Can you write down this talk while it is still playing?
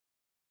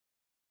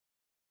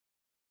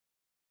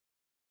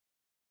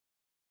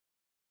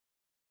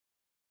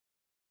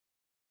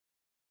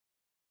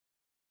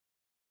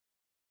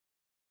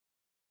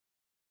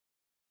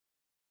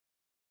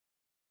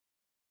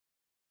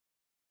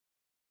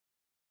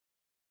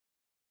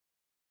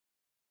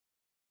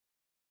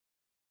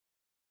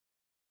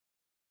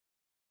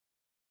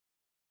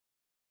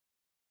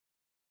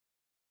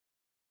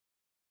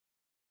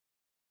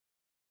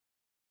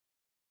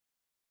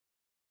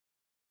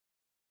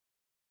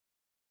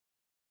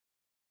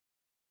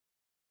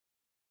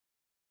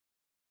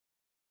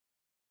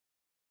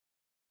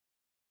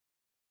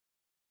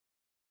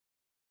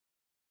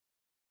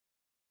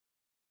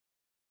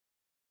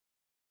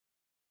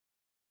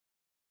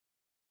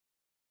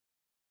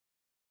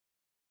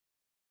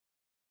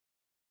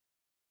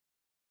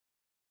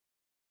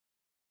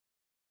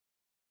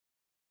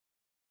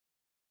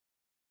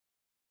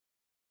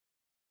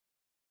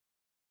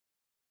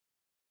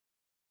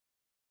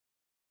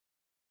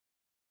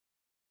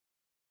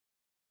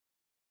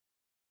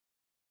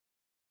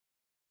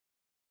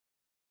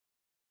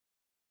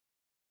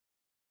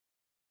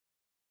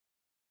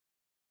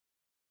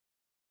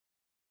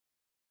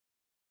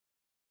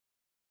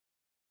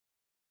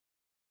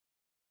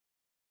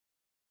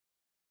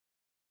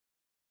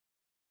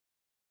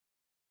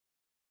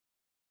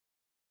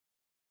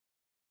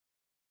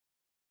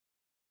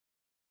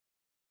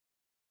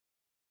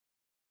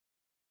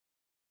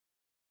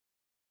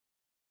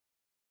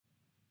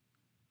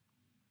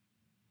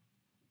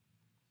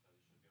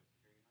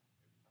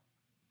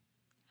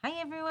Hi,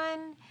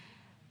 everyone.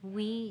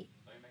 We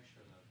Let me make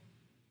sure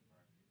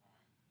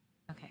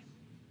that okay.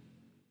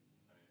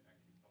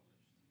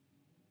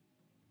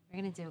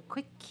 We're gonna do a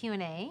quick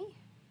Q&A.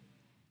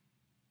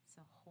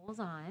 So hold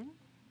on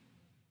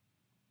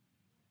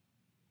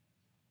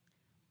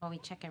while we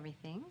check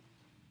everything.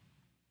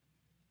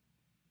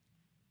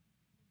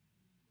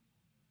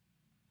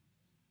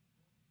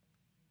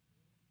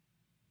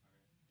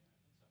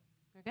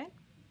 We're good.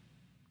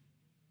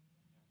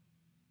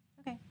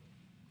 Okay.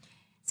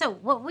 So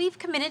what we've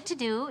committed to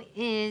do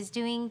is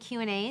doing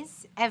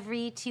Q&As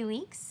every 2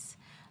 weeks,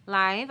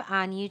 live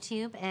on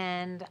YouTube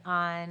and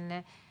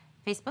on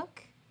Facebook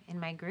in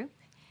my group.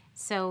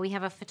 So we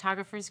have a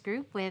photographers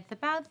group with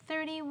about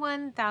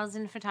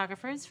 31,000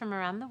 photographers from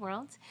around the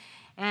world.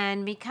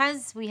 And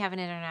because we have an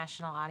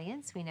international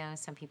audience, we know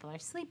some people are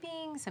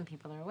sleeping, some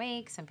people are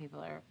awake, some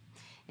people are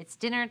it's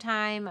dinner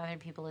time, other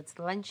people it's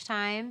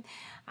lunchtime.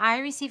 I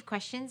receive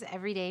questions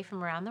every day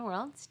from around the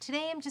world.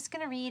 Today I'm just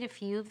going to read a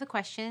few of the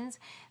questions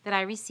that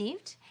I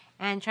received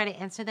and try to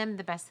answer them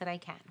the best that I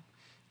can.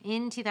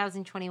 In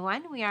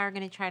 2021, we are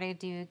going to try to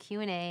do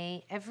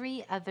Q&A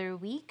every other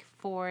week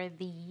for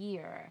the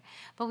year.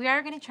 But we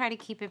are going to try to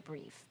keep it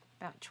brief,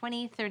 about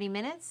 20, 30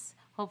 minutes.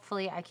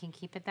 Hopefully I can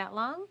keep it that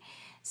long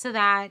so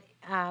that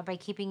by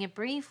keeping it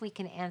brief, we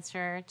can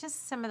answer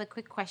just some of the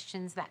quick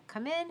questions that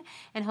come in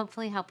and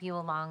hopefully help you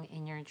along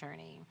in your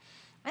journey.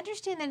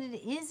 Understand that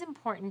it is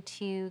important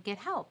to get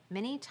help.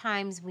 Many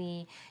times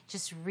we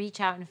just reach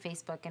out on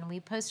Facebook and we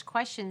post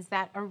questions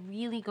that are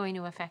really going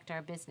to affect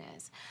our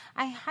business.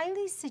 I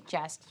highly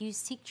suggest you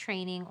seek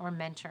training or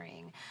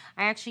mentoring.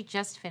 I actually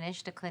just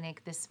finished a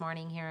clinic this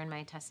morning here in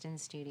my Tustin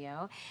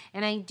studio,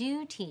 and I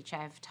do teach.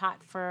 I've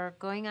taught for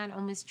going on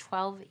almost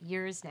 12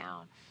 years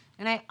now.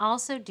 And I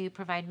also do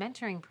provide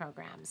mentoring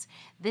programs.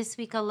 This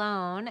week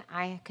alone,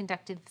 I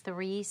conducted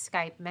 3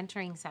 Skype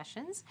mentoring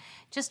sessions,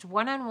 just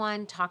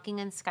one-on-one talking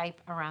on Skype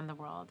around the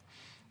world.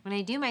 When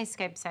I do my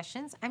Skype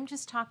sessions, I'm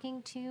just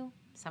talking to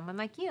someone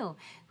like you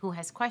who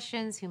has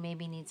questions, who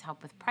maybe needs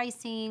help with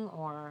pricing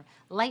or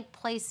light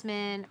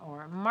placement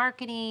or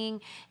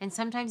marketing. And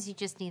sometimes you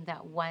just need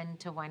that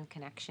one-to-one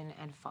connection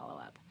and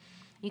follow-up.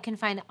 You can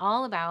find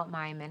all about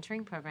my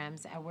mentoring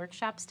programs at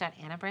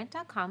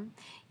workshops.anabrandt.com.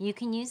 You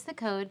can use the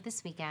code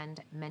this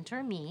weekend,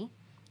 MentorMe,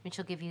 which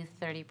will give you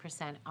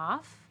 30%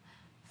 off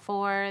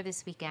for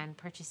this weekend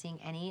purchasing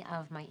any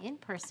of my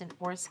in-person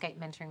or Skype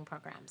mentoring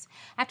programs.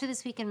 After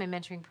this weekend, my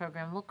mentoring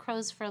program will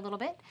close for a little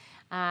bit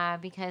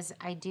because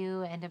I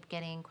do end up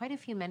getting quite a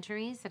few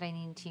mentorees that I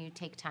need to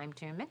take time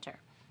to mentor.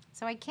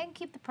 So I can't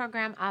keep the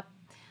program up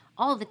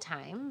all the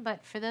time,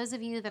 but for those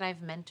of you that I've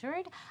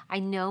mentored, I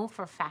know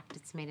for a fact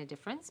it's made a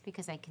difference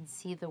because I can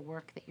see the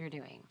work that you're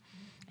doing.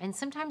 And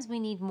sometimes we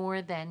need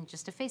more than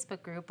just a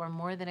Facebook group or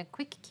more than a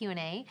quick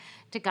Q&A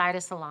to guide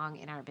us along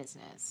in our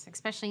business,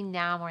 especially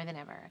now more than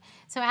ever.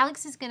 So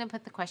Alex is going to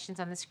put the questions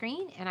on the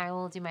screen and I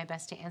will do my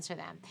best to answer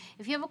them.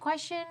 If you have a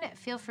question,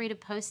 feel free to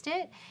post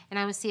it and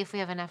I will see if we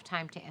have enough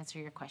time to answer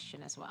your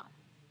question as well.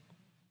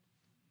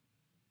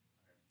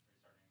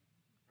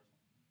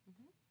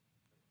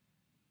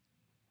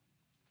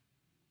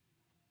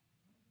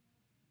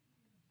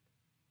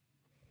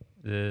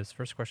 this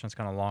first question is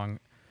kind of long.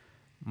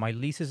 My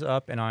lease is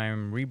up, and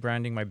I'm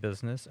rebranding my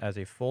business as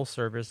a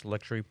full-service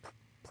luxury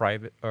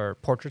private or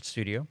portrait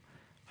studio.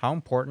 How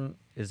important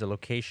is the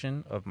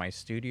location of my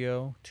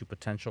studio to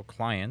potential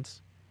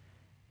clients?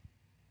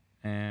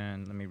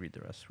 And let me read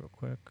the rest real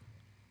quick.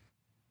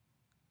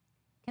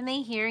 Can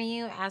they hear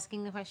you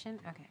asking the question?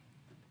 Okay.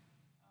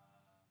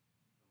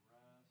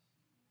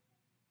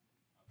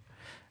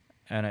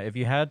 And if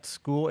you had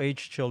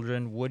school-age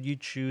children, would you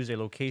choose a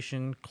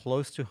location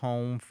close to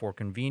home for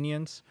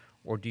convenience,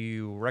 or do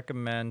you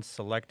recommend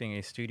selecting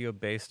a studio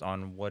based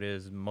on what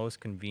is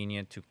most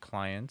convenient to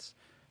clients?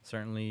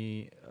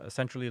 Certainly,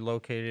 centrally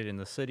located in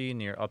the city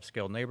near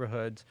upscale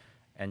neighborhoods,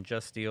 and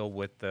just deal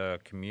with the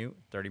commute,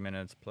 30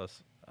 minutes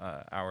plus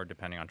hour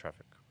depending on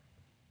traffic.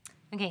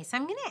 Okay, so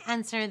I'm going to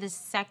answer the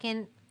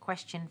second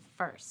question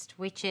first,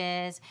 which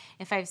is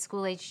if I have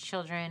school-age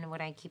children,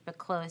 would I keep it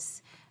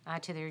close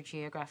to their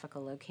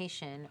geographical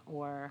location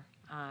or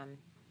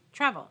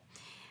travel?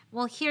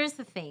 Well, here's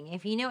the thing.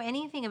 If you know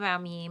anything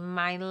about me,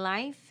 my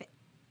life,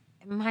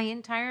 my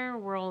entire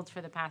world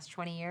for the past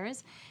 20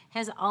 years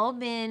has all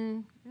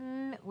been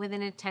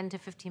within a 10 to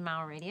 15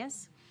 mile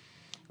radius.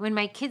 When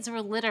my kids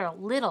were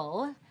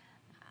little,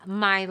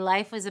 my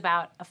life was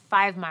about a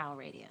 5 mile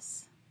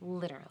radius,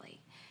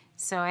 literally.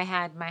 So I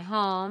had my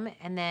home,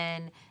 and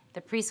then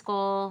the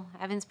preschool,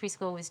 Evans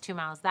Preschool was 2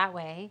 miles that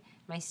way.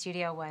 My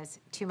studio was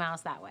 2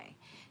 miles that way.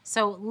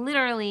 So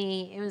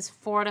literally, it was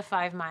 4 to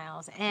 5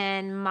 miles.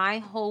 And my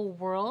whole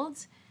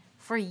world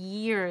for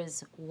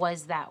years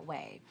was that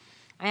way.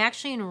 I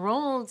actually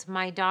enrolled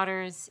my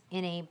daughters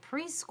in a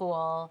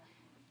preschool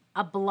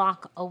a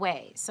block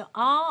away. So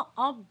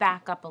I'll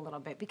back up a little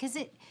bit because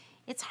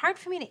it's hard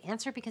for me to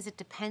answer because it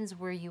depends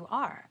where you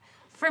are.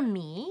 For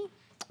me,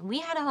 we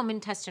had a home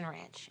in Tustin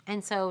Ranch.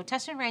 And so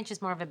Tustin Ranch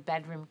is more of a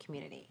bedroom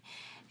community.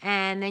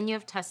 And then you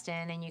have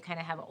Tustin, and you kind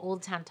of have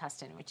Old Town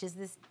Tustin, which is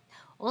this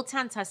Old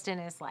Town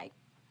Tustin is like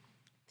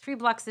 3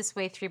 blocks this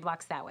way, 3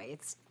 blocks that way.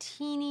 It's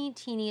teeny,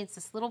 teeny. It's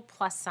this little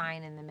plus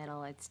sign in the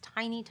middle. It's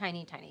tiny,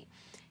 tiny, tiny.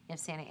 You have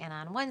Santa Ana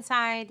on one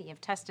side. You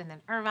have Tustin,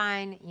 then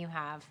Irvine. You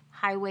have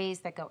highways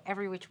that go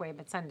every which way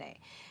but Sunday.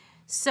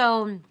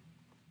 So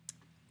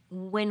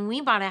when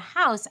we bought a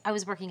house, I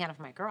was working out of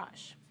my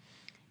garage.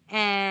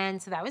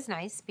 And so that was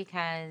nice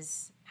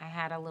because I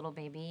had a little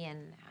baby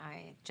and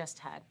I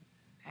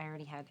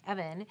already had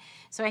Evan.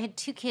 So I had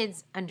 2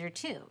 kids under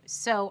 2.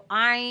 So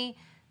I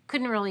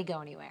couldn't really go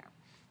anywhere.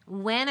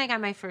 When I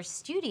got my first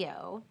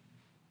studio,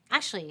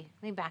 actually,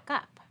 let me back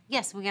up.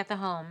 Yes, we got the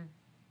home.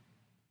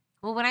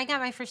 Well, when I got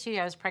my first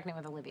studio, I was pregnant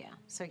with Olivia.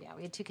 So yeah,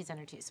 we had 2 kids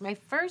under 2. So my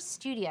first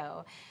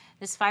studio,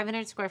 this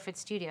 500 square foot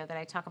studio that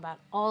I talk about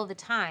all the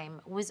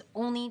time, was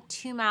only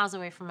 2 miles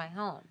away from my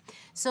home.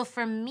 So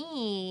for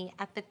me,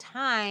 at the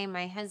time,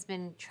 my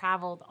husband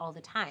traveled all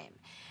the time.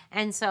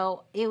 And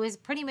so it was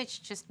pretty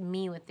much just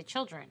me with the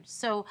children.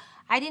 So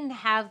I didn't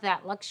have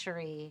that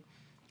luxury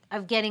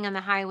of getting on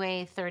the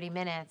highway 30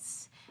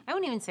 minutes. I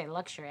wouldn't even say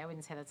luxury. I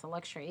wouldn't say that's a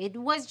luxury. It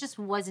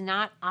was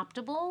not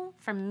optimal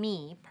for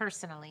me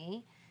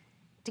personally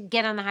to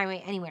get on the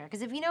highway anywhere.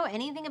 Because if you know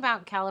anything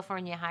about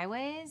California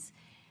highways,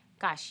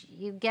 gosh,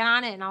 you get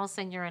on it and all of a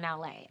sudden you're in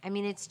LA. I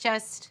mean, it's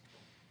just,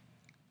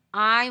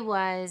 I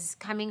was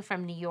coming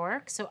from New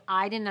York, so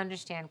I didn't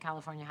understand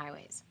California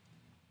highways.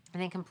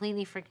 And it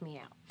completely freaked me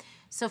out.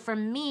 So for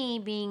me,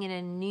 being in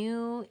a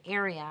new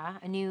area,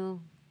 a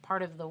new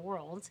part of the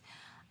world,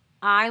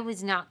 I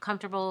was not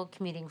comfortable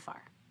commuting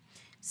far.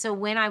 So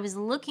when I was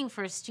looking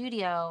for a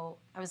studio,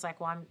 I was like,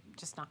 well, I'm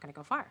just not going to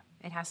go far.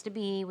 It has to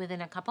be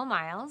within a couple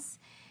miles,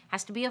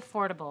 has to be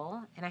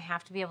affordable, and I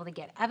have to be able to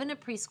get Evan to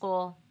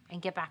preschool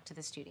and get back to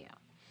the studio.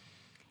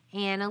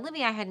 And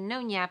Olivia I hadn't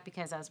known yet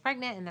because I was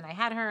pregnant, and then I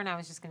had her, and I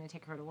was just going to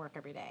take her to work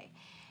every day.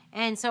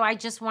 And so I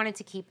just wanted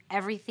to keep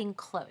everything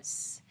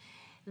close.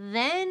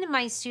 Then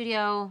my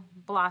studio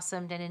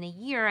blossomed, and in a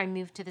year, I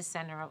moved to the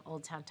center of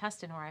Old Town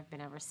Tustin, where I've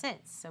been ever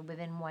since. So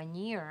within 1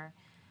 year,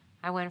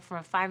 I went from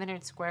a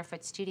 500 square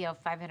foot studio,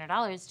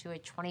 $500, to a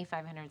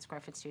 2,500 square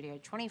foot studio,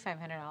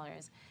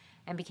 $2,500,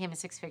 and became a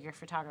 6-figure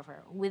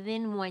photographer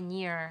within 1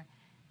 year,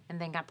 and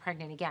then got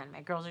pregnant again.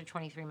 My girls are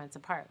 23 months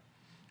apart.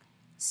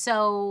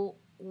 So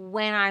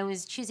when I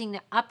was choosing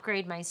to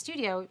upgrade my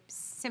studio,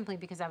 simply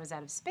because I was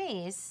out of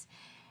space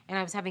and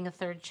I was having a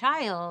 3rd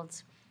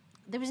child,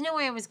 there was no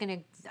way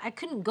I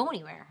couldn't go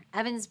anywhere.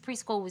 Evan's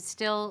preschool was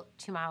still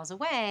 2 miles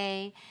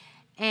away.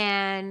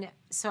 And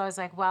so I was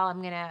like, well,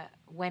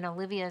 when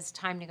Olivia's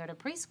time to go to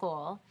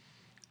preschool,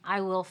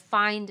 I will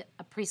find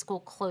a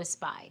preschool close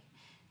by.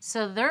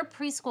 So their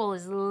preschool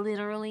is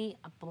literally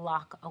a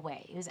block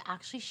away. It was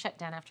actually shut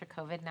down after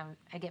COVID, and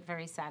I get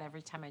very sad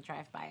every time I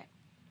drive by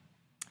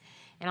it.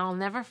 And I'll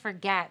never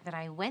forget that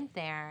I went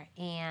there,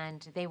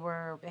 and they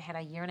had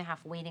a 1.5 year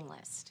waiting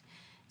list.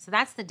 So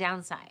that's the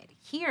downside.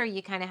 Here,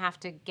 you kind of have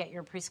to get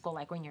your preschool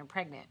like when you're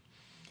pregnant.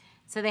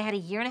 So they had a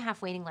 1.5 year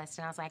waiting list,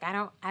 and I was like, I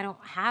don't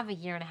have a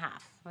 1.5 years.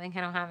 I think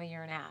I don't have a 1.5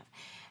 years.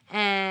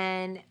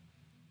 And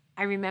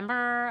I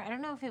remember, I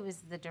don't know if it was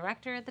the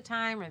director at the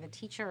time or the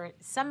teacher or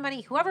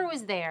somebody, whoever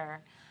was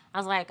there, I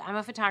was like, I'm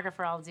a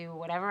photographer. I'll do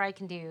whatever I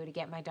can do to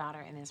get my daughter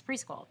in this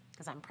preschool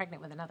because I'm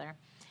pregnant with another.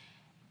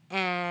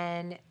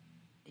 And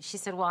she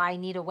said, well, I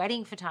need a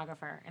wedding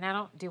photographer. And I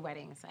don't do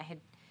weddings.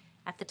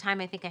 At the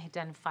time, I think I had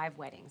done 5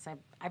 weddings.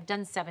 I've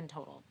done 7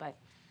 total. But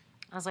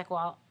I was like,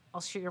 well,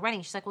 I'll shoot your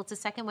wedding. She's like, well, it's a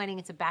second wedding.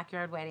 It's a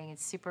backyard wedding.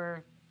 It's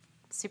super,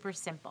 super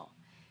simple.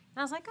 And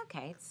I was like,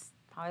 okay, it's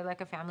probably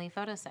like a family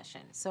photo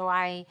session. So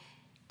I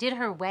did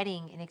her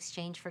wedding in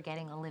exchange for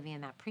getting Olivia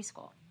in that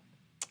preschool.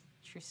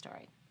 True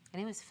story.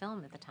 And it was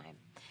filmed at the time.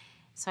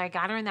 So I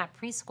got her in that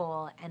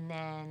preschool, and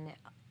then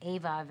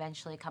Ava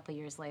eventually a couple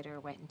years later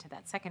went into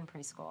that second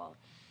preschool.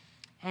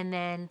 And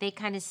then they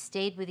kind of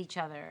stayed with each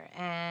other.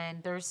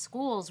 And their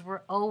schools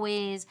were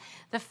always,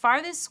 the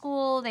farthest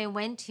school they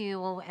went to,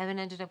 well, Evan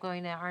ended up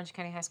going to Orange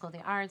County High School of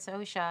the Arts,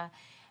 OSHA,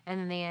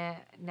 and then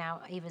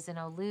now Ava's in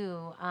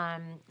Olu.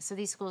 So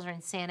these schools are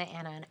in Santa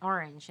Ana and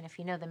Orange. And if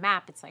you know the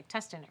map, it's like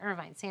Tustin,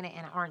 Irvine, Santa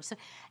Ana, Orange. So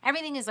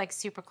everything is like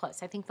super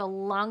close. I think the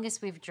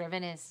longest we've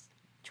driven is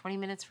 20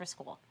 minutes for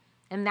school.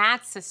 And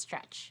that's a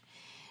stretch.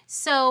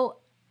 So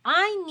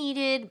I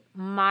needed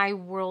my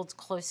world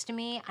close to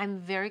me. I'm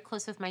very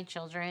close with my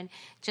children.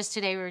 Just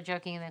today we were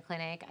joking in the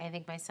clinic. I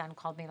think my son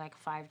called me like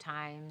 5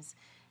 times.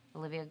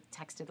 Olivia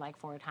texted like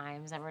 4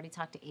 times. I've already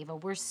talked to Ava.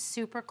 We're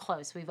super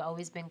close. We've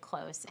always been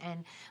close.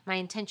 And my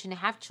intention to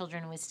have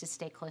children was to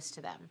stay close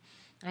to them.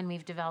 And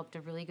we've developed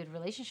a really good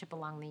relationship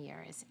along the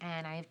years.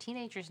 And I have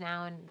teenagers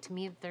now, and to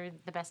me, they're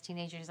the best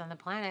teenagers on the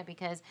planet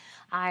because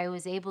I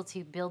was able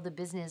to build the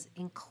business,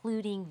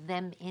 including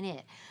them in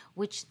it,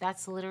 which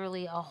that's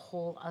literally a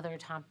whole other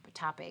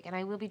topic. And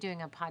I will be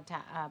doing a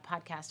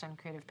podcast on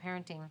creative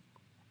parenting.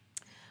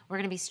 We're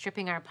going to be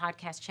stripping our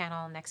podcast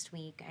channel next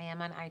week. I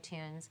am on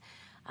iTunes.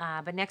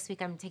 But next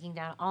week, I'm taking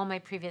down all my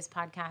previous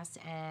podcasts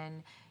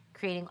and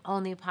creating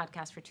all new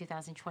podcasts for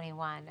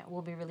 2021.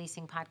 We'll be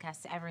releasing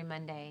podcasts every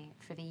Monday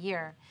for the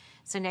year.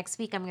 So next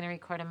week, I'm going to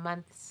record a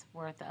month's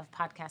worth of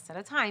podcasts at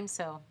a time,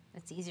 so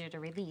it's easier to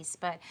release.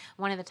 But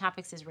one of the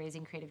topics is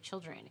raising creative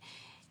children.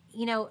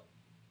 You know,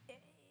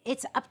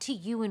 it's up to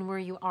you and where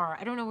you are.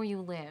 I don't know where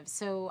you live.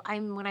 So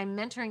when I'm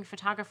mentoring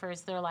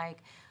photographers, they're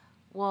like,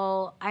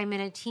 well, I'm in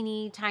a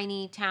teeny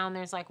tiny town.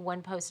 There's like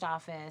one post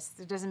office.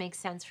 It doesn't make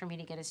sense for me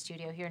to get a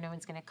studio here. No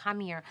one's going to come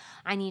here.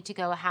 I need to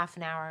go a half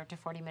an hour to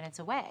 40 minutes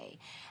away.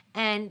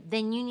 And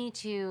then you need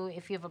to,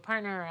 if you have a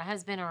partner or a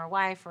husband or a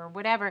wife or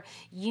whatever,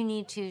 you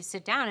need to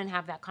sit down and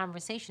have that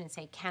conversation and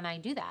say, can I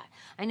do that?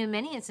 I know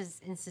many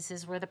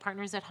instances where the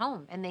partner's at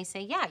home and they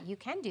say, yeah, you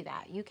can do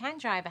that. You can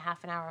drive a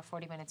half an hour or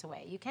 40 minutes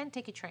away. You can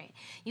take a train.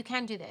 You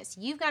can do this.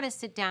 You've got to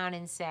sit down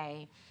and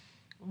say,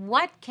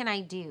 what can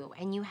I do?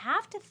 And you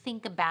have to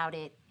think about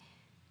it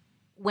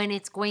when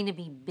it's going to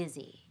be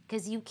busy,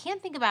 because you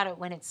can't think about it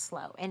when it's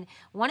slow. And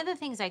one of the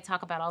things I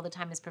talk about all the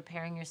time is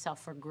preparing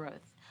yourself for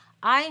growth.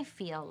 I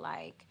feel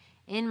like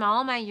in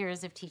all my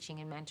years of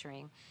teaching and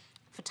mentoring,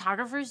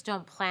 photographers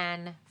don't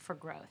plan for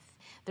growth.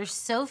 They're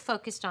so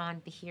focused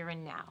on the here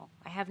and now.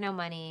 I have no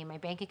money. My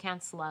bank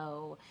account's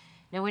low.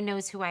 No one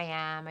knows who I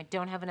am. I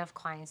don't have enough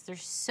clients. They're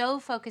so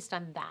focused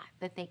on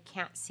that they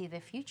can't see the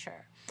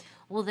future.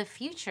 Well, the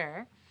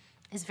future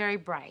is very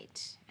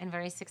bright and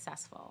very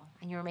successful,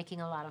 and you're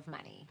making a lot of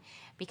money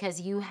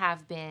because you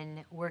have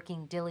been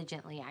working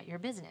diligently at your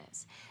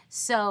business.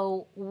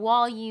 So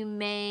while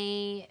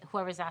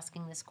whoever's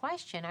asking this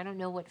question, I don't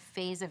know what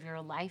phase of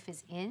your life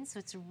is in, so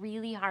it's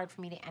really hard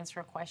for me to answer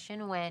a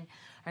question when,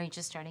 are you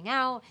just starting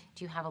out?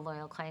 Do you have a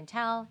loyal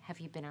clientele? Have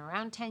you been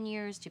around 10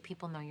 years? Do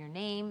people know your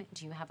name?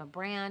 Do you have a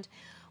brand?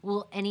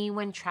 Will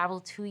anyone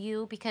travel to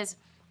you? Because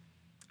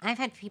I've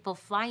had people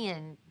fly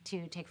in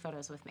to take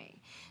photos with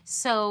me.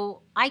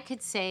 So I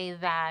could say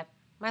that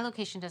my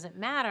location doesn't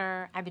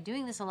matter. I've been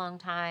doing this a long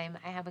time.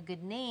 I have a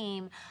good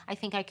name. I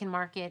think I can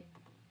market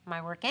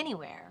my work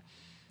anywhere.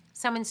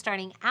 Someone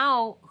starting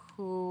out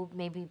who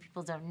maybe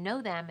people don't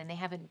know them and they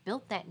haven't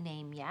built that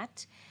name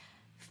yet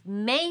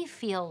may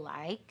feel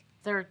like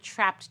they're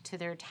trapped to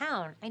their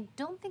town. I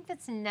don't think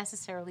that's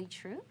necessarily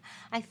true.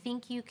 I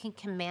think you can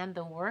command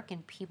the work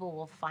and people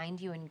will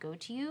find you and go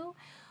to you.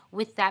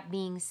 With that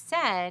being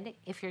said,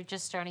 if you're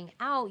just starting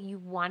out, you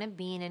want to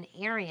be in an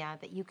area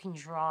that you can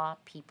draw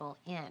people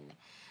in.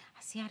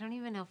 See, I don't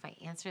even know if I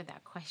answered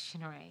that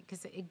question right,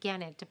 because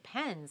again, it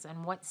depends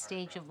on what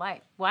stage of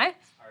life. What?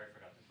 I already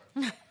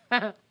forgot the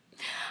question.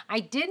 I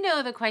did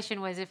know the question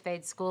was if they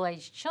had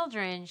school-aged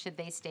children, should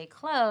they stay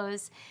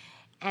close?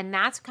 And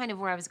that's kind of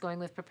where I was going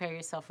with prepare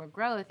yourself for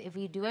growth. If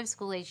you do have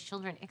school-aged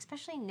children,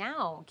 especially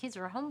now, kids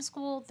are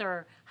homeschooled,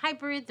 they're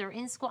hybrid, they're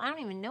in school. I don't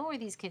even know where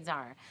these kids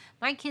are.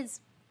 My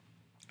kids,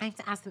 I have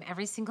to ask them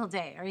every single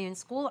day, are you in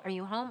school? Are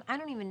you home? I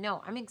don't even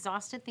know. I'm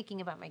exhausted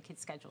thinking about my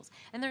kids' schedules.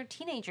 And they're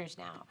teenagers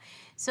now.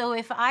 So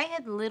if I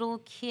had little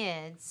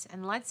kids,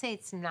 and let's say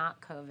it's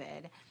not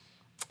COVID,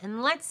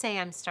 and let's say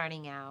I'm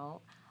starting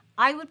out,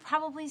 I would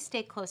probably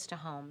stay close to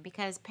home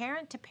because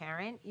parent to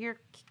parent, your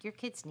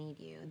kids need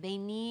you. They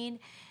need,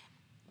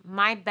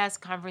 my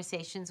best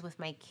conversations with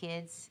my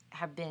kids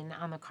have been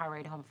on the car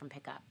ride home from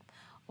pickup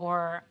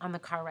or on the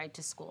car ride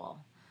to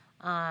school,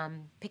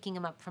 picking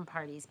them up from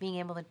parties, being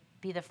able to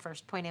be the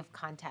first point of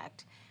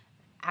contact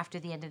after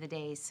the end of the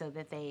day so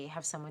that they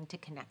have someone to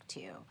connect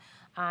to.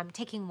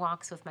 Taking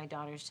walks with my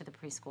daughters to the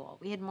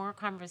preschool. We had more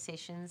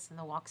conversations in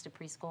the walks to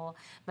preschool.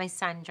 My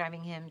son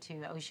driving him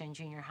to Ocean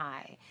Junior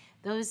High.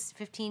 Those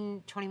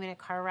 15, 20-minute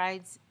car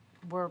rides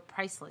were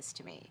priceless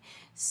to me.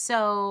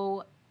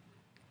 So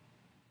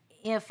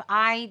if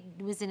I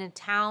was in a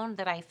town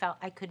that I felt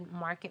I couldn't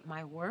market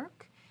my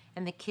work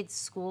and the kids'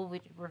 school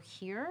were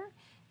here,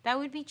 that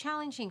would be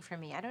challenging for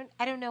me.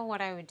 I don't know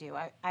what I would do.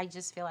 I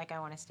just feel like I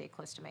want to stay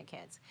close to my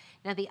kids.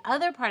 Now, the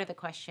other part of the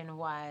question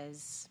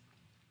was,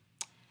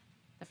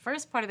 the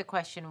first part of the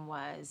question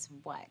was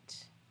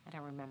what? I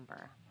don't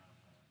remember.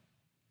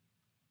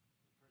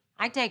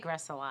 I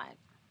digress a lot.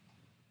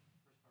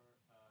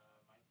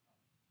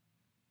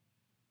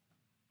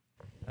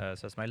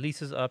 Says my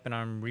lease is up and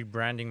I'm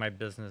rebranding my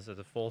business as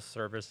a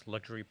full-service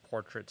luxury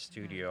portrait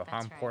studio. How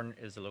That's right. important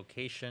is the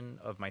location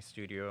of my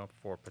studio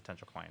for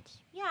potential clients?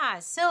 Yeah,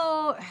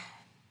 so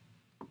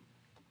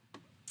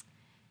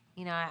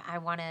I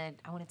want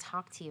to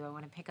talk to you. I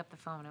want to pick up the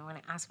phone. I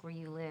want to ask where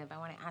you live. I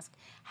want to ask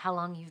how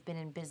long you've been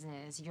in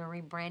business. You're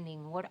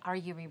rebranding. What are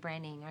you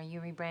rebranding? Are you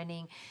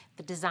rebranding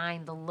the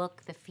design, the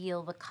look, the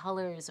feel, the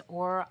colors,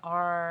 or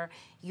are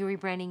you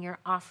rebranding your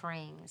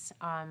offerings?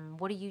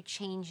 What are you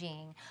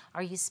changing?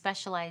 Are you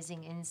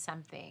specializing in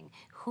something?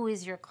 Who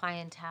is your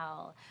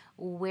clientele?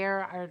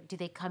 Do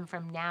they come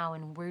from now,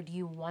 and where do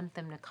you want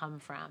them to come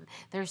from?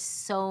 There's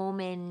so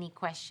many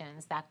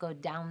questions that go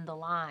down the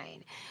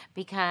line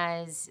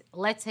because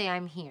let's say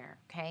I'm here,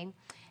 okay?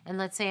 And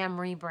let's say I'm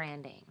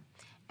rebranding.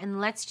 And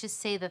let's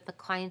just say that the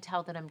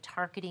clientele that I'm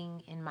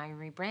targeting in my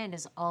rebrand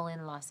is all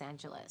in Los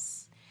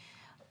Angeles.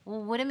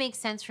 well, would it make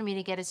sense for me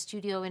to get a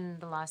studio in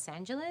the Los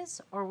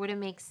Angeles, or would it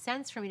make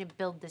sense for me to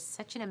build this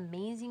such an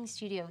amazing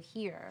studio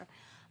here,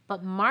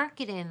 but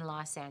market in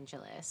Los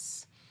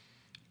Angeles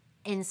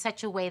in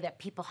such a way that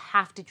people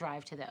have to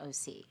drive to the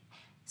OC?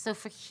 So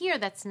for here,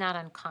 that's not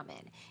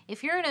uncommon.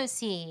 If you're an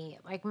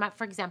OC, like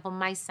for example,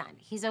 my son,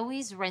 he's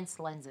always rents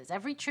lenses.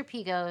 Every trip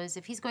he goes,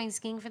 if he's going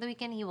skiing for the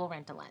weekend, he will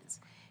rent a lens.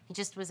 He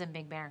just was in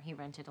Big Bear. He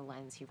rented a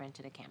lens. He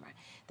rented a camera.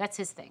 That's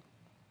his thing.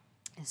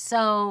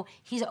 So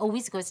he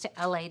always goes to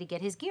LA to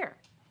get his gear.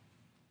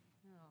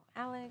 Oh,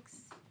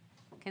 Alex,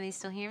 can they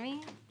still hear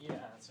me? Yeah,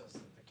 it says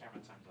the camera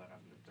time's out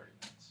after 30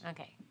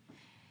 minutes.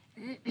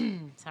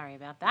 Okay. Sorry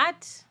about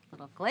that.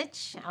 Little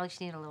glitch. Alex,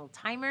 you need a little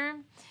timer.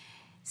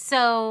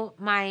 So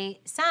my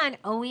son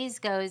always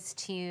goes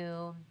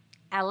to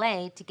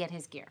LA to get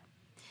his gear.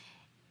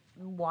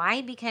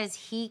 Why? Because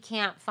he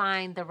can't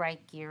find the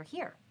right gear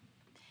here.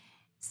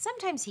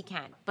 Sometimes he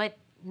can, but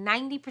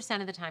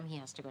 90% of the time he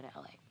has to go to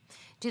LA.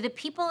 Do the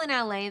people in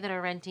LA that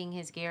are renting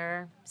his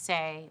gear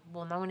say,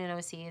 well, no one in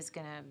OC is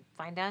going to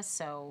find us,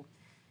 so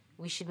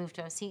we should move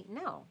to OC?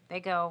 No.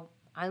 They go,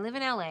 I live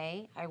in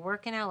LA, I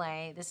work in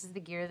LA, this is the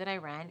gear that I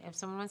rent. If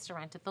someone wants to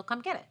rent it, they'll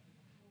come get it.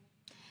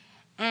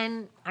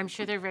 And I'm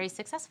sure they're very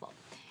successful.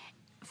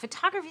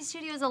 Photography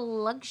studio is a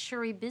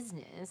luxury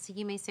business.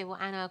 You may say, well,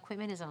 Anna,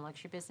 equipment isn't a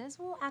luxury business.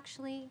 Well,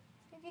 actually,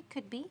 it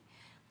could be.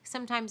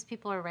 Sometimes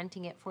people are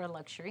renting it for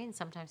luxury, and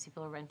sometimes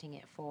people are renting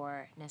it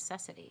for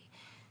necessity.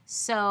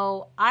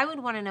 So I would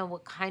want to know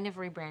what kind of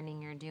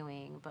rebranding you're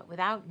doing, but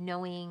without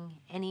knowing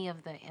any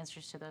of the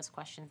answers to those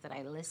questions that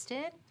I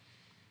listed,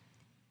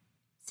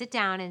 sit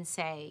down and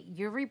say,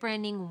 you're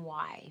rebranding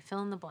why?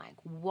 Fill in the blank.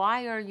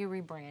 Why are you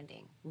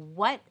rebranding?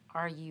 What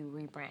are you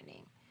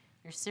rebranding?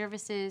 Your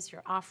services,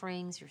 your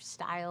offerings, your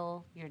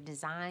style, your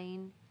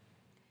design.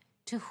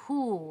 To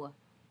who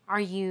are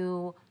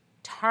you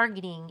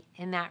targeting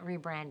in that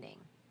rebranding?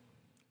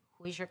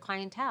 Who is your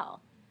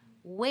clientele?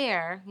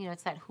 Where,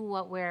 it's that who,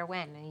 what, where,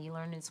 when, and you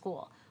learn in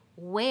school.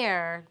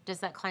 Where does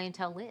that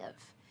clientele live?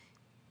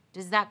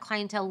 Does that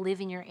clientele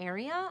live in your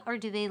area, or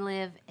do they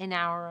live an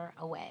hour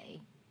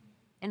away?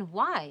 And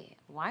why?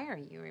 Why are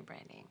you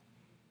rebranding?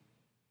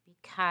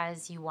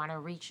 Because you want to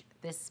reach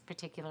this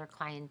particular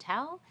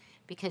clientele,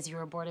 because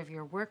you're bored of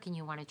your work and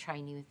you want to try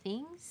new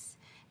things,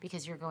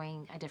 because you're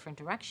going a different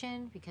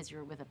direction, because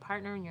you're with a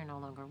partner and you're no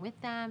longer with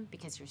them,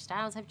 because your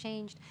styles have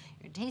changed,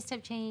 your tastes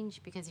have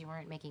changed, because you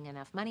weren't making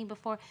enough money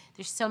before.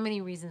 There's so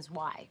many reasons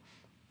why.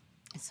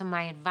 So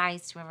my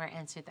advice to whoever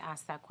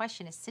asked that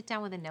question is sit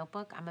down with a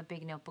notebook. I'm a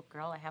big notebook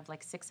girl. I have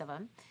like 6 of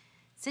them.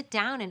 Sit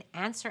down and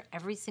answer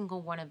every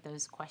single one of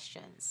those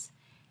questions,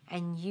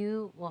 and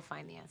you will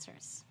find the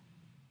answers.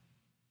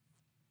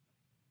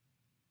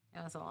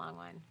 That was a long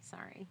one.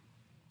 Sorry.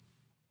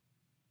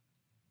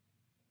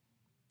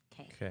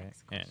 Okay.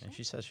 And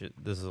she says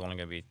this is only going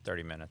to be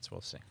 30 minutes.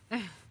 We'll see.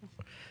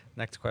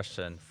 Next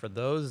question. For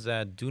those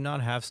that do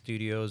not have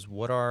studios,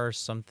 what are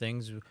some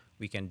things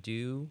we can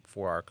do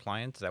for our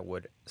clients that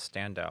would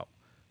stand out?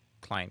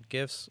 Client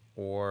gifts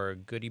or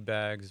goodie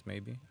bags,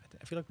 maybe?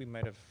 I feel like we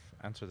might have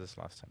answered this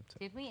last time, too.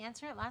 Did we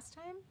answer it last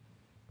time?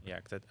 Yeah,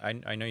 because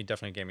I know you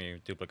definitely gave me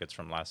duplicates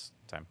from last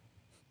time.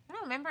 I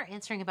don't remember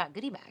answering about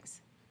goodie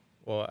bags.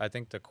 Well, I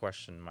think the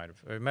question might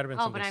have been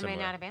something but I similar.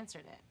 may not have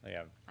answered it.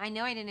 Yeah. I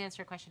know I didn't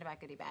answer a question about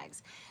goodie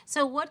bags.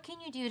 So what can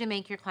you do to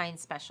make your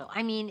clients special?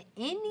 I mean,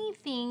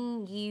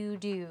 anything you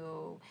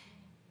do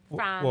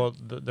from... Well,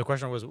 the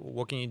question was,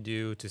 what can you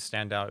do to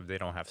stand out if they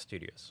don't have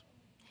studios?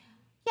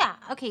 Yeah,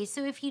 okay,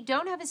 so if you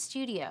don't have a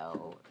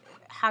studio,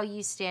 how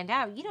you stand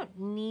out, you don't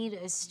need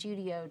a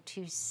studio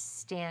to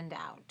stand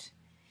out.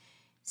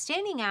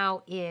 Standing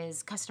out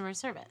is customer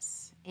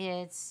service.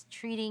 It's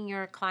treating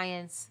your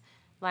clients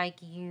like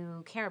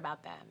you care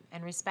about them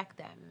and respect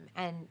them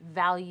and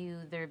value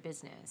their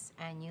business,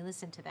 and you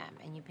listen to them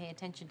and you pay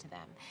attention to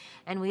them.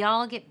 And we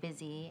all get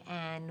busy,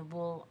 and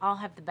we'll all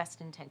have the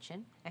best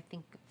intention. I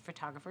think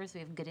photographers,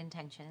 we have good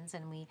intentions,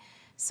 and we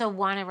so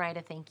want to write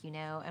a thank you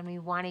note, and we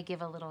want to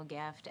give a little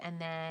gift, and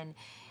then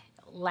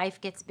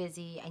life gets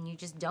busy and you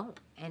just don't.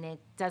 And it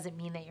doesn't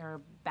mean that you're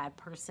a bad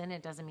person.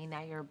 It doesn't mean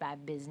that you're a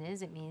bad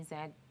business. It means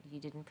that you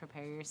didn't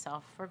prepare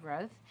yourself for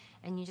growth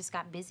and you just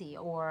got busy,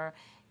 or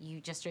you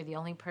just are the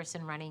only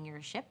person running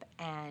your ship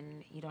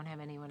and you don't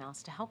have anyone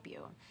else to help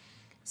you.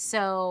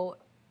 So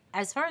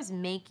as far as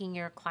making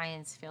your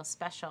clients feel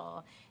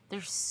special,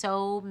 there's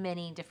so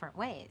many different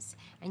ways.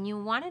 And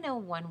you want to know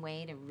one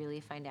way to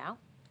really find out?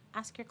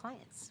 Ask your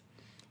clients.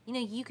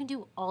 You can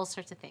do all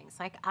sorts of things.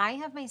 Like I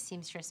have my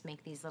seamstress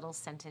make these little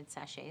scented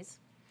sachets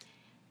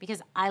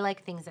because I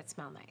like things that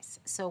smell nice.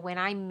 So when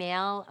I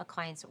mail a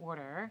client's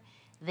order,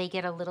 they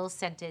get a little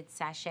scented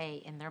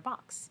sachet in their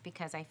box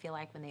because I feel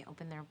like when they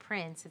open their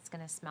prints, it's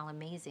going to smell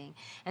amazing.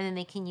 And then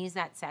they can use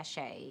that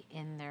sachet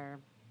in their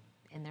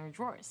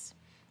drawers.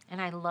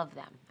 And I love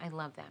them. I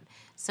love them.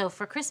 So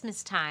for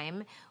Christmas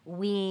time,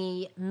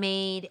 we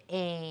made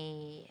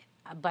a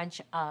bunch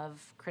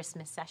of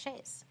Christmas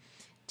sachets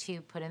to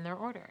put in their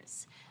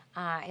orders.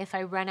 If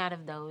I run out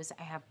of those,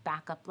 I have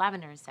backup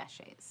lavender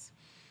sachets.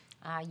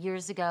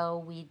 Years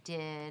ago, we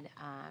did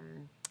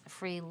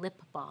free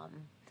lip balm.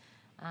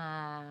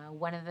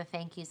 One of the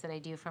thank yous that I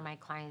do for my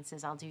clients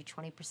is I'll do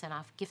 20%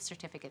 off gift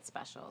certificate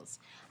specials.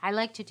 I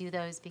like to do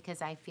those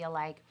because I feel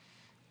like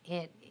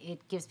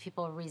it gives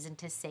people a reason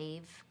to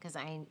save, because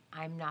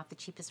I'm not the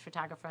cheapest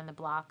photographer on the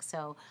block.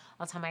 So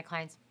I'll tell my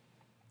clients,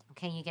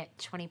 can you get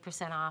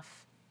 20%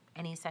 off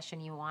any session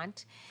you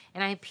want?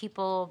 And I have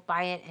people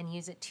buy it and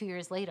use it 2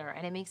 years later.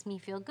 And it makes me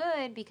feel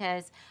good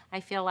because I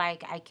feel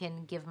like I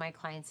can give my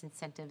clients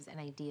incentives and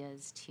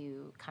ideas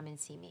to come and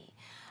see me.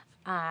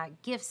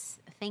 Gifts,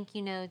 thank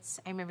you notes.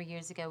 I remember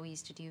years ago we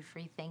used to do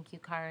free thank you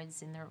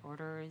cards in their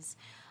orders.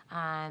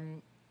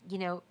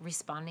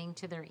 Responding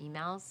to their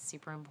emails,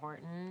 super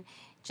important.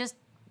 Just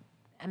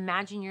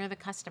imagine you're the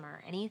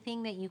customer.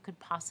 Anything that you could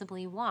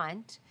possibly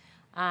want,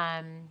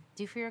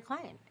 do for your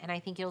client. And I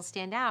think you'll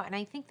stand out. And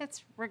I think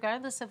that's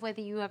regardless of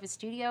whether you have a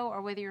studio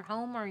or whether you're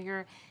home or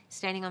you're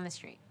standing on the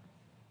street.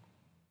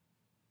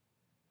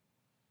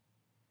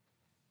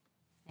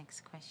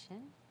 Next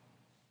question.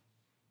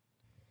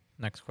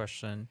 Next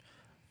question.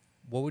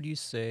 What would you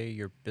say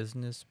your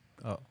business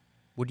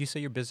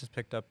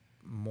picked up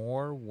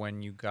more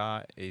when you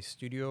got a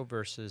studio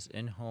versus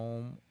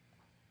in-home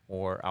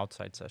or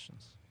outside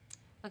sessions?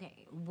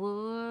 Okay,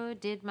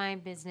 did my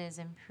business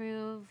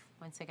improve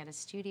once I got a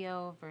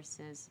studio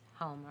versus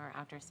home or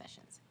outdoor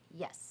sessions?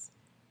 Yes,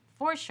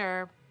 for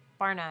sure,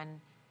 bar none,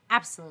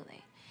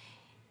 absolutely.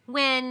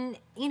 When,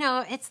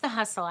 it's the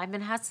hustle. I've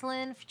been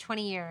hustling for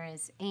 20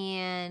 years,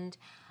 and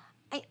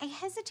I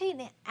hesitate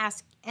in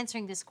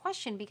answering this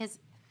question because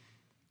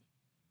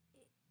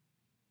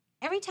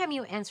every time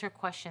you answer a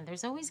question,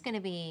 there's always going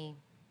to be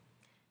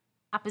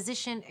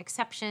opposition,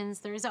 exceptions.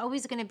 There's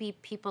always going to be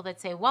people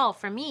that say, well,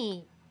 for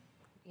me,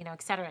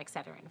 et cetera,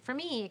 and for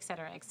me, et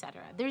cetera, et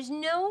cetera. There's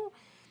no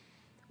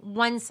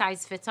one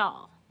size fits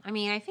all. I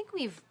mean, I think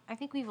we've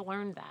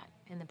learned that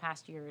in the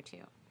past year or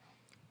two,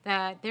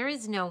 that there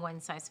is no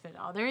one size fits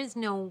all. There is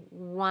no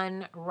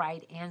one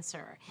right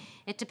answer.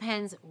 It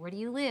depends. Where do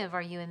you live?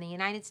 Are you in the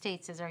United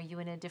States? Are you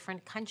in a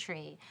different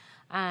country?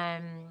 How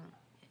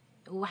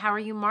are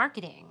you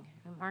marketing?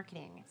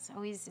 Marketing. It's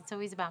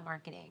always about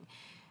marketing.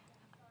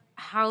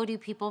 How do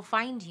people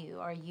find you?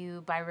 Are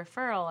you by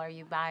referral? Are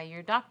you by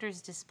your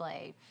doctor's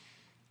display?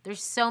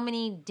 There's so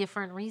many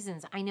different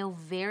reasons. I know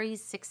very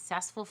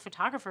successful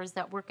photographers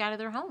that work out of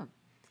their home.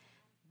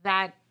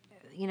 That,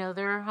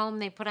 their home,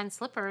 they put on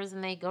slippers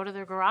and they go to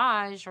their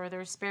garage or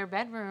their spare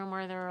bedroom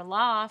or their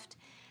loft,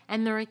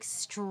 and they're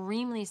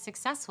extremely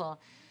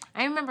successful.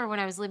 I remember when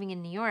I was living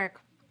in New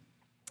York,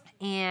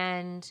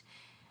 and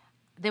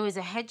there was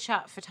a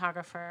headshot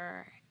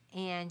photographer,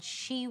 and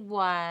she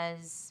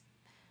was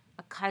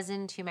a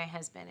cousin to my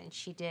husband, and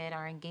she did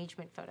our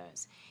engagement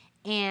photos,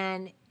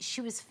 and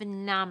she was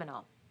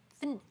phenomenal.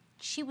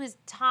 She was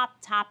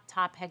top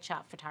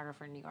headshot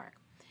photographer in New York.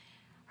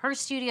 Her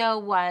studio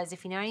was,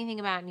 if you know anything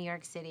about New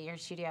York City, her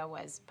studio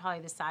was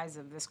probably the size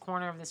of this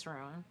corner of this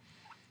room.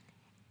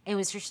 It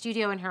was her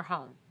studio in her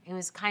home. It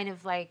was kind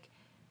of like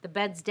the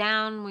bed's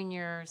down when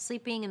you're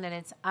sleeping, and then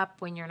it's up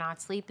when you're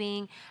not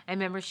sleeping. I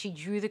remember she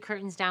drew the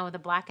curtains down with a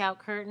blackout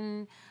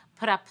curtain,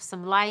 put up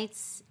some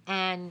lights,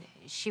 and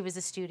she was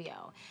a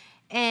studio.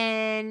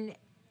 And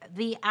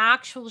the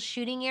actual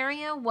shooting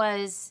area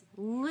was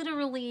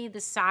literally the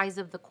size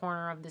of the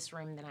corner of this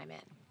room that I'm in.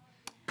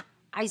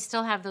 I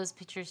still have those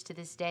pictures to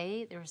this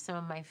day. They were some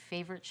of my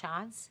favorite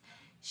shots.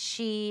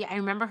 I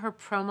remember her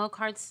promo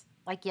cards,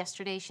 like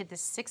yesterday. She had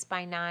this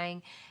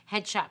 6x9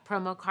 headshot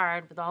promo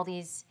card with all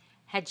these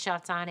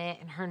headshots on it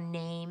and her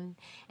name.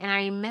 And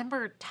I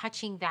remember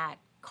touching that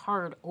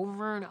card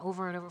over and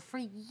over and over for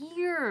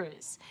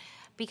years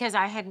because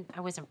I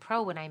wasn't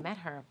pro when I met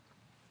her.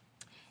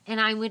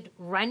 And I would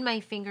run my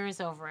fingers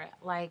over it.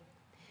 Like,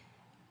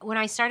 when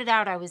I started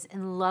out, I was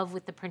in love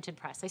with the printed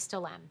press. I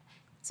still am.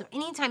 So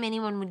anytime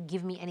anyone would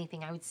give me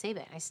anything, I would save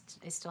it. I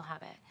still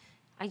have it.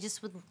 I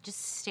just would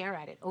stare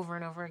at it over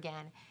and over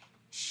again.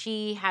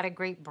 She had a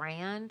great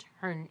brand.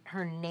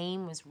 Her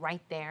name was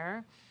right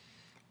there.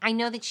 I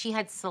know that she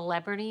had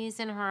celebrities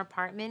in her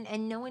apartment,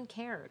 and no one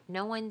cared.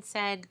 No one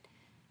said,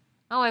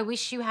 oh, I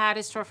wish you had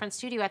a storefront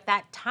studio. At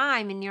that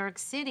time in New York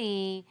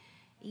City,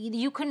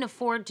 you couldn't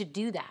afford to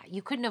do that.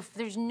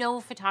 There's no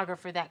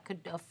photographer that could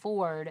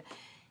afford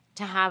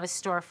to have a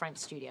storefront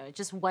studio. It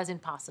just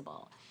wasn't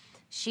possible.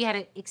 She had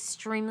an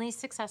extremely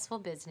successful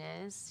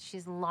business.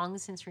 She's long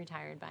since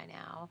retired by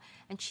now,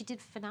 and she did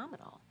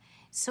phenomenal.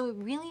 So it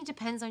really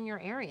depends on your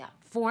area.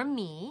 For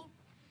me,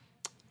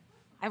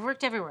 I've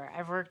worked everywhere.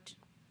 I've worked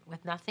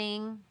with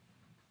nothing,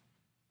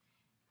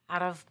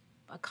 out of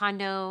a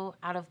condo,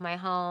 out of my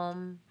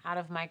home, out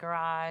of my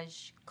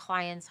garage,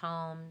 clients'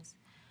 homes.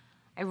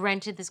 I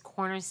rented this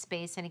corner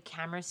space in a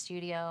camera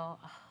studio.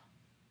 Oh,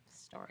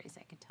 stories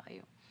I could tell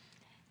you.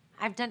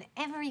 I've done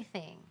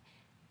everything.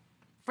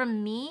 For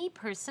me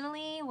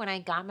personally, when I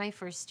got my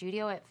first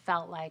studio, it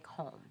felt like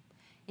home.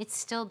 It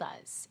still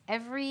does.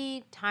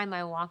 Every time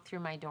I walk through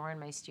my door in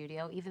my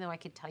studio, even though I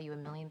could tell you a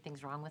million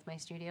things wrong with my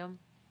studio,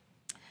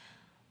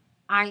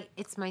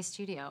 It's my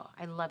studio.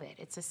 I love it.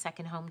 It's a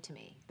second home to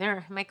me.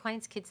 My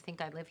clients' kids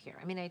think I live here.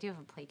 I mean, I do have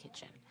a play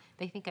kitchen.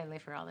 They think I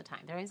live here all the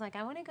time. They're always like,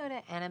 I want to go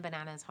to Ana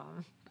Banana's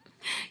home.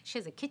 She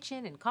has a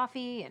kitchen and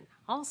coffee and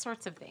all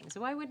sorts of things.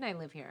 Why wouldn't I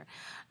live here?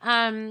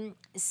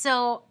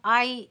 So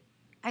I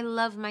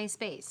love my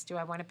space. Do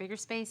I want a bigger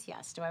space?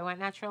 Yes. Do I want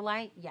natural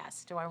light?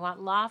 Yes. Do I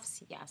want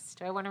lofts? Yes.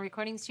 Do I want a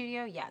recording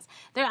studio? Yes.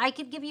 I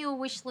could give you a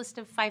wish list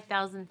of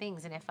 5,000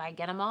 things, and if I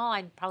get them all,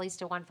 I'd probably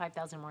still want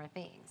 5,000 more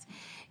things.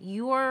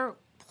 Your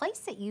place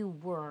that you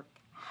work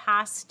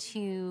has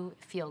to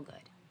feel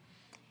good.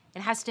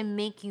 It has to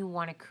make you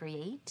want to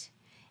create.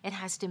 It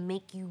has to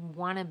make you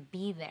want to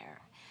be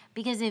there.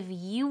 Because if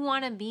you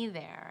want to be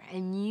there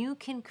and you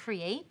can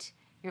create,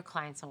 your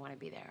clients will want to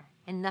be there,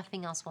 and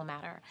nothing else will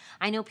matter.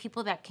 I know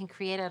people that can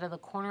create out of the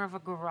corner of a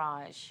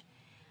garage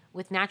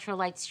with natural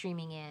light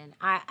streaming in.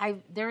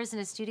 There isn't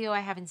a studio I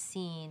haven't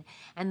seen,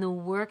 and the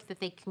work that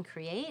they can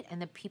create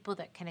and the people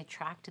that can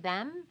attract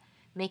them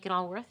make it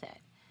all worth it.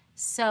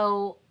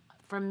 So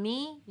for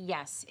me,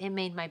 yes, it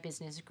made my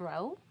business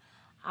grow.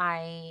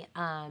 I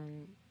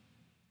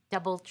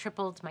doubled,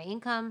 tripled my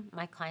income,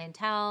 my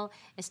clientele,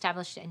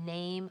 established a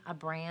name, a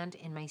brand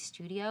in my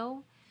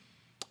studio.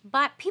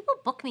 But people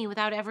book me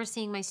without ever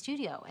seeing my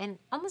studio. And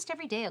almost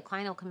every day a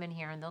client will come in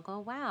here and they'll go,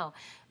 wow.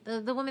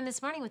 The woman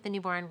this morning with the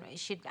newborn,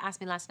 she'd asked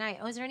me last night,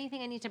 oh, is there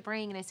anything I need to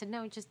bring? And I said,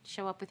 no, just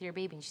show up with your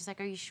baby. And she's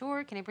like, are you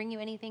sure? Can I bring you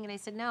anything? And I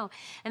said, no.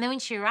 And then when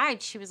she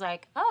arrived, she was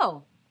like,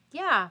 oh,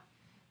 yeah.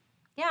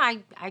 Yeah,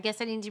 I guess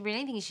I didn't bring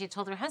anything. She had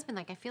told her husband,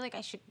 like, I feel like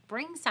I should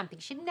bring something.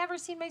 She'd never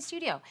seen my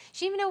studio.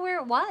 She didn't even know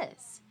where it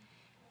was.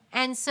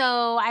 And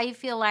so I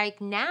feel like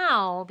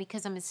now,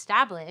 because I'm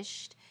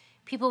established,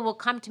 people will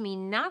come to me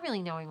not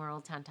really knowing where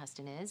Old Town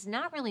Tustin is,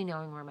 not really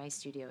knowing where my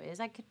studio is.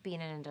 I could be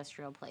in an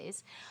industrial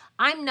place.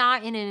 I'm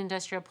not in an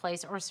industrial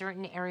place or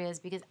certain areas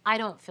because I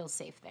don't feel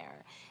safe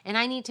there. And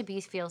I need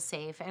to feel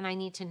safe, and I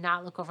need to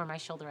not look over my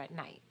shoulder at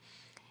night.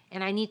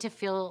 And I need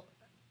to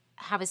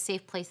have a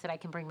safe place that I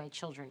can bring my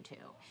children to.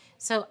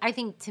 So I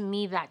think to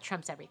me that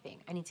trumps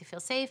everything. I need to feel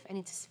safe. I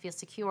need to feel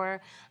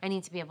secure. I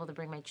need to be able to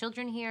bring my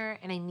children here,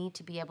 and I need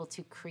to be able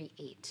to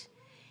create.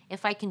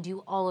 If I can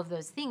do all of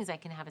those things, I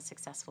can have a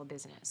successful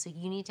business. So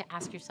you need to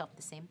ask yourself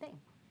the same thing.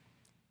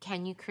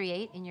 Can you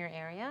create in your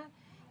area?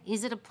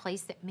 Is it a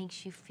place that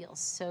makes you feel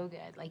so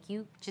good? Like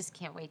you just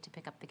can't wait to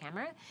pick up the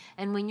camera?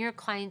 And when your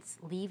clients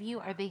leave you,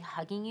 are they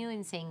hugging you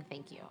and saying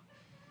thank you?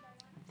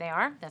 If they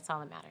are, that's all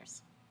that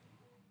matters.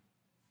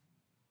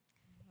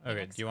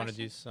 Okay, do you want to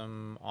do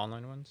some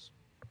online ones?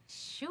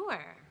 Sure.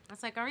 I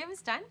was like, are we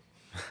almost done?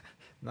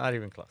 Not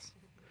even close.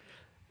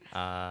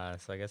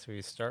 So I guess we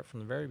start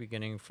from the very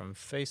beginning from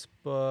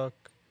Facebook.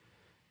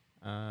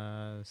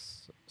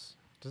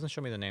 Doesn't show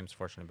me the names,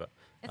 fortunately, but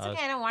it's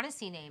okay. I don't want to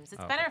see names.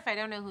 It's better if I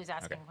don't know who's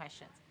asking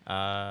questions.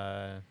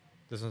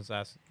 This one's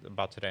asked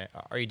about today.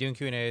 Are you doing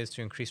Q&As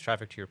to increase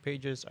traffic to your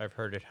pages? I've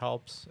heard it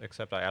helps,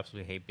 except I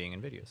absolutely hate being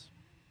in videos.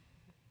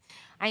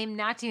 I am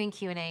not doing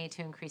Q&A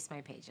to increase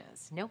my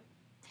pages. Nope.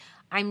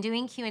 I'm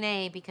doing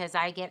Q&A because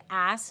I get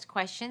asked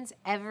questions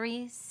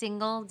every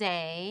single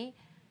day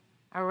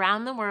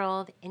around the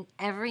world in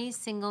every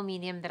single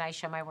medium that I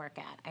show my work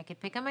at. I could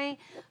pick up my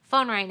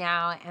phone right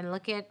now and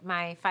look at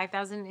my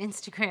 5,000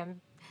 Instagram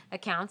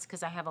accounts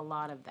because I have a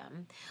lot of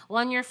them. Well,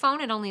 on your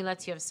phone, it only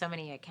lets you have so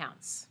many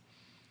accounts.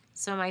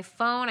 So my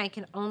phone, I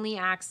can only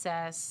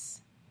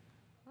access,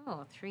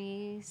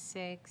 3,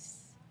 6,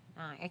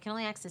 9. I can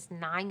only access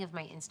 9 of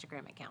my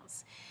Instagram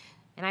accounts.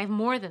 And I have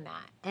more than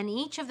that. And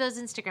each of those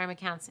Instagram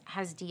accounts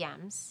has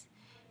DMs.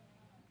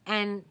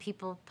 And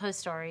people post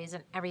stories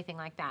and everything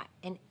like that.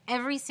 And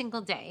every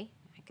single day,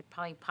 I could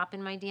probably pop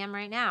in my DM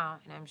right now,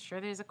 and I'm sure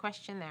there's a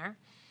question there.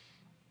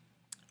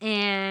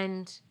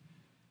 And,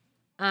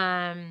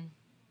 I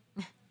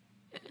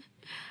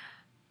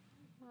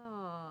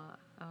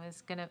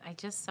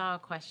just saw a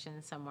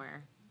question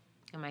somewhere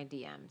in my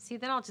DM. See,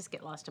 then I'll just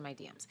get lost in my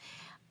DMs.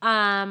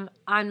 On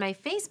my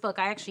Facebook,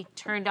 I actually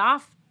turned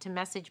off to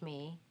message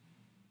me,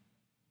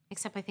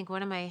 except I think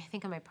on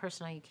my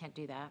personal, you can't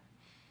do that.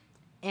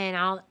 And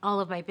all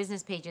of my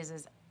business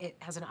pages, it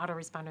has an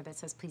autoresponder that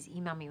says, please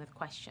email me with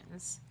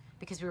questions,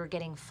 because we were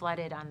getting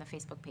flooded on the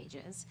Facebook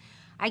pages.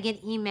 I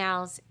get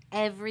emails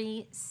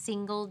every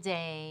single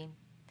day,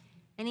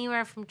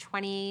 anywhere from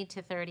 20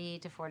 to 30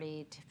 to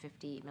 40 to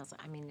 50 emails.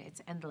 I mean,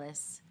 it's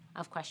endless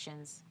of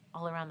questions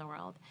all around the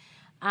world.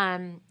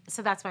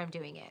 So that's why I'm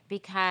doing it,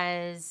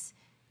 because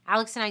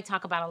Alex and I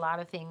talk about a lot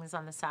of things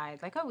on the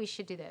side, like, oh, we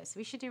should do this.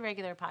 We should do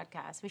regular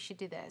podcasts. We should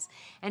do this.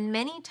 And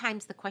many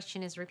times the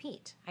question is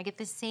repeat. I get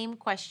the same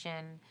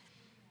question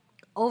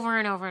over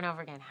and over and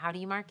over again. How do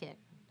you market?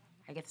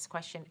 I get this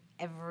question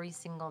every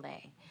single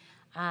day.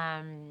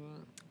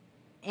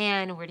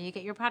 And where do you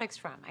get your products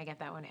from? I get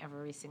that one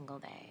every single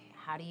day.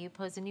 How do you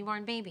pose a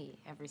newborn baby?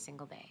 Every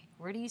single day.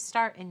 Where do you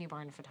start in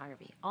newborn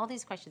photography? All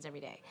these questions every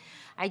day.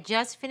 I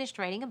just finished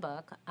writing a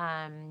book,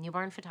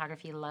 Newborn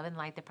Photography, Love and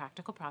Light, The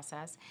Practical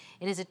Process.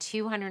 It is a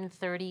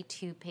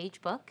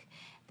 232-page book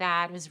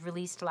that was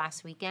released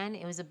last weekend.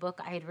 It was a book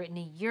I had written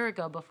a year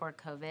ago before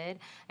COVID.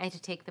 I had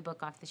to take the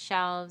book off the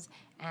shelves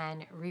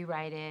and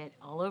rewrite it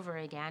all over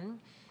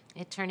again.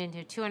 It turned into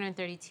a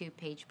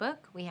 232-page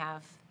book. We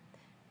have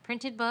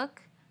printed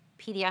book,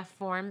 PDF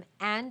form,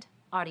 and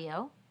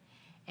audio.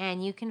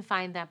 And you can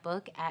find that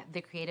book at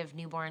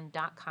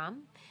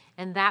thecreativenewborn.com.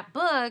 And that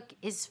book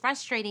is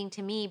frustrating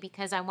to me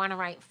because I want to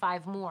write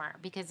 5 more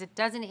because it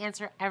doesn't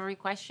answer every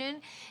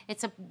question.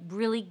 It's a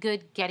really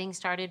good getting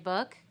started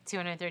book,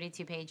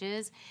 232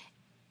 pages.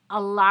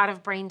 A lot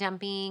of brain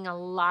dumping, a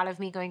lot of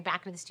me going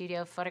back to the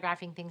studio,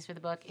 photographing things for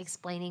the book,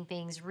 explaining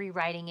things,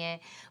 rewriting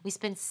it. We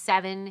spent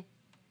 7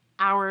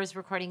 hours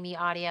recording the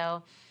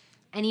audio.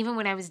 And even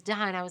when I was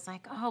done, I was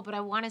like, oh, but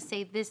I want to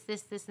say this,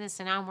 this, this, this.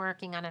 And now I'm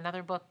working on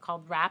another book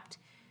called Wrapped,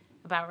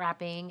 about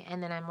rapping.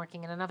 And then I'm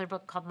working on another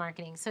book called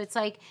Marketing. So it's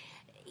like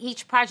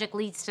each project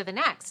leads to the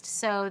next.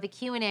 So the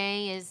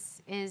Q&A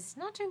is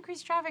not to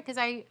increase traffic because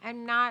I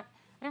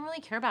don't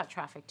really care about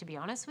traffic, to be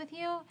honest with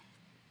you.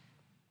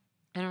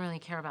 I don't really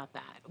care about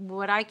that.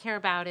 What I care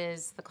about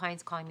is the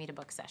clients calling me to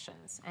book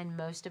sessions. And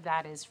most of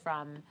that is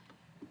from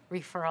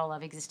referral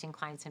of existing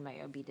clients in my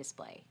OB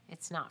display.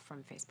 It's not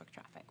from Facebook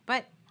traffic.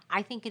 But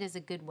I think it is a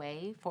good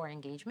way for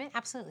engagement.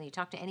 Absolutely.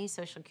 Talk to any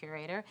social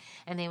curator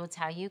and they will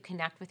tell you,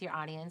 connect with your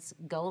audience,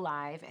 go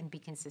live and be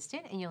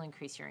consistent and you'll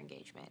increase your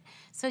engagement.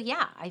 So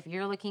yeah, if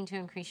you're looking to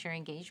increase your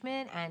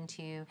engagement and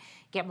to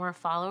get more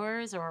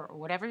followers or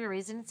whatever your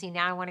reason, see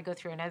now I want to go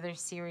through another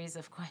series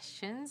of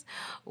questions.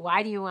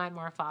 Why do you want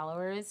more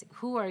followers?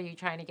 Who are you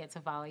trying to get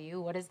to follow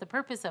you? What is the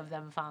purpose of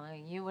them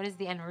following you? What is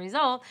the end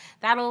result?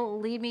 That'll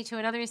lead me to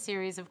another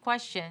series of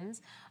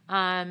questions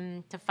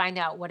to find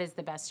out what is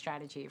the best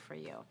strategy for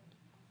you.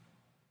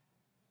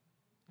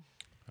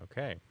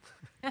 Okay.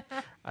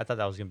 I thought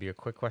that was going to be a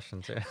quick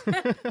question too.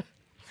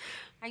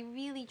 I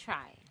really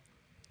try.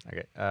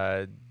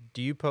 Okay.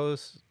 Do you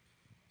post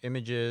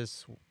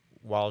images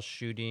while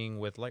shooting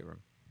with Lightroom?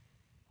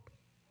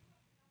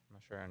 I'm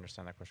not sure I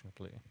understand that question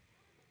completely.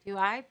 Do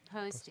I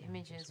post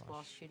images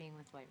while shooting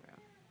with Lightroom?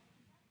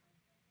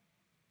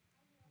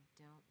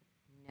 I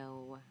don't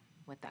know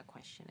what that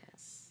question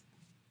is.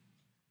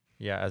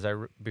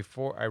 Yeah,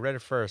 before I read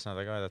it first, and I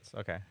was like, oh, that's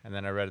okay. And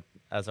then I read it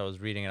as I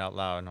was reading it out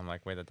loud, and I'm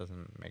like, wait, that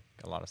doesn't make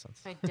a lot of sense.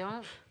 So I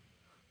don't.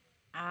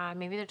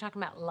 Maybe they're talking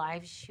about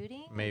live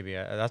shooting. Maybe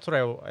that's what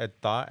I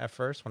thought at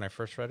first when I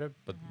first read it,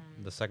 but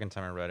the second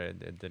time I read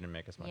it, it didn't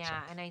make as much sense.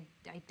 Yeah, and I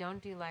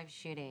don't do live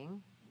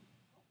shooting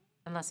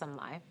unless I'm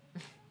live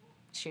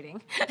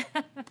shooting.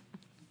 Yeah,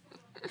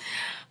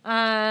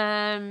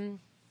 I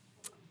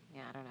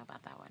don't know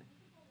about that one.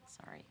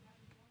 Sorry.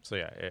 So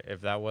yeah,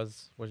 if that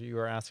was what you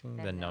were asking,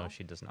 then no,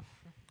 she does not.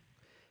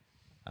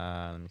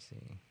 Let me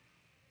see.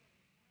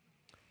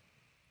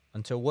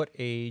 Until what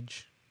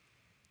age,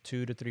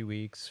 2 to 3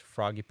 weeks,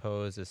 froggy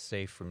pose is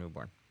safe for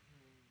newborn?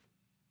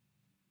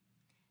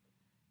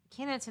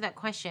 Can't answer that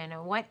question.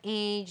 What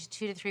age,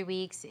 2 to 3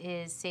 weeks,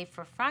 is safe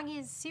for froggy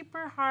is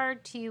super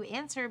hard to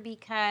answer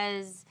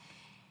because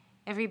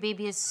every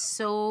baby is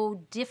so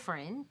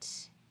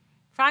different.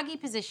 Froggy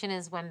position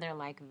is when they're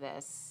like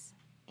this.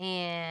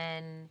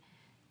 And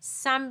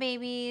some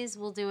babies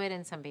will do it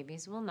and some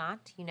babies will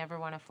not. You never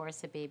want to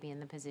force a baby in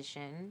the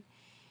position.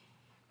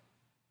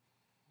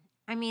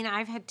 I mean,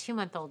 I've had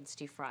 2-month-olds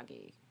do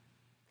froggy.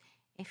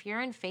 If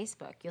you're on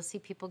Facebook, you'll see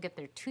people get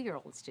their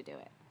 2-year-olds to do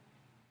it.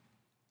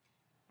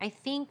 I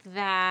think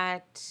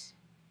that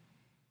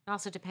it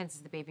also depends,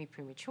 is the baby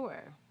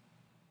premature?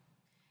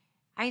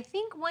 I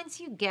think once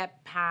you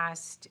get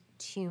past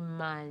 2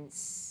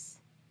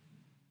 months,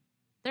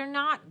 they're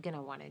not going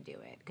to want to do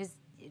it because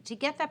to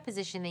get that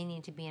position, they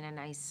need to be in a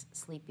nice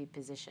sleepy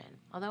position.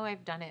 Although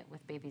I've done it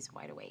with babies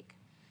wide awake.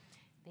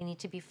 They need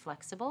to be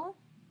flexible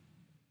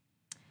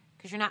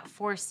because you're not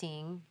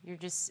forcing, you're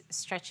just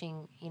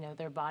stretching,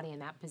 their body in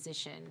that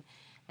position.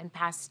 And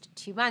past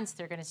 2 months,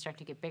 they're going to start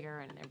to get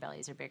bigger and their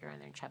bellies are bigger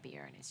and they're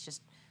chubbier. And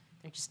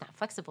they're just not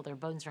flexible. Their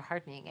bones are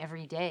hardening.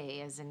 Every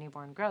day as a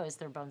newborn grows,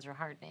 their bones are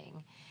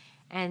hardening.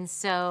 And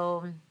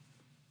so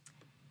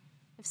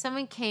if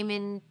someone came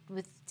in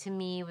to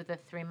me with a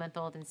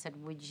 3-month-old and said,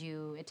 would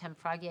you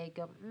attempt froggy? I'd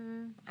go,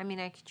 I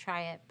could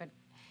try it, but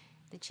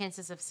the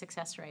chances of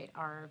success rate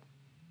are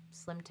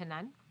slim to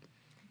none.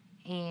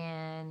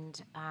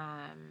 And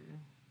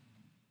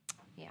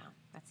yeah,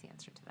 that's the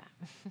answer to that.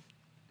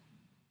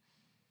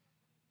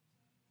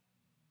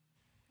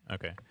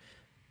 Okay.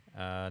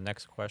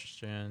 Next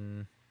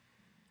question.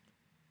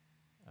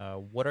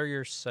 What are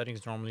your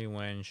settings normally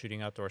when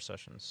shooting outdoor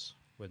sessions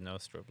with no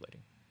strobe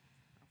lighting?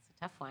 That's a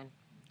tough one.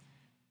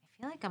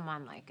 I feel like I'm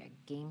on like a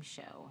game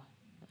show.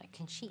 Like,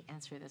 can she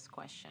answer this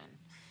question?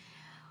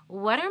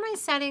 What are my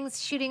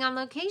settings shooting on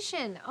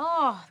location?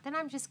 Oh, then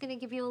I'm just going to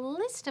give you a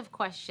list of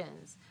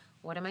questions.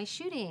 What am I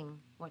shooting?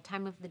 What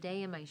time of the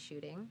day am I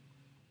shooting?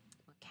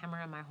 What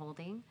camera am I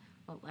holding?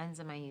 What lens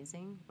am I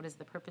using? What is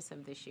the purpose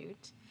of the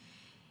shoot?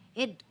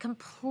 It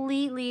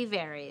completely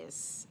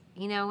varies.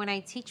 When I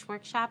teach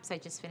workshops, I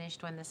just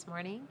finished one this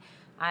morning.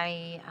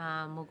 I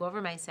will go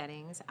over my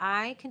settings.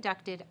 I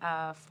conducted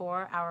a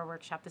 4-hour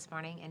workshop this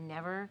morning and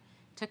never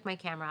took my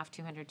camera off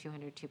 200,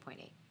 200,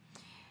 2.8.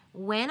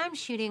 When I'm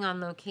shooting on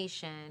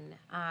location,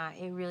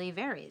 it really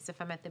varies.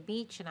 If I'm at the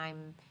beach and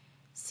I'm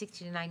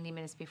 60 to 90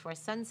 minutes before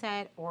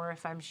sunset, or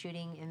if I'm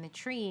shooting in the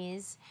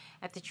trees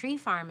at the tree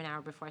farm an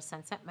hour before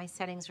sunset, my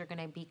settings are going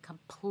to be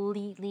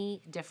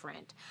completely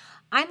different.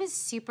 I'm a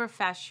super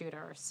fast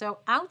shooter, so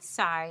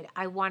outside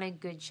I want a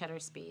good shutter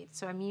speed.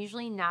 So I'm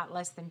usually not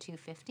less than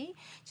 250,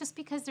 just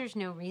because there's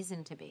no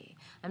reason to be.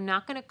 I'm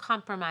not going to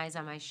compromise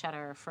on my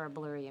shutter for a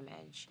blurry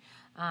image.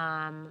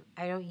 I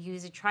don't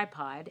use a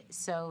tripod,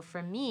 so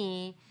for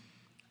me,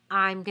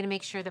 I'm going to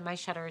make sure that my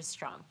shutter is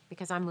strong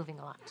because I'm moving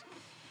a lot.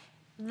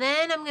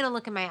 Then I'm going to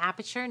look at my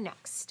aperture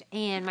next,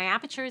 and my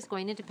aperture is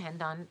going to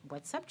depend on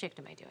what subject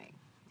am I doing.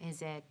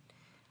 Is it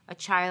a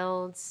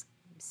child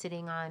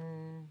sitting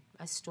on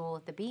a stool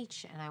at the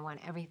beach and I want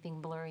everything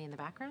blurry in the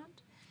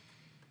background?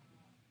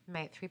 Am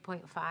I at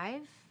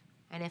 3.5?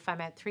 And if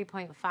I'm at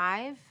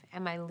 3.5,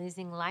 am I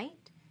losing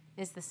light?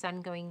 Is the sun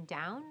going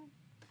down?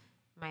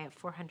 Am I at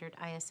 400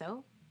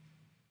 ISO?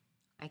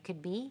 I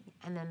could be,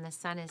 and then the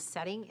sun is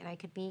setting, and I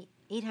could be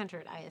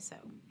 800 ISO.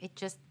 It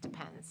just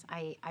depends.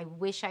 I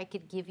wish I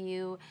could give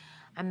you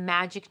a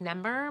magic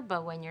number,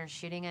 but when you're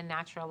shooting in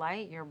natural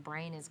light, your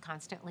brain is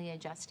constantly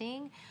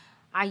adjusting.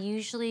 I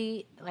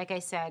usually, like I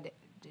said,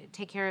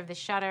 take care of the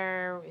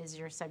shutter. Is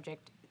your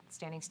subject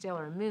standing still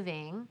or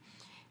moving?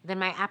 Then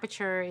my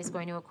aperture is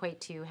going to equate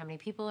to how many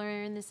people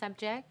are in the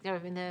subject or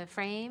in the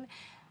frame.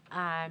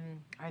 Are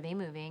they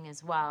moving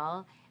as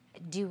well?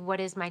 What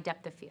is my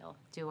depth of field?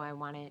 Do I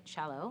want it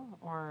shallow,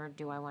 or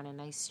do I want a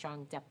nice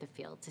strong depth of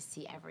field to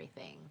see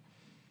everything?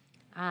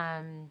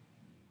 And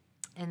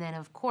then,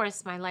 of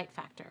course, my light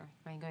factor.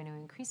 Am I going to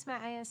increase my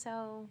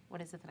ISO?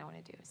 What is it that I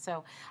want to do?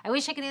 So I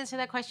wish I could answer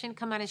that question.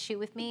 Come on and shoot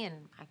with me, and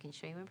I can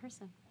show you in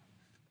person.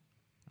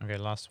 Okay,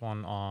 last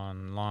one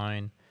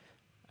online.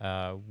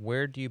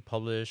 Where do you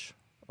publish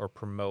or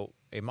promote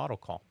a model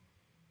call?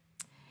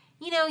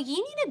 You know, you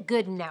need a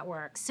good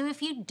network. So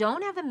if you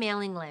don't have a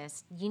mailing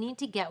list, you need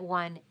to get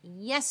one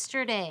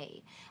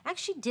yesterday. I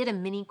actually did a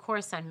mini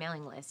course on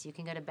mailing lists. You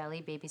can go to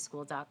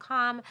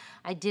bellybabyschool.com.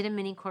 I did a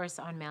mini course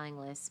on mailing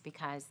lists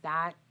because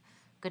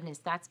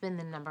that's been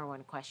the number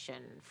one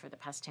question for the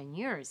past 10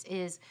 years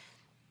is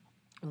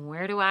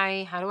how do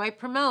I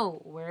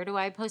promote? Where do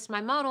I post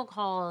my model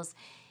calls?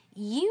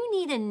 You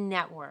need a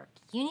network.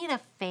 You need a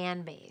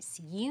fan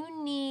base.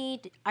 You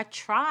need a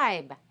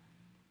tribe.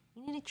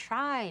 You need a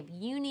tribe.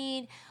 You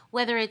need,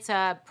 whether it's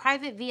a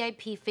private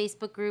VIP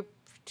Facebook group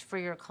for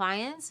your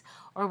clients,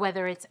 or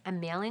whether it's a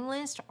mailing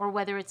list, or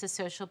whether it's a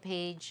social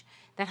page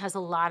that has a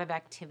lot of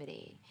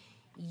activity.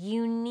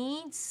 You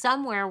need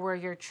somewhere where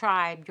your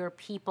tribe, your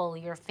people,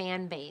 your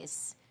fan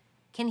base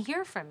can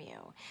hear from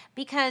you.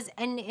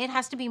 And it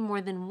has to be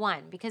more than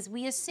one, because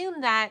we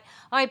assume that,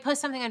 I post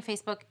something on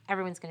Facebook,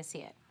 everyone's going to see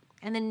it.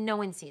 And then no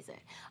one sees it.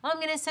 I'm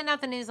going to send out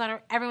the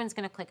newsletter, everyone's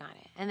going to click on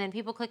it. And then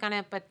people click on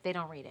it, but they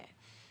don't read it.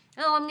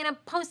 I'm going to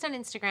post on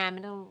Instagram and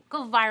it'll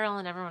go viral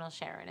and everyone will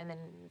share it. And then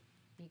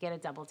you get a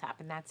double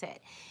tap and that's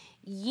it.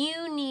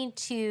 You need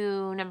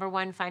to, number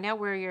one, find out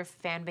where your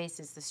fan base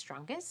is the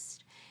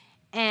strongest.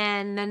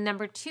 And then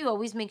number two,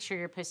 always make sure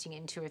you're posting it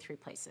in 2 or 3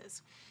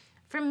 places.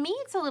 For me,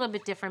 it's a little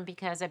bit different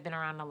because I've been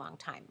around a long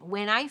time.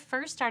 When I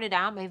first started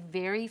out, my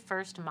very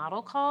first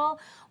model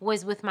call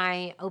was with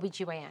my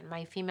OBGYN,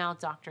 my female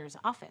doctor's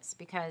office,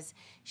 because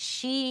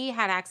she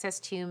had access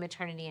to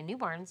maternity and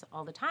newborns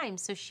all the time.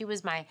 So she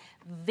was my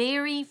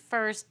very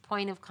first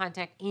point of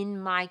contact in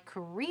my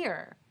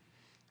career.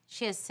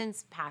 She has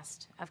since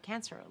passed of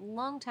cancer a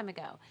long time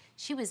ago.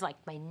 She was like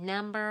my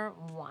number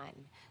one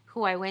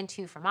who I went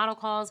to for model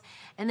calls.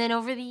 And then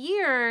over the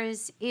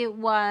years, it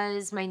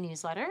was my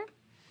newsletter.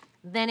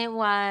 Then it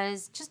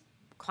was just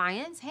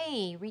clients,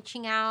 hey,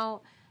 reaching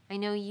out. I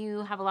know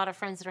you have a lot of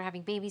friends that are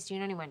having babies. Do you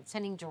know anyone?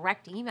 Sending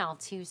direct email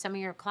to some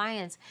of your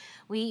clients.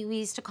 We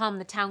used to call them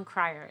the town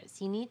criers.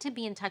 You need to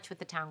be in touch with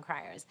the town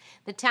criers.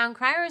 The town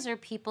criers are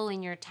people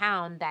in your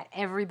town that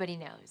everybody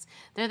knows.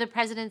 They're the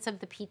presidents of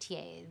the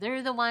PTA.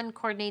 They're the one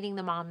coordinating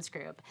the moms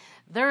group.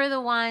 They're the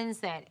ones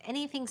that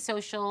anything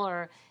social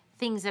or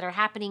things that are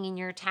happening in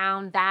your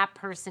town, that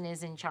person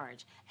is in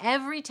charge.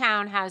 Every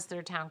town has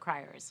their town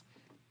criers.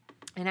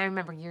 And I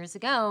remember years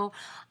ago,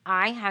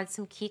 I had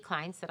some key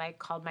clients that I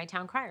called my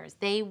town criers.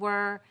 They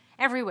were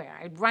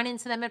everywhere. I'd run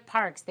into them at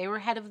parks. They were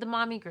head of the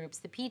mommy groups,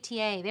 the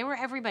PTA. They were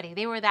everybody.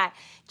 They were that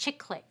chick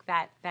clique,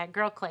 that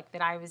girl clique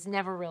that I was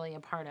never really a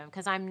part of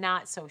because I'm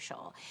not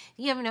social.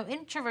 You have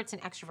introverts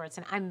and extroverts,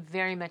 and I'm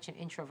very much an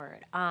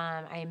introvert.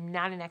 I am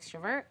not an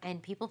extrovert,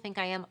 and people think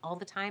I am all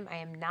the time. I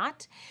am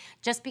not.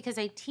 Just because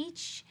I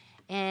teach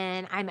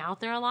and I'm out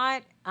there a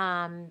lot,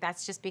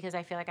 that's just because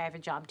I feel like I have a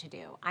job to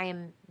do. I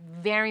am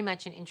very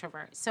much an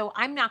introvert. So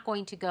I'm not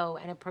going to go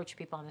and approach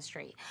people on the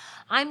street.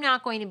 I'm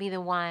not going to be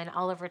the one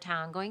all over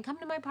town going, come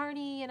to my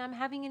party and I'm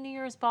having a New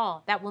Year's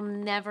ball. That will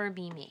never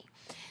be me.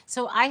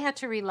 So I had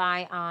to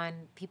rely on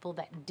people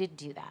that did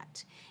do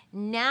that.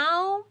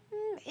 Now,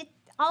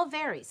 I'll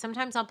vary.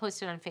 Sometimes I'll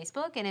post it on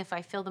Facebook, and if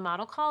I fill the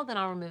model call, then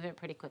I'll remove it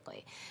pretty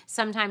quickly.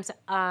 Sometimes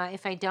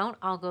if I don't,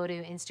 I'll go to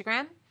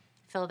Instagram,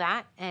 fill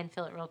that, and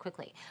fill it real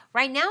quickly.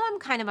 Right now, I'm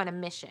kind of on a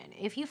mission.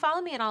 If you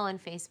follow me at all on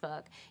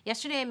Facebook,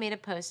 yesterday I made a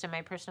post on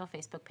my personal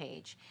Facebook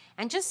page.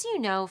 And just so you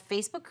know,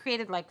 Facebook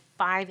created like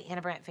 5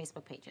 Ana Brandt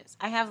Facebook pages.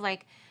 I have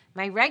like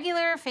my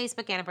regular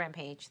Facebook Ana Brandt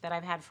page that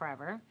I've had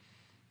forever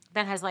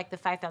that has like the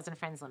 5,000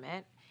 friends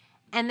limit.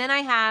 And then I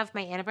have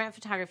my Ana Brandt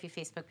Photography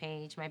Facebook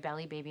page, my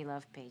Belly Baby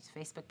Love page,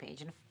 Facebook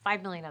page, and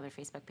 5 million other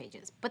Facebook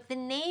pages. But the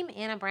name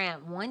Ana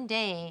Brandt, one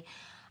day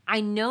I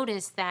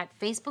noticed that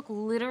Facebook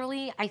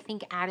literally, I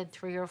think, added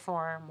 3 or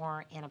 4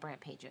 more Ana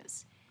Brandt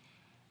pages.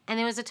 And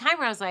there was a time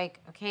where I was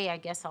like, okay, I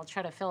guess I'll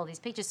try to fill these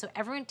pages. So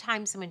every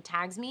time someone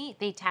tags me,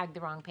 they tag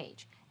the wrong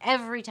page.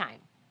 Every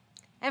time.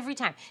 Every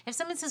time. If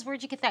someone says,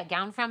 where'd you get that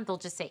gown from? They'll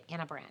just say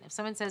Ana Brandt. If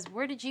someone says,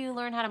 where did you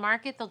learn how to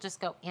market? They'll just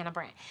go Ana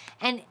Brandt.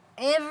 And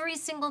every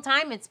single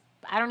time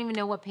I don't even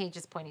know what page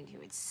it's pointing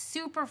to. It's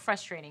super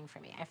frustrating for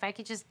me. If I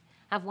could just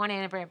have one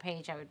Ana Brandt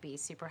page, I would be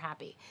super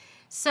happy.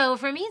 So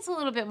for me, it's a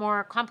little bit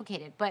more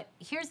complicated. But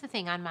here's the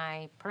thing. On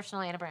my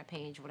personal Ana Brandt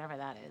page, whatever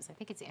that is, I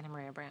think it's Ana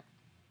Maria Brandt,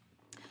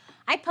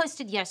 I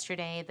posted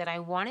yesterday that I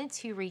wanted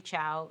to reach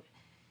out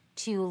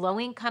to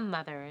low-income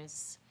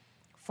mothers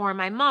for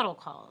my model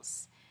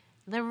calls.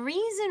 The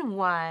reason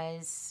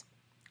was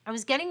I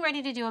was getting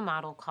ready to do a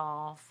model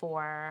call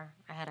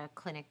I had a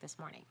clinic this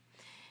morning,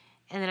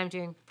 and then I'm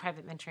doing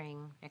private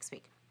mentoring next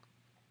week.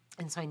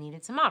 And so I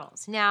needed some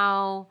models.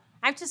 Now,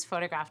 I've just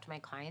photographed my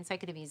clients. I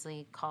could have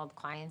easily called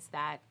clients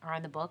that are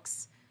on the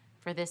books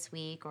for this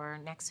week or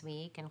next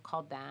week and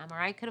called them, or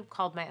I could have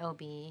called my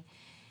OB.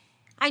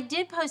 I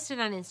did post it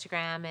on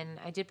Instagram and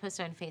I did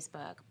post it on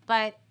Facebook,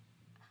 but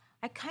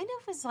I kind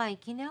of was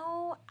like,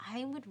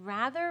 I would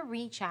rather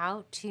reach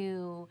out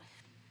to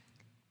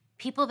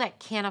people that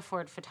can't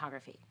afford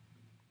photography.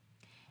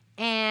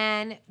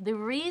 And the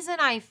reason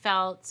I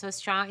felt so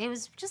strong, it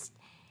was just,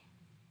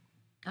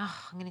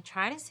 I'm going to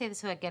try to say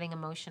this without getting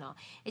emotional.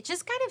 It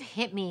just kind of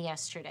hit me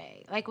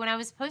yesterday. Like when I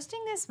was posting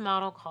this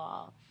model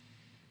call,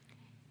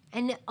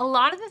 and a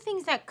lot of the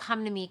things that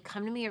come to me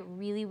at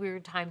really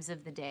weird times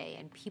of the day.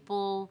 And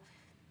people,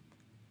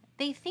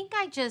 they think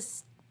I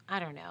just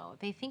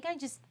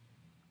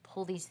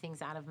pull these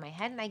things out of my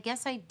head. And I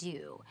guess I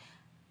do.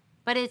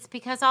 But it's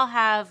because I'll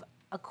have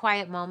a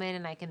quiet moment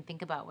and I can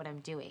think about what I'm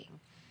doing.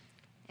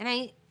 And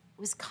I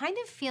was kind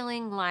of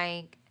feeling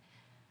like,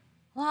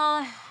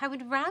 well, I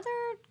would rather,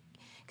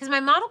 because my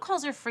model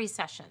calls are free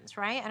sessions,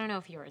 right? I don't know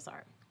if yours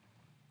are.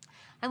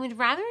 I would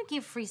rather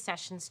give free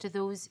sessions to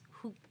those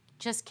who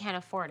just can't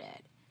afford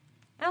it.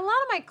 And a lot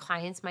of my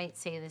clients might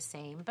say the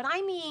same, but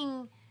I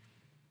mean,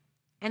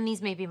 and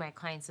these may be my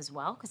clients as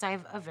well, because I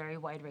have a very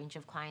wide range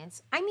of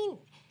clients. I mean,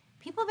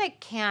 people that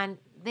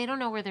they don't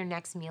know where their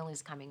next meal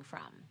is coming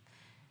from.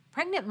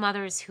 Pregnant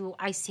mothers who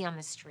I see on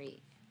the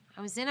street.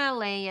 I was in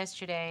LA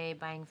yesterday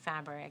buying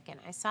fabric, and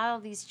I saw all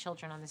these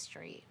children on the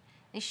street.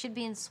 They should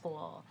be in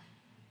school.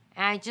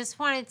 And I just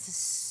wanted to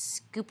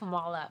scoop them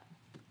all up.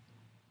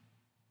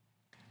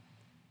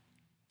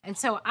 And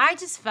so I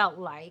just felt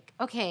like,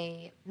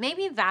 okay,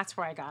 maybe that's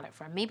where I got it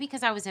from. Maybe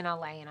because I was in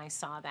LA and I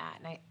saw that.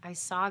 And I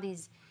saw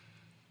these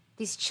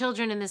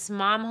children and this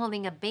mom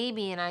holding a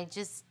baby, and I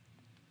just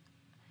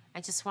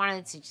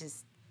wanted to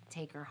just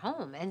take her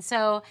home. And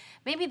so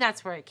maybe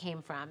that's where it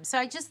came from. So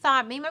I just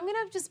thought, maybe I'm going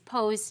to just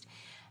post.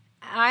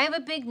 I have a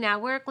big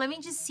network. Let me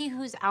just see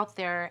who's out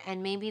there,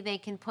 and maybe they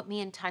can put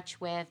me in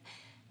touch with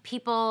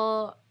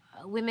people,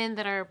 women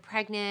that are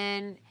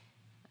pregnant,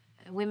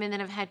 women that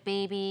have had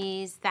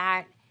babies,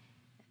 that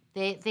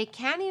they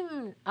can't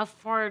even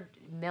afford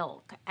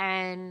milk.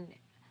 And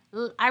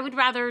I would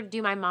rather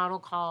do my model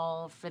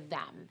call for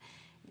them.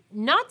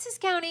 Not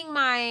discounting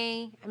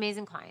my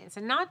amazing clients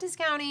and not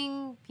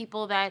discounting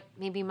people that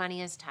maybe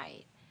money is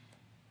tight.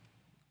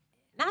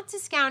 Not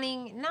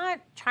discounting, not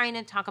trying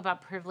to talk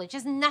about privilege. It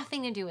has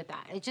nothing to do with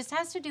that. It just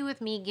has to do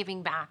with me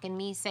giving back and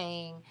me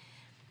saying,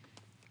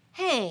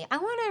 hey, I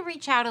want to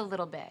reach out a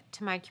little bit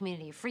to my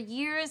community. For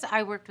years,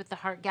 I worked with the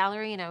Heart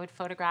Gallery, and I would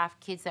photograph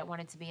kids that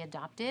wanted to be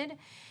adopted,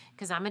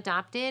 because I'm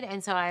adopted,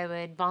 and so I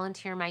would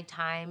volunteer my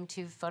time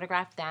to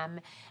photograph them,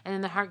 and then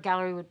the Heart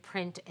Gallery would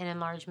print an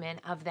enlargement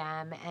of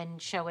them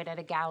and show it at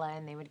a gala,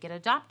 and they would get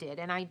adopted.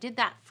 And I did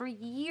that for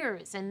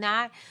years, and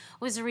that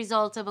was a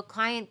result of a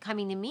client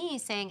coming to me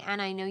saying,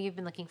 Anna, I know you've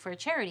been looking for a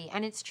charity.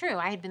 And it's true.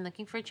 I had been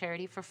looking for a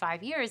charity for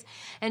 5 years,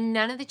 and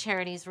none of the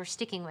charities were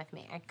sticking with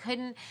me. I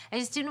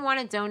just didn't want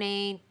to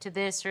donate to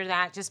this or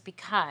that just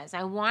because.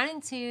 I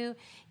wanted to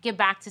get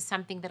back to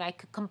something that I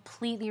could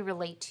completely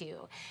relate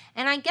to.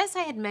 And I guess I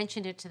had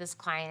mentioned it to this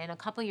client, and a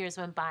couple years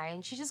went by,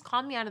 and she just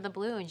called me out of the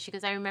blue, and she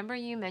goes, I remember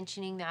you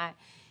mentioning that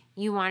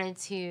you wanted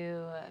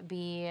to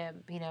be,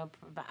 a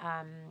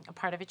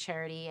part of a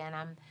charity, and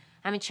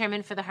I'm a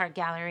chairman for the Heart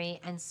Gallery,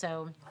 and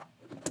so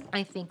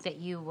I think that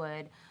you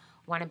would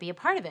want to be a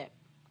part of it.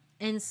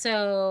 And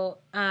so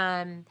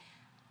I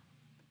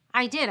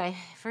did.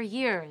 For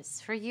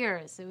years,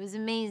 it was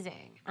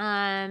amazing.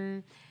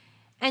 And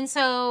And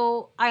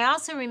so I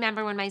also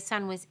remember when my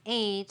son was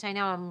 8, I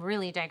know I'm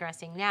really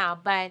digressing now,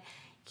 but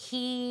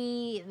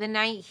the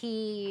night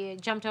he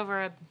jumped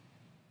over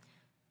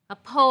a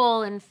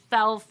pole and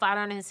fell flat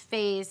on his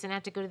face and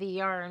had to go to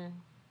the ER and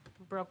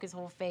broke his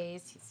whole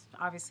face. He's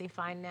obviously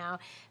fine now.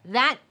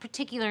 That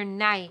particular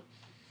night,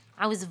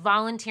 I was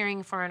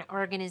volunteering for an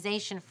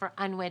organization for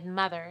unwed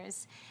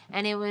mothers,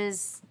 and it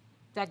was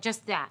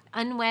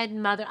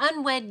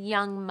unwed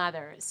young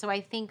mothers. So I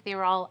think they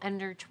were all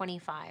under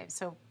 25,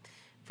 so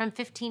from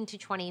 15 to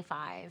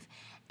 25,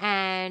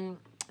 and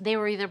they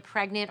were either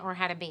pregnant or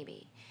had a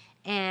baby.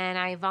 And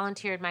I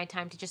volunteered my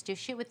time to just do a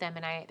shoot with them,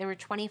 and there were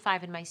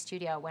 25 in my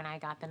studio when I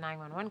got the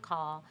 911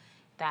 call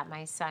that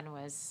my son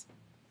was,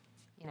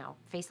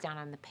 face down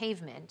on the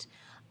pavement.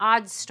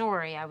 Odd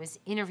story, I was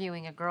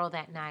interviewing a girl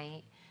that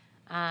night.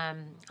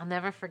 I'll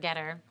never forget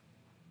her.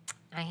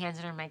 I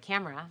handed her my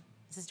camera.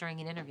 This is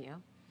during an interview.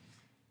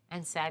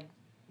 And said,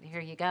 here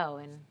you go,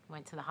 and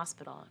went to the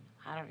hospital.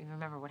 I don't even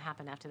remember what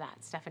happened after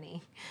that.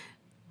 Stephanie,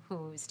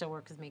 who still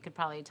works with me, could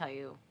probably tell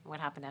you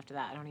what happened after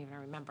that. I don't even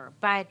remember.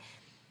 But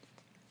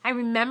I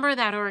remember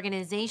that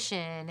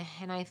organization,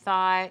 and I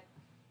thought,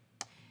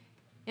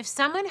 if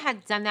someone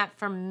had done that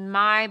for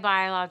my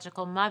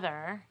biological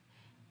mother,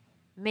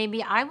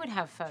 maybe I would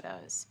have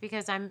photos,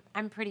 because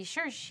I'm pretty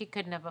sure she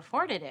couldn't have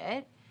afforded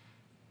it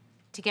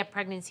to get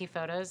pregnancy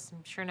photos.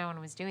 I'm sure no one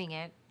was doing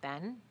it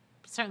then,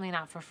 certainly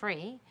not for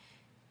free.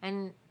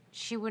 And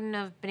she wouldn't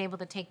have been able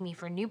to take me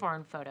for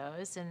newborn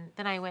photos. And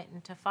then I went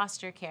into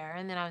foster care,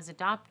 and then I was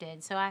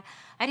adopted. So I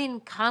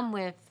didn't come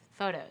with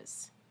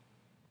photos.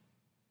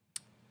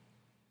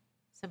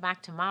 So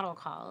back to model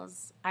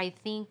calls. I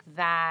think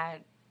that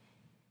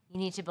you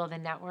need to build a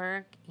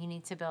network. You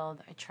need to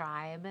build a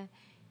tribe.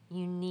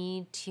 You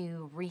need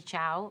to reach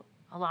out.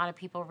 A lot of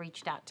people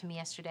reached out to me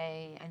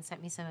yesterday and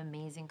sent me some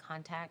amazing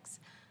contacts.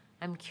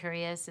 I'm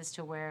curious as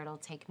to where it'll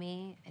take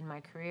me in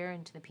my career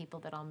and to the people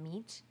that I'll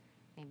meet.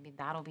 Maybe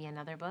that'll be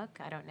another book.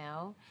 I don't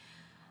know.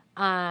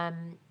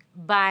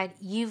 But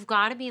you've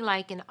got to be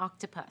like an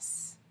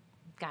octopus.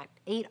 You've got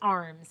 8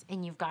 arms,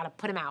 and you've got to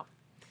put them out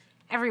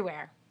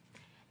everywhere.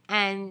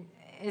 And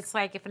it's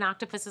like if an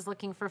octopus is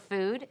looking for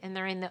food and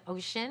they're in the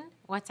ocean,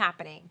 what's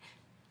happening?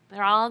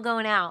 They're all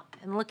going out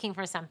and looking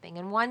for something.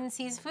 And one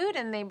sees food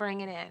and they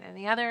bring it in. And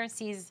the other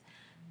sees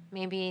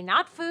maybe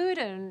not food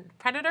and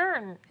predator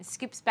and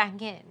scoops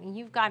back in. And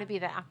you've got to be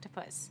the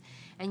octopus.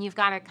 And you've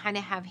got to kind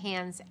of have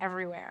hands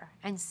everywhere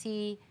and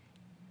see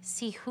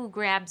who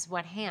grabs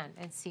what hand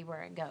and see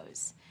where it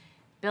goes.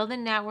 Build a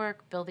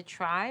network, build a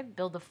tribe,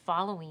 build a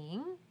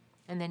following,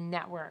 and then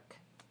network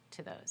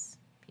to those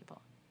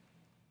people.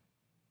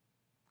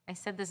 I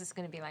said this is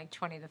going to be like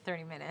 20 to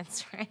 30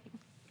 minutes, right?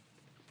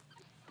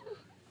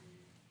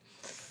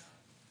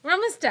 We're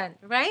almost done,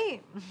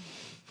 right?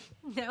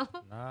 No?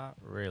 Not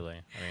really.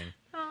 I mean,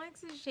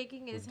 Alex is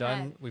shaking his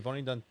head. we've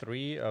only done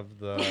 3 of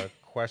the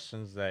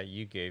questions that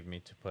you gave me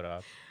to put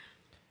up,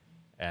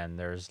 and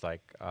there's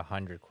like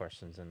 100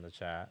 questions in the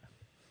chat.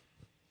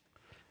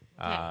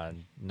 Okay.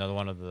 Another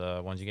one of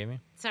the ones you gave me?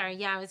 Sorry,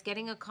 yeah, I was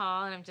getting a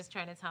call, and I'm just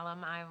trying to tell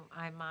him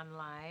I'm on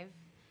live.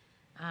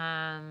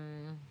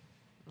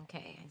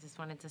 Okay, I just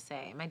wanted to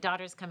say, my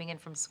daughter's coming in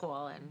from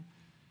school, and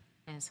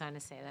I just wanted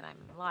to say that I'm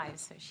live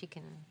so she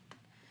can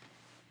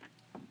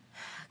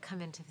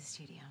come into the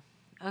studio.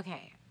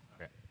 Okay.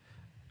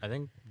 I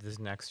think this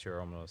next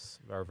year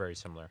are very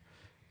similar.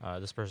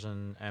 This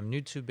person, I'm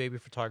new to baby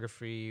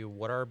photography.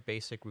 What are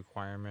basic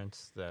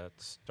requirements that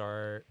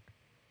start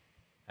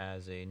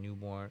as a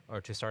newborn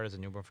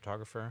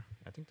photographer?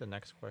 I think the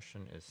next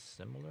question is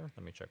similar.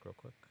 Let me check real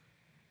quick.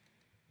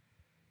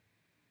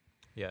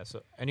 Yeah,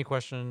 so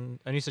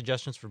any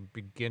suggestions for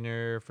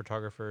beginner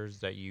photographers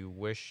that you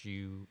wish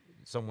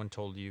someone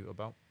told you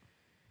about?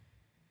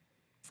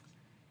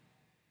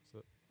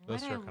 So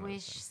What I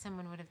wish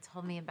someone would have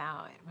told me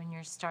about when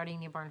you're starting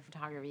newborn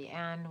photography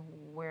and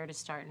where to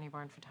start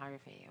newborn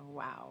photography.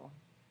 Wow.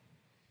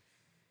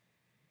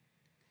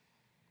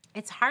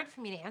 It's hard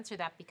for me to answer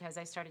that because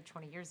I started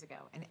 20 years ago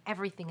and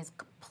everything is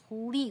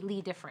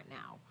completely different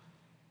now.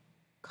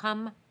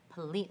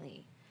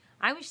 Completely.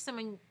 I wish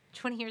someone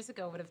 20 years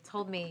ago would have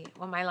told me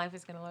what my life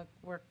is going to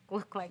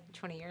look like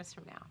 20 years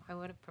from now. I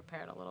would have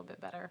prepared a little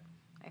bit better,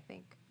 I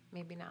think.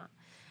 Maybe not.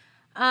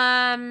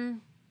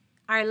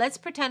 All right, let's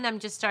pretend I'm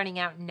just starting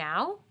out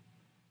now.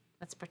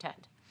 Let's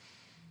pretend.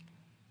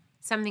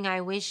 Something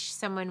I wish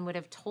someone would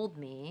have told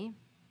me.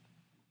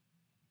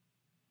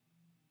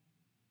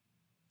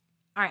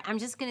 All right, I'm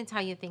just going to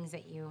tell you things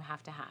that you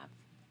have to have.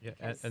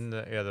 Yeah, and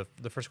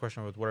the first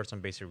question was, what are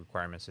some basic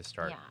requirements to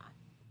start? Yeah.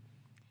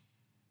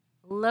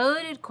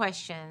 Loaded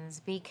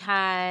questions,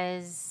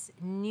 because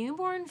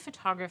newborn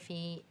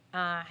photography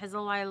has a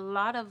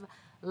lot of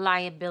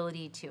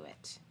liability to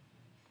it.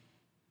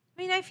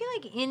 I mean, I feel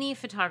like any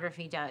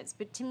photography does,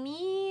 but to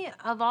me,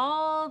 of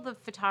all the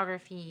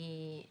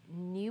photography,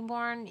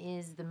 newborn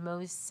is the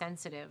most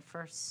sensitive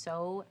for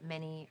so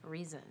many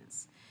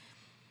reasons.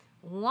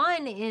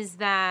 One is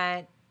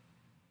that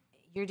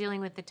you're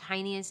dealing with the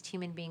tiniest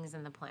human beings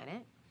on the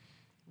planet.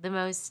 the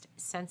most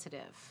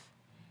sensitive.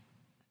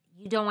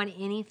 You don't want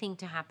anything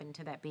to happen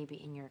to that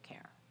baby in your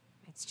care.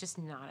 It's just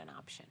not an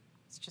option.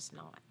 It's just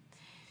not.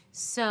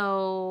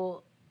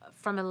 So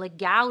from a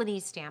legality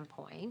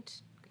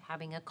standpoint,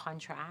 having a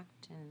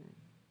contract and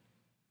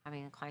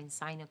having a client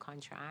sign a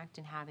contract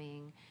and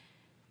having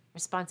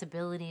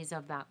responsibilities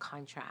of that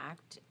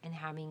contract and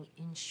having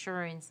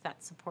insurance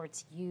that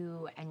supports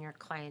you and your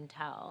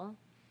clientele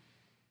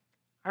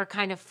are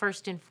kind of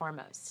first and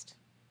foremost.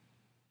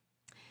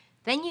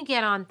 Then you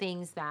get on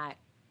things that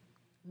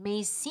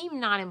may seem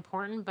not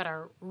important but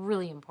are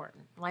really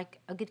important, like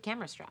a good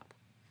camera strap.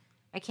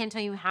 I can't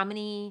tell you how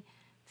many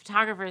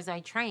photographers I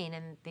train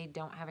and they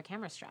don't have a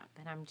camera strap.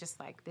 And I'm just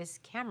like, this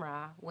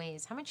camera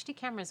weighs, how much do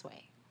cameras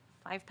weigh?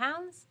 5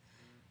 pounds?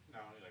 No,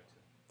 only like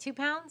 2. 2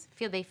 pounds?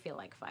 They feel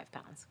like 5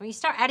 pounds. When you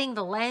start adding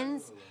the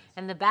lens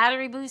and the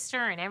battery booster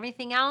and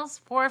everything else,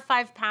 4 or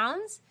 5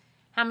 pounds,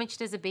 how much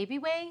does a baby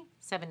weigh?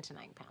 7 to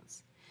 9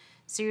 pounds.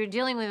 So you're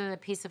dealing with a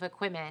piece of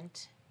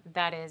equipment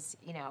that is,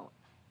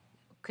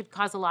 could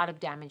cause a lot of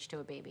damage to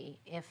a baby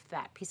if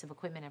that piece of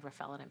equipment ever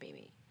fell on a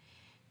baby.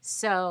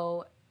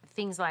 So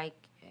things like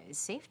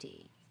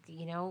safety,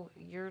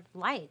 your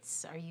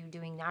lights. Are you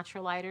doing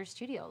natural light or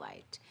studio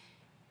light?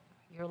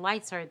 Your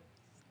lights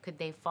could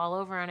they fall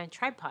over on a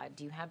tripod?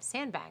 Do you have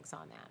sandbags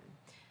on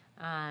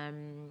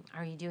them?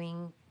 Are you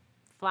doing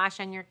flash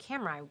on your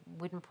camera? I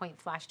wouldn't point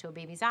flash to a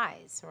baby's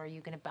eyes. Or are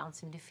you going to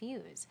bounce and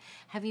diffuse?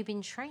 Have you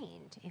been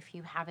trained? If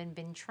you haven't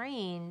been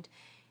trained,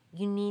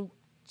 you need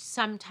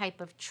some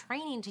type of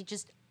training to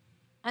just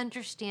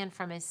understand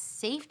from a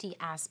safety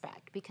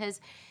aspect, because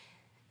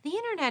the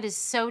internet is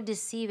so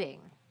deceiving.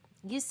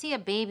 You see a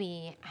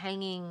baby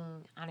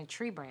hanging on a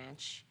tree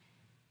branch,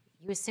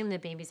 you assume the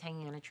baby's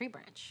hanging on a tree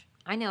branch.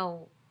 I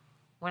know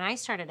when I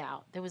started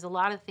out, there was a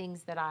lot of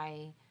things that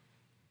I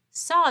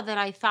saw that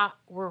I thought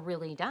were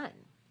really done.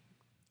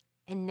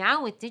 And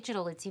now with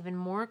digital, it's even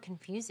more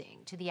confusing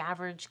to the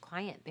average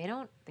client. They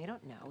don't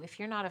know. If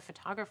you're not a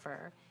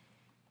photographer,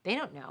 they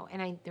don't know.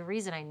 And the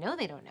reason I know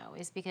they don't know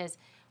is because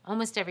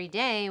almost every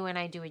day when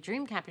I do a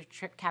dream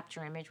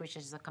capture image, which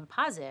is a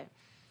composite,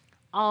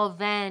 I'll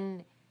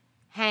then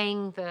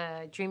hang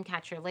the dream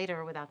catcher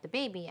later without the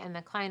baby, and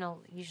the client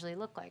will usually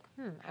look like,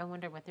 I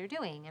wonder what they're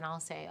doing. And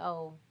I'll say,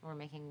 oh, we're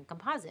making a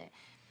composite.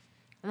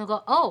 And they'll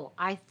go, oh,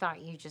 I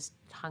thought you just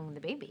hung the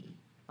baby.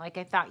 Like,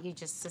 I thought you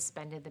just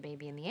suspended the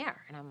baby in the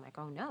air. And I'm like,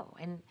 oh, no.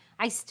 And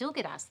I still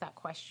get asked that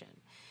question.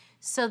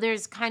 So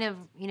there's kind of,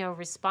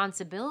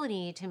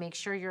 responsibility to make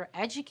sure you're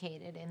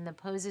educated in the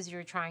poses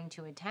you're trying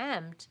to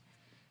attempt.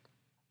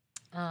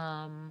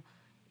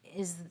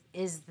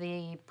 Is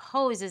the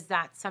pose, is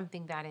that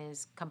something that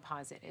is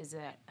composite? Is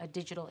it a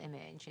digital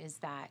image? Is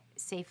that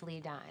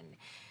safely done?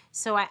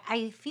 So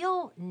I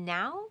feel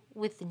now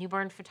with the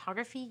newborn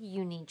photography,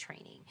 you need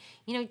training.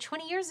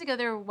 20 years ago,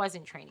 there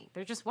wasn't training.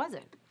 There just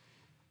wasn't.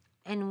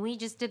 And we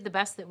just did the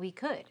best that we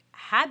could.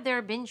 Had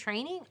there been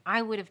training,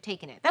 I would have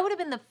taken it. That would have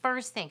been the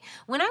first thing.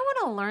 When I want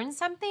to learn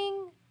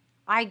something,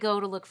 I go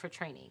to look for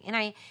training.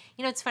 And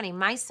it's funny,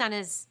 my son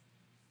is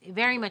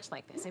very much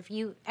like this. If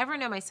you ever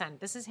know my son,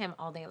 this is him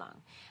all day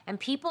long. And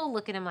people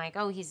look at him like,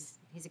 oh, he's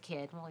a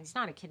kid. Well, he's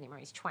not a kid anymore.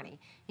 He's 20.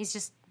 He's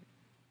just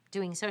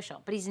doing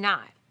social, but he's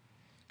not.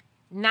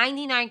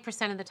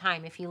 99% of the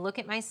time, if you look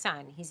at my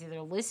son, he's either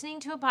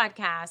listening to a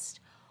podcast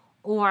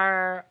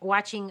or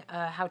watching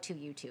a how-to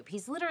YouTube.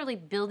 He's literally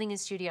building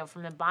his studio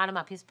from the bottom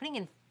up. He was putting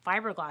in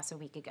fiberglass a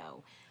week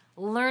ago,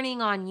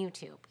 learning on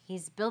YouTube. He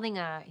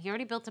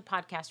already built a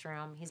podcast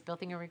room. He's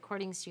building a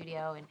recording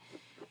studio, and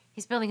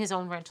he's building his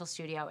own rental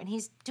studio, and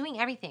he's doing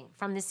everything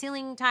from the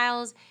ceiling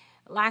tiles.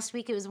 Last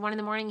week, it was 1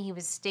 a.m. He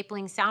was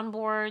stapling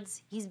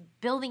soundboards. He's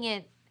building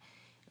it.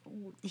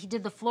 He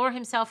did the floor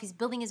himself. He's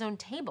building his own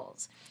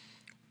tables.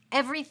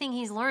 Everything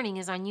he's learning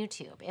is on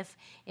YouTube.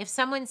 If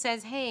someone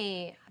says,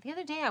 hey, the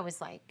other day I was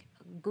like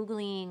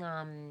Googling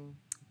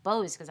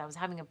bows because I was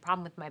having a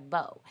problem with my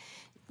bow.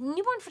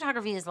 Newborn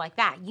photography is like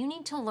that. You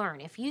need to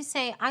learn. If you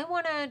say, I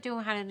want to do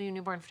how to do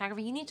newborn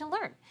photography, you need to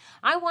learn.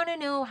 I want to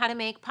know how to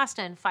make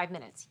pasta in 5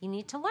 minutes. You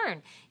need to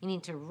learn. You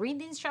need to read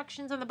the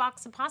instructions on the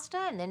box of pasta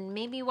and then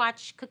maybe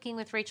watch Cooking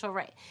with Rachel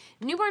Ray.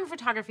 Newborn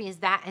photography is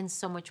that and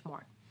so much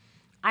more.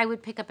 I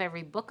would pick up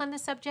every book on the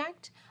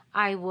subject.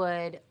 I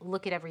would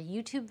look at every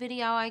YouTube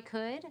video I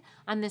could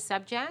on the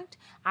subject.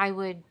 I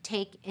would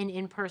take an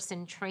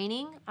in-person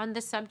training on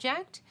the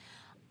subject.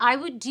 I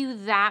would do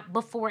that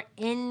before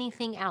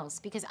anything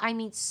else because I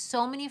meet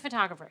so many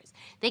photographers.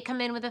 They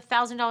come in with a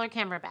 $1,000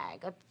 camera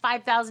bag, a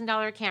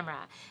 $5,000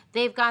 camera.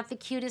 They've got the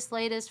cutest,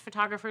 latest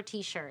photographer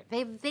t-shirt.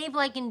 They've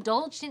like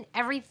indulged in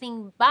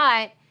everything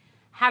but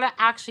how to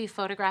actually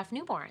photograph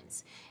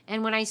newborns.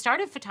 And when I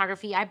started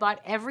photography, I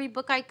bought every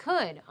book I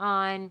could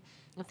on,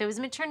 if there was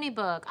a maternity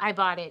book, I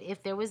bought it.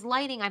 If there was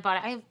lighting, I bought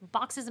it. I have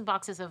boxes and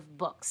boxes of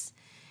books.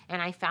 And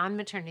I found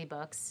maternity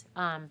books,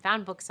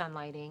 found books on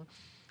lighting.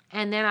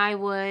 And then I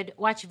would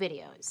watch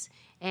videos.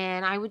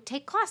 And I would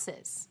take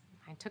classes.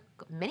 I took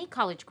many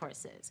college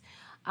courses.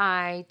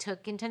 I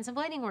took intensive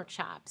lighting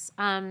workshops.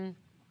 And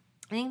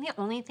I think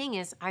the only thing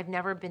is I've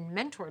never been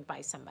mentored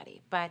by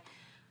somebody, but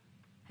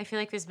I feel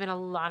like there's been a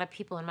lot of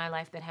people in my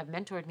life that have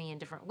mentored me in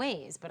different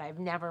ways, but I've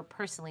never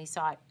personally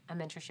sought a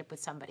mentorship with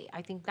somebody.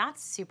 I think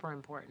that's super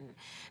important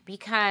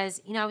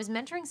because, I was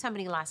mentoring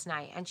somebody last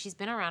night and she's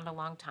been around a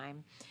long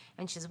time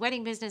and she's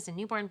wedding business and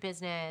newborn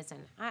business.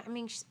 And I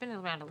mean, she's been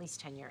around at least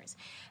 10 years.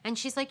 And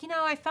she's like,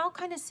 I felt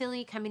kind of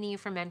silly coming to you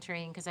for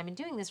mentoring because I've been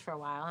doing this for a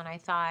while. And I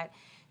thought,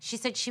 she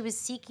said she was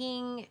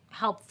seeking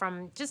help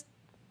from just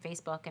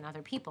Facebook and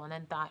other people and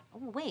then thought,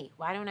 oh, wait,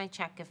 why don't I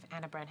check if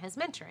Ana Brandt has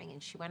mentoring?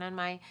 And she went on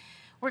my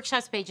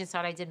workshops page and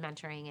thought I did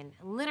mentoring. And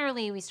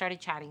literally we started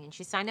chatting and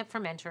she signed up for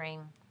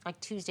mentoring like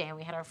Tuesday and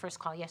we had our first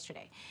call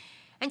yesterday.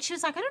 And she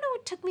was like, I don't know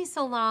what took me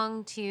so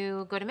long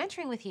to go to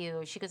mentoring with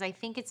you. She goes, I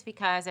think it's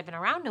because I've been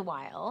around a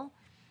while.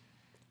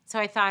 So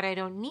I thought I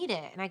don't need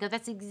it. And I go,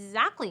 that's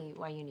exactly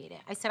why you need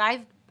it. I said,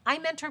 I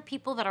mentor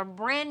people that are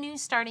brand new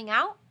starting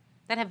out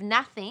that have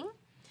nothing.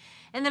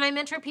 And then I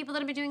mentor people that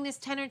have been doing this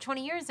 10 or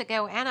 20 years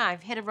ago. Anna,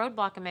 I've hit a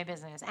roadblock in my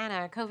business.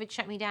 Anna, COVID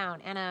shut me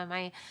down. Anna,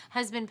 my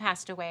husband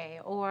passed away.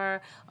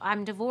 Or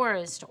I'm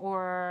divorced.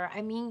 Or,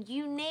 I mean,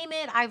 you name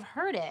it, I've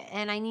heard it.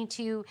 And I need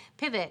to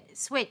pivot,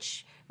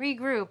 switch,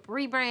 regroup,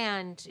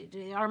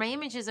 rebrand. Are my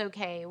images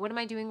okay? What am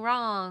I doing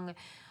wrong?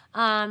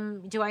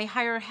 Do I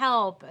hire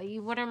help?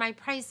 What are my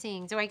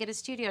pricing? Do I get a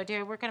studio? Do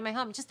I work out of my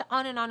home? Just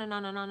on and on and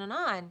on and on and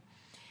on.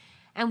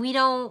 And we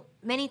don't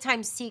many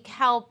times seek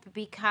help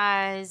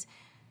because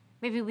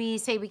maybe we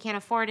say we can't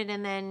afford it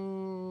and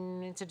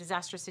then it's a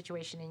disastrous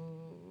situation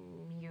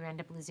and you end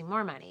up losing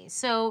more money.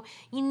 So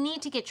you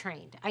need to get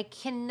trained. I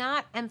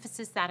cannot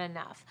emphasize that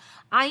enough.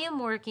 I am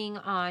working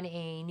on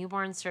a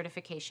newborn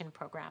certification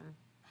program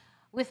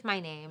with my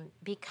name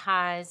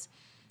because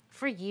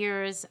for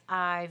years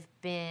I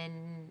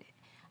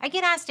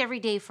get asked every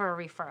day for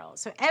a referral.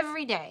 So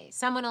every day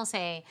someone will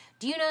say,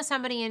 do you know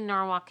somebody in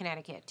Norwalk,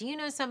 Connecticut? Do you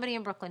know somebody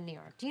in Brooklyn, New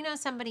York? Do you know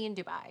somebody in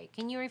Dubai?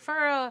 Can you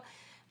refer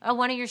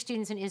one of your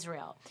students in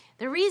Israel?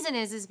 The reason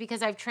is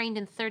because I've trained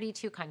in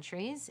 32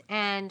 countries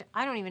and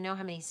I don't even know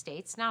how many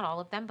states, not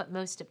all of them, but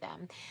most of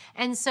them.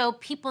 And so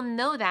people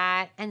know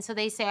that. And so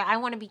they say, I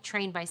want to be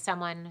trained by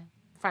someone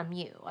from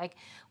you. Like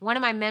one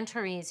of my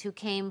mentorees who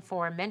came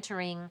for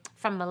mentoring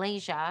from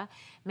Malaysia,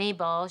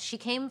 Mabel, she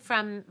came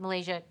from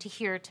Malaysia to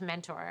here to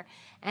mentor.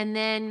 And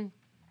then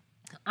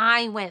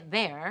I went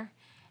there.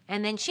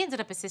 And then she ended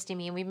up assisting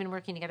me, and we've been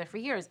working together for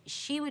years.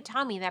 She would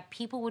tell me that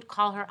people would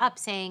call her up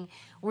saying,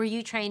 were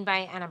you trained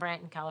by Ana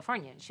Brandt in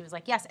California? And she was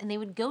like, yes. And they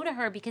would go to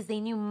her because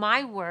they knew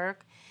my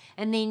work,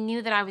 and they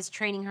knew that I was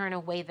training her in a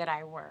way that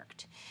I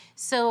worked.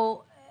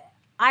 So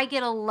I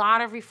get a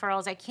lot of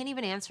referrals. I can't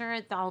even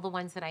answer all the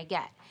ones that I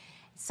get.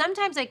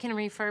 Sometimes I can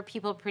refer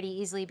people pretty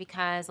easily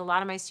because a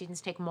lot of my students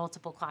take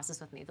multiple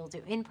classes with me. They'll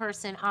do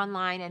in-person,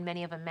 online, and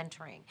many of them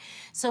mentoring.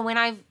 So when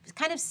I've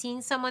kind of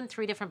seen someone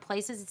 3 different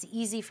places, it's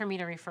easy for me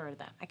to refer to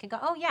them. I can go,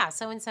 oh yeah,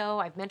 so-and-so,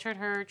 I've mentored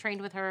her,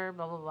 trained with her,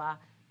 blah, blah, blah.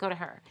 Go to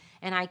her.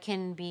 And I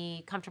can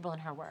be comfortable in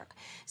her work.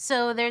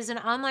 So there's an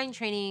online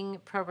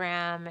training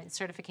program,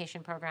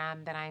 certification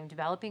program that I'm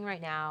developing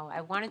right now.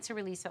 I wanted to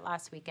release it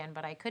last weekend,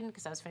 but I couldn't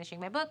because I was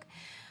finishing my book.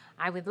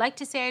 I would like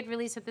to say I'd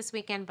release it this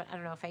weekend, but I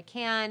don't know if I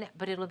can.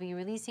 But it'll be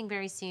releasing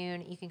very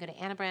soon. You can go to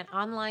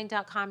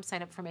AnaBrandtOnline.com,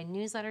 sign up for my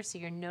newsletter so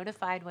you're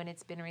notified when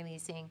it's been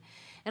releasing.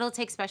 It'll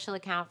take special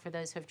account for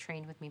those who have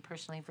trained with me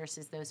personally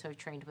versus those who have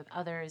trained with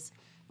others,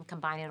 and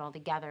combine it all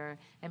together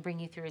and bring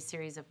you through a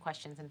series of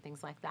questions and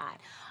things like that.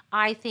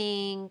 I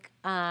think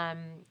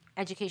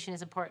education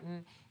is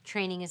important.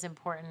 Training is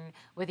important,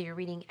 whether you're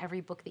reading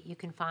every book that you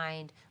can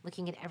find,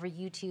 looking at every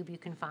YouTube you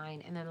can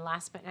find, and then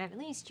last but not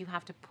least, you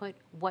have to put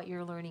what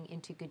you're learning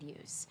into good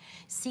use.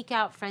 Seek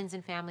out friends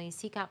and family,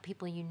 seek out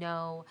people you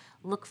know,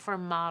 look for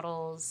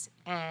models,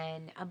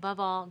 and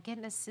above all, get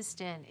an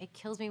assistant. It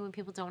kills me when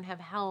people don't have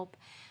help.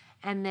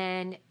 And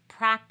then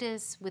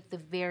practice with the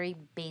very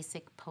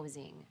basic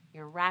posing.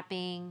 You're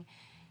wrapping,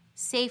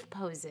 safe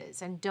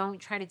poses, and don't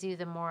try to do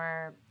the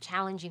more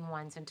challenging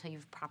ones until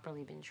you've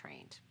properly been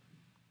trained.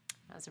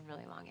 That was a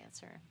really long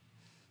answer.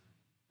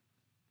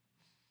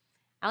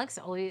 Alex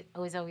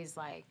always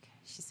like,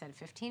 she said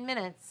 15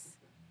 minutes.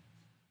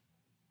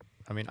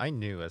 I mean, I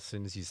knew as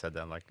soon as you said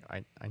that, like,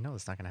 I know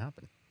it's not going to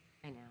happen.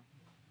 I know.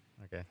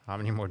 Okay. How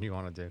many more do you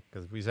want to do?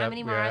 Because we How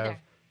many more are there?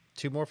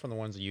 2 more from the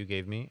ones that you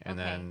gave me, and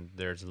Okay. then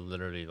there's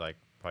literally like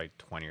probably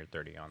 20 or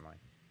 30 online.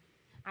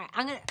 All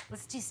right,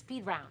 let's do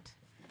speed round.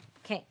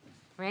 Okay,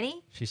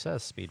 ready? She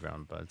says speed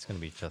round, but it's going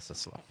to be just as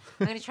slow.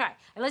 I'm going to try.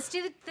 Let's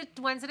do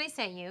the ones that I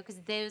sent you, because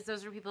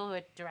those are people who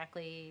had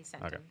directly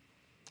sent them.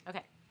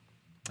 Okay.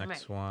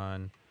 Next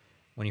one.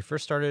 When you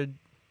first started,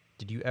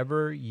 did you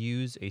ever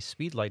use a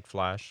speed light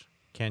flash?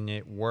 Can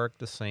it work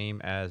the same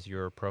as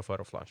your Pro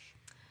Photo Flash?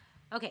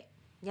 Okay.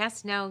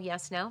 Yes, no,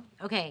 yes, no.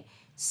 Okay.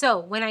 So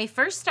when I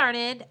first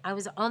started, I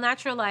was all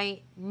natural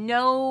light,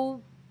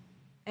 no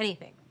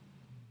anything.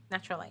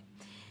 Natural light.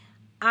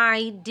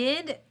 I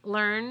did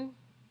learn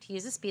to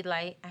use a speed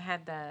light. I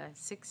had the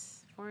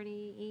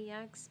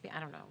 640EX. I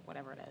don't know,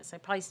 whatever it is. I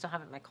probably still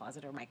have it in my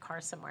closet or my car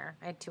somewhere.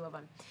 I had 2 of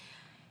them.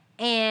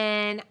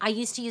 And I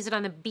used to use it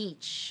on the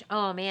beach.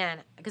 Oh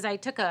man, because I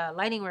took a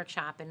lighting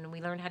workshop and we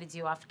learned how to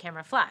do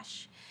off-camera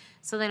flash.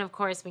 So then, of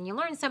course, when you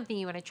learn something,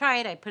 you want to try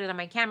it. I put it on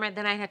my camera.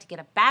 Then I'd have to get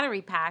a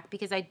battery pack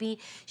because I'd be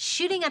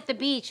shooting at the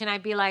beach and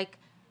I'd be like,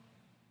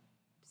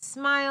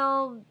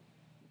 smile,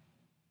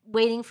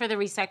 waiting for the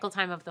recycle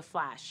time of the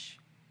flash.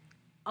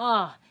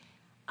 Oh,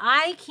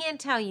 I can't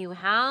tell you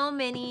how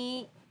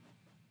many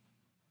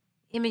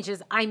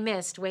images I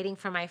missed waiting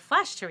for my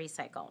flash to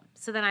recycle.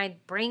 So then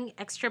I'd bring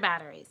extra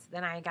batteries.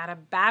 Then I got a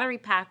battery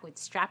pack, would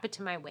strap it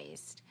to my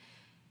waist,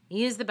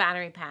 use the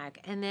battery pack.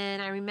 And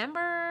then I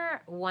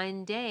remember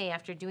one day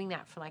after doing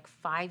that for like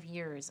 5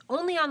 years,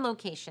 only on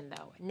location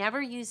though, never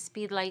used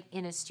speed light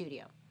in a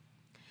studio.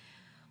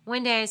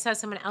 One day I saw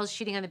someone else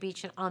shooting on the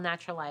beach in all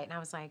natural light, and I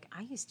was like,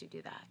 I used to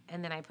do that.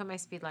 And then I put my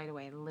speed light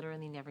away and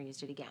literally never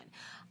used it again.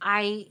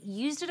 I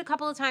used it a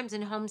couple of times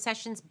in home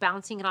sessions,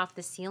 bouncing it off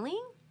the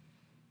ceiling,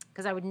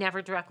 because I would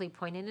never directly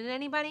point it at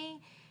anybody.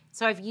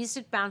 So I've used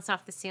it bounce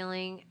off the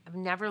ceiling. I've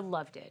never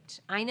loved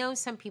it. I know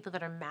some people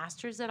that are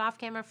masters at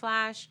off-camera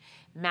flash,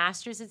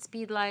 masters at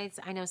speed lights.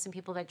 I know some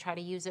people that try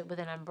to use it with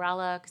an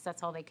umbrella because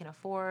that's all they can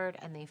afford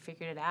and they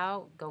figured it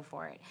out. Go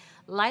for it.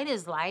 Light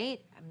is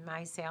light.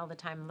 I say all the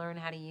time, learn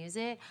how to use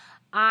it.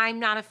 I'm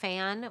not a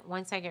fan.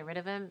 Once I get rid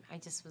of them, I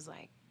just was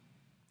like,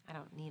 I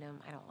don't need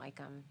them. I don't like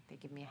them. They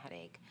give me a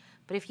headache.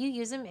 But if you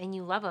use them and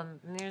you love them,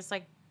 and there's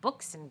like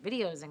books and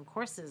videos and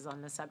courses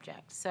on the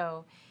subject.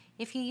 So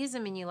if you use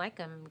them and you like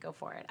them, go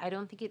for it. I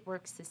don't think it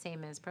works the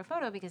same as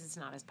Profoto because it's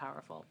not as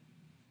powerful.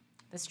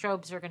 The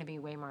strobes are going to be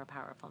way more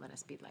powerful than a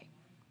speed light.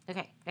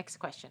 Okay, next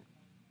question.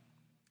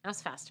 That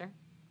was faster.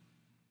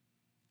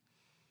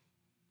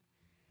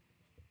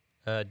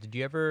 Did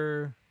you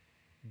ever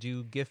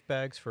do gift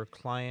bags for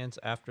clients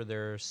after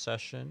their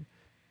session?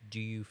 Do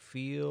you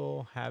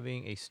feel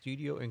having a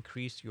studio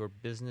increase your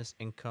business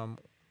income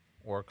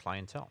or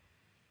clientele?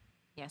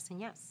 Yes and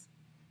yes.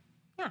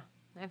 Yeah,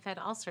 I've had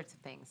all sorts of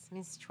things. I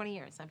mean, it's 20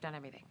 years. I've done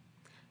everything.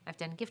 I've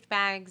done gift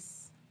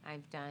bags.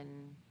 I've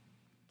done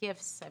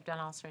gifts. I've done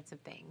all sorts of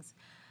things.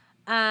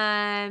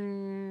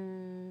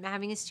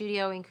 Having a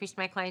studio increased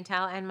my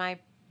clientele and my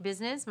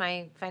business,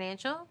 my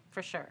financial,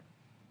 for sure.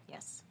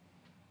 Yes.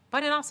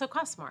 But it also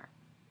costs more.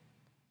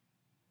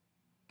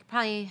 I could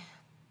probably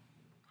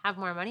have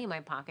more money in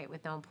my pocket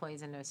with no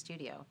employees and no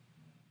studio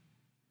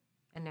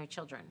and no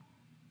children.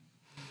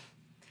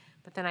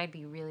 But then I'd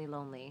be really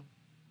lonely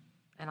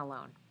and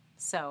alone.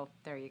 So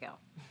there you go.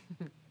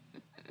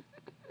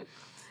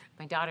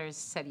 My daughters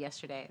said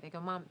yesterday, they go,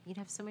 Mom, you'd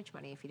have so much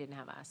money if you didn't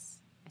have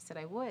us. I said,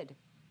 I would.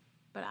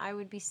 But I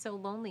would be so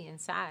lonely and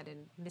sad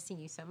and missing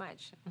you so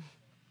much.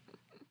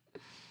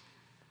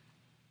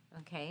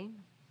 Okay.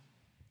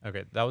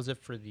 Okay, that was it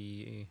for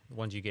the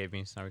ones you gave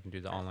me. So now we can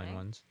do the online Perfect.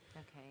 ones.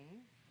 Okay.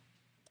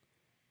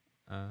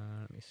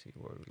 Let me see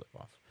where we left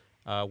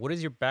off. What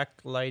is your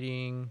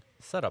backlighting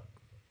setup?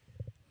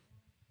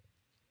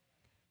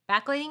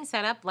 Backlighting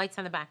setup, lights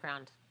on the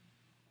background.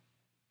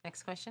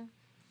 Next question.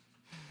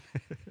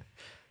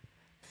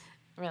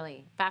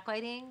 Really.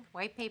 Backlighting,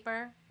 white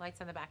paper,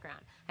 lights on the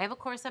background. I have a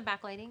course on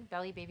backlighting,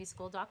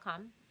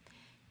 bellybabyschool.com.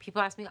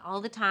 People ask me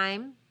all the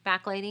time,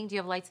 backlighting, do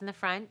you have lights in the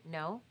front?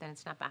 No, then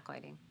it's not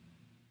backlighting.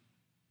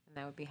 And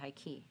that would be high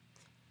key.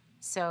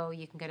 So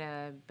you can go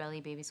to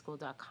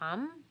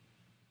bellybabyschool.com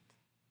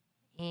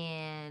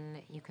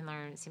and you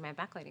can see my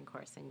backlighting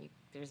course. And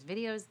there's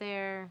videos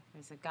there,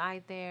 there's a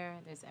guide there,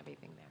 there's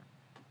everything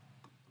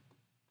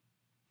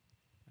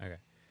there. Okay.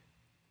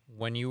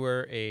 When you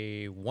were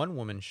a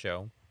one-woman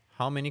show,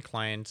 how many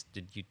clients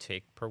did you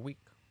take per week?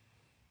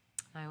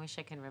 I wish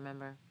I can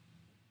remember.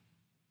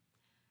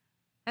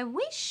 I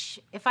wish,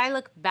 if I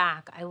look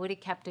back, I would have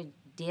kept a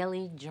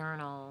daily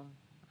journal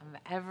of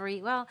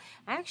I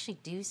actually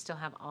do still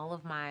have all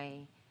of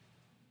my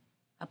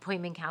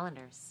appointment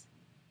calendars.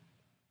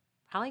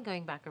 Probably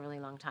going back a really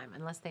long time,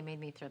 unless they made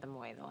me throw them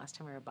away the last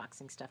time we were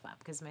boxing stuff up,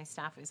 because my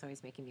staff is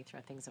always making me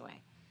throw things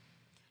away.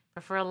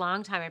 But for a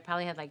long time, I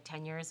probably had like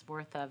 10 years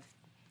worth of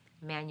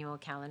manual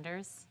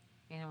calendars,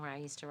 where I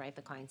used to write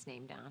the client's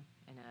name down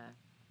in a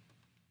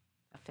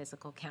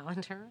physical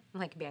calendar,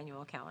 like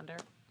manual calendar.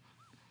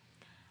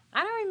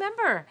 I don't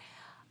remember.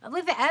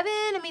 With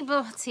Evan,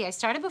 let's see, I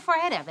started before I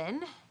had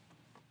Evan.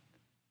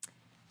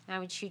 I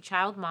would shoot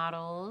child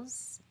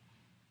models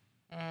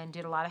and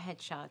did a lot of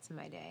headshots in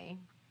my day.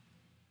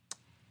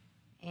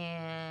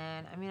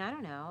 And, I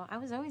don't know. I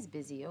was always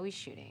busy, always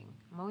shooting.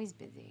 I'm always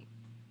busy.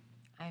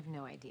 I have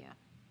no idea.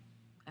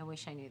 I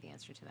wish I knew the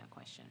answer to that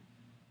question.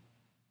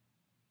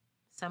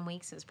 Some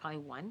weeks it was probably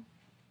 1.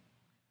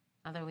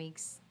 Other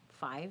weeks,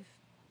 5.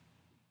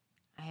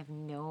 I have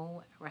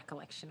no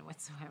recollection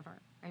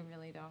whatsoever. I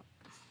really don't.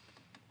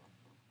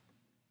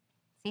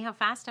 See how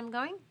fast I'm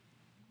going?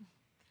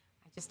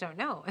 I just don't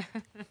know.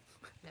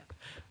 No.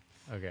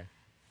 Okay.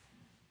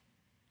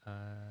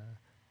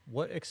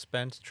 What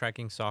expense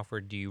tracking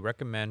software do you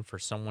recommend for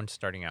someone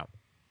starting out?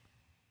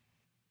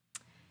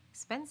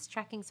 Expense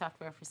tracking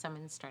software for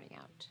someone starting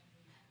out.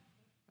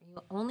 Are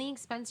you only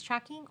expense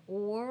tracking,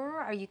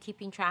 or are you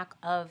keeping track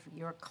of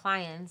your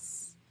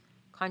clients'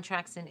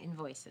 contracts and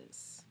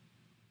invoices.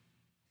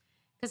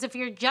 Because if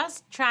you're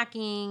just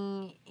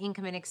tracking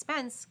income and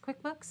expense,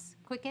 QuickBooks,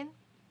 Quicken.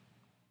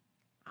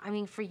 I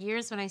mean, for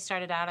years when I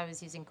started out, I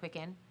was using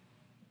Quicken.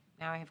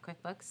 Now I have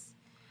QuickBooks.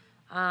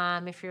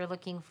 If you're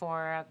looking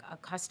for a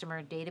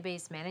customer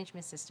database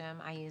management system,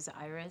 I use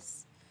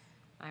Iris.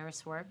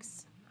 Iris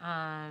works.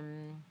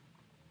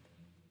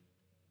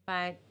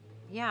 But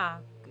yeah,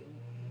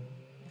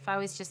 if I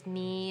was just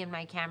me and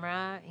my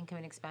camera, income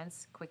and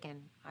expense,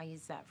 Quicken. I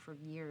used that for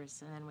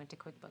years and then went to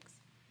QuickBooks.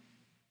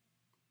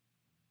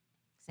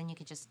 Then you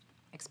could just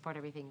export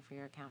everything for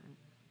your accountant.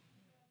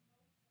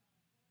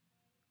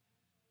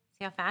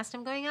 See how fast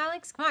I'm going,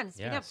 Alex? Come on,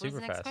 speed Yeah, up. What's super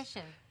the next fast.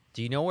 question?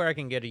 Do you know where I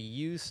can get a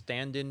used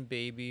stand-in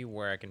baby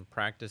where I can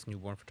practice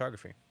newborn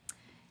photography?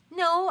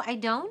 No, I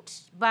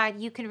don't. But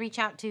you can reach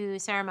out to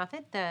Sarah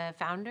Muffet, the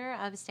founder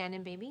of Stand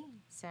In Baby,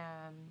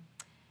 Sandra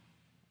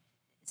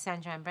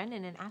and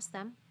Brendan, and ask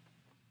them.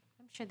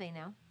 I'm sure they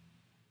know.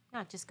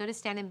 No, just go to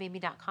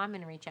standinbaby.com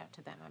and reach out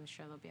to them. I'm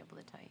sure they'll be able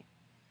to tell you.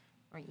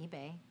 Or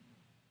eBay.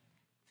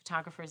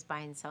 Photographers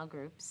buy and sell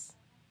groups.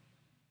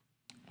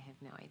 I have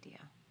no idea.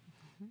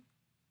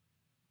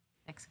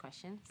 Next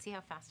question. See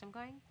how fast I'm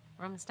going?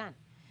 We're almost done.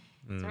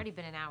 It's already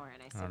been an hour,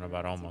 and I said don't know we were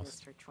about gonna do almost.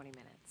 this for 20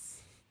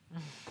 minutes.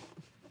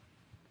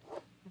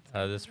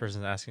 This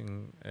person's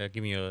asking,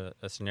 give me a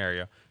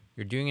scenario.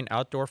 You're doing an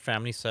outdoor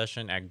family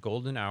session at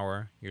golden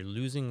hour. You're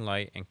losing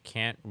light and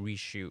can't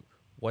reshoot.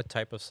 What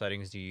type of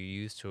settings do you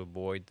use to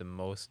avoid the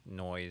most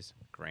noise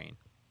grain?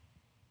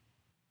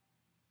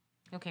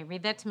 Okay,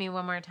 read that to me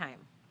one more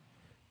time.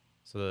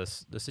 So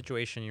the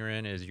situation you're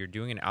in is you're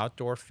doing an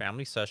outdoor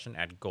family session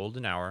at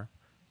golden hour.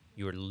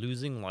 You are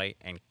losing light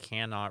and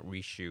cannot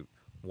reshoot.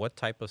 What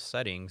type of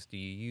settings do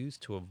you use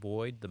to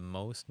avoid the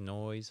most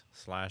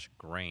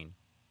noise/grain?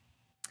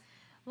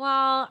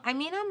 Well, I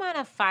mean, I'm on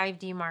a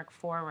 5D Mark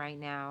IV right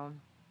now,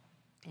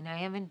 and I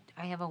have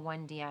a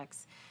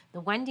 1DX.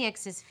 The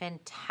 1DX is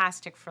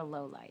fantastic for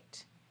low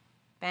light.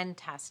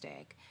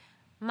 Fantastic.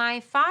 My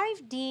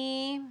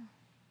 5D,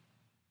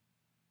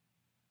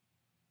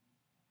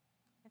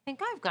 I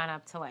think I've gone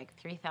up to like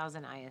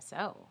 3000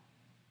 ISO.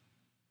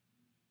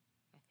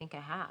 I think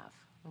I have.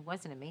 It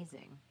wasn't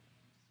amazing.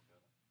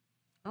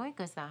 Oh, it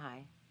goes that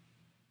high.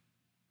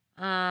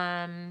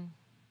 I mean,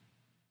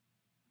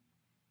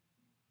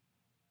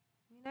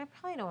 I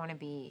probably don't want to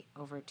be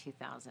over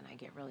 2000. I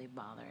get really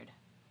bothered.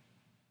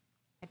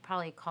 I'd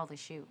probably call the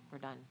shoot. We're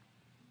done.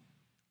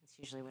 That's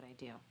usually what I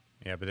do.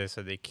 Yeah, but they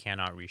said they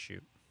cannot reshoot.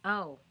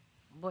 Oh,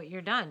 well,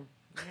 you're done.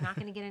 You're not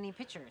going to get any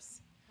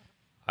pictures.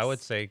 I would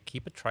say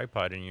keep a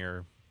tripod in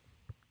your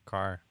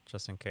car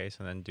just in case,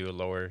 and then do a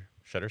lower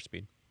shutter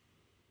speed.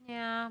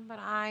 Yeah, but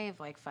I have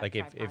like 5 Like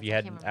if tripods. you I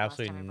had can't remember the last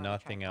absolutely time I brought a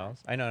nothing tripod.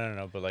 else. I know,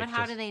 no, but like But how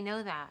just, do they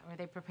know that? Were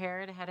they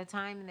prepared ahead of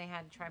time and they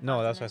had tripods?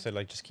 no, that's in why I there? said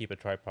like just keep a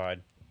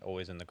tripod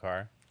always in the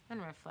car,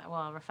 And reflect.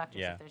 Well, reflectors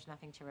Yeah. if there's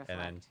nothing to reflect. and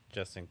then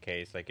just in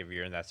case, like if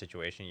you're in that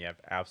situation, you have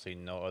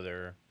absolutely no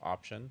other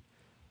option.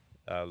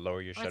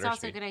 Lower your Well, it's shutter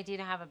also a speed. good idea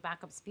to have a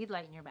backup speed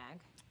light in your bag.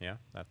 Yeah,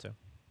 that too.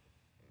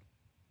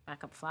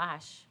 Backup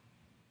flash.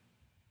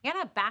 You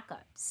gotta have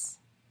backups.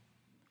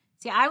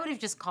 See, I would have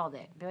just called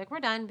it. Be like, we're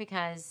done,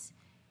 because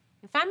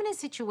if I'm in a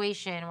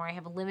situation where I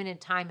have a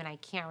limited time and I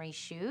can't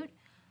reshoot,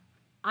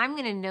 I'm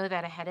gonna know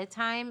that ahead of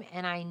time,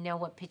 and I know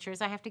what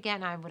pictures I have to get,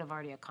 and I would have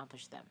already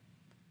accomplished them.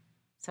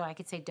 So I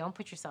could say, don't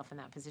put yourself in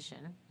that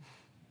position.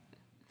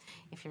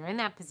 If you're in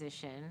that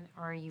position,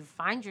 or you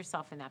find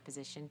yourself in that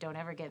position, don't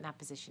ever get in that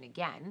position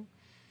again.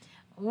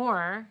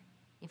 Or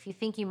if you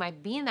think you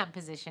might be in that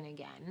position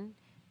again,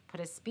 put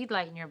a speed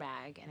light in your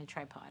bag and a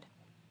tripod.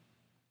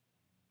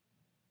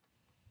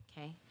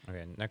 Okay.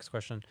 Okay, next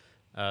question.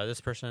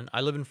 This person,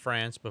 I live in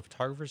France, but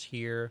photographers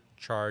here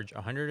charge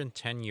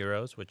 110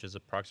 euros, which is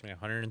approximately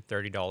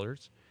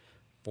 $130,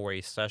 for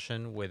a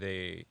session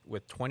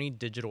with 20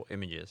 digital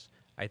images.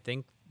 I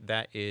think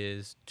that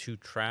is to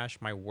trash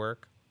my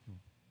work,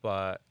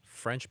 but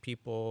French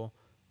people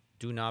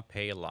do not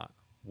pay a lot.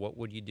 What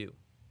would you do?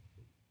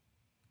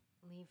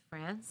 Leave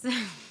France.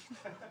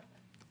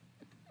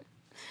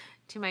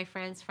 To my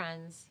friends,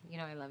 you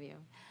know I love you.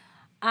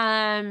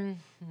 I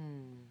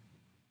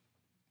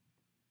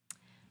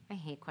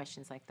hate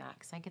questions like that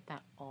because I get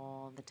that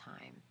all the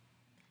time.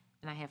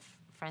 And I have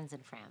friends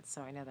in France,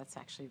 so I know that's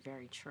actually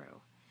very true.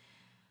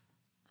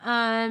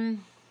 My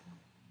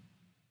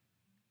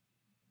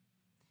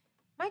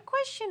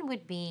question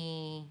would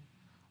be,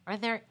 are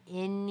there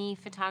any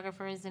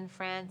photographers in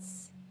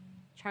France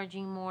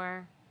charging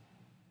more?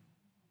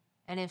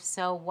 And if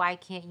so, why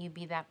can't you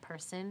be that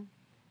person?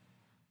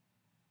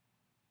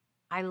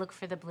 I look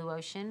for the Blue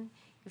Ocean.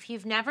 If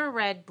you've never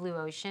read Blue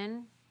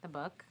Ocean, the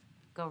book,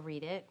 go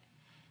read it.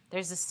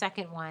 There's a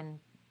second one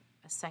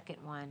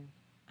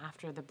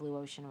after the Blue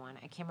Ocean one.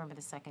 I can't remember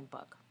the second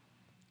book.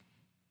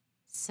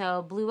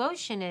 So Blue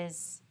Ocean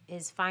is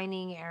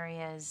finding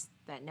areas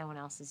that no one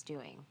else is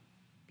doing,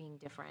 being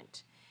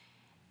different.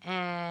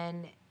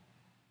 And,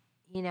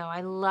 you know,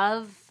 I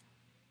love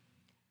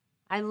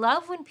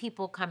when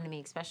people come to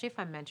me, especially if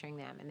I'm mentoring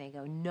them, and they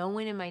go, no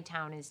one in my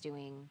town is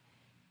doing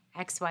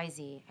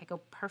XYZ. I go,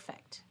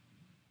 perfect.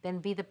 Then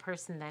be the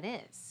person that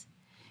is.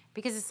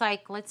 Because it's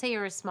like, let's say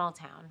you're a small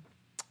town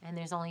and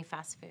there's only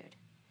fast food.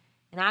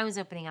 And I was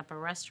opening up a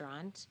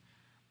restaurant.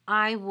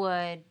 I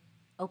would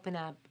open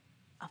up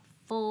a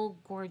full,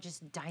 gorgeous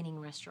dining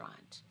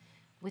restaurant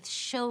with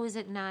shows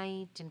at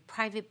night and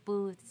private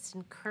booths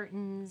and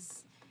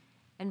curtains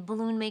and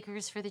balloon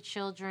makers for the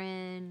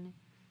children.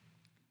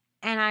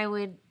 And I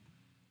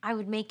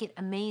would make it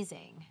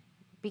amazing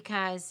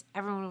because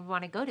everyone would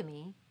want to go to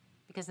me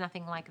because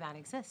nothing like that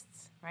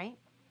exists, right?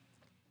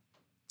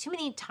 Too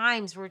many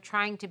times we're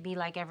trying to be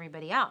like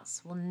everybody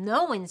else. Well,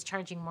 no one's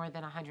charging more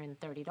than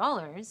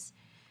 $130.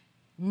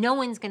 No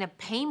one's going to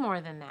pay more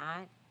than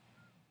that.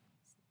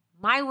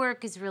 My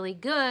work is really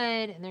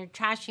good, and they're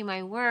trashing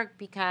my work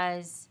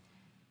because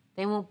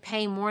they won't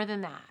pay more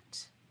than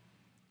that.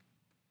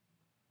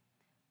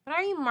 But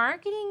are you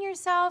marketing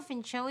yourself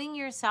and showing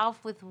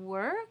yourself with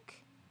work?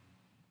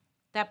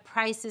 That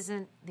price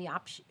isn't the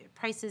option.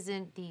 Price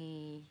isn't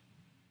the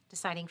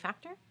deciding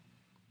factor.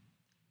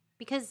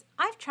 Because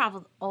I've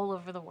traveled all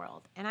over the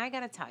world, and I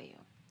gotta tell you,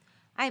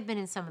 I've been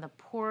in some of the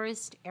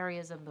poorest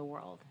areas of the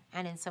world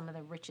and in some of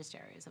the richest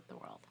areas of the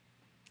world.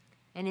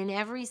 And in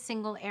every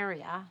single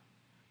area,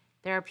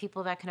 there are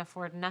people that can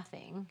afford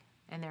nothing,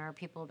 and there are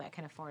people that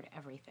can afford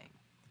everything.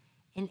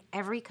 In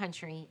every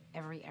country,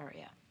 every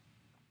area.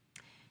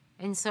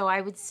 And so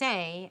I would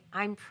say,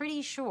 I'm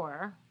pretty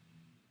sure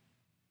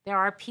there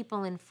are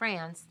people in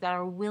France that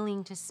are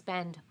willing to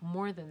spend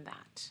more than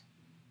that.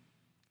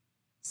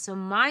 So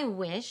my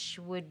wish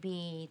would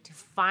be to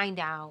find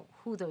out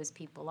who those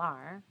people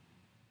are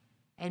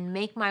and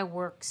make my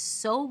work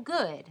so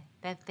good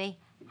that they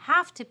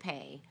have to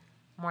pay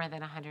more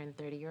than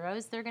 130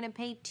 euros. They're going to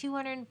pay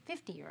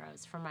 250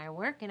 euros for my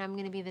work, and I'm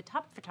going to be the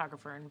top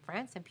photographer in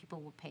France, and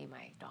people will pay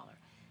my dollar.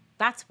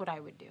 That's what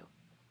I would do.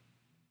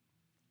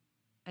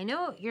 I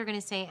know you're going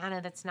to say, Anna,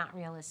 that's not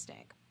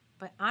realistic,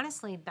 but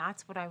honestly,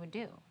 that's what I would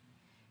do.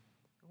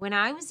 When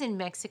I was in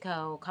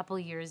Mexico a couple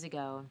years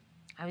ago,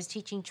 I was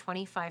teaching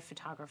 25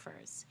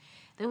 photographers.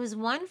 There was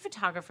one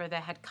photographer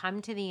that had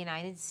come to the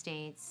United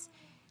States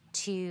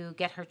to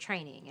get her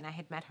training, and I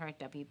had met her at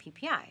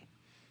WPPI.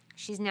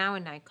 She's now a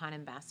Nikon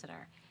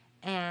ambassador,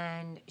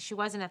 and she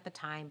wasn't at the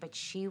time, but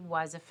she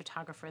was a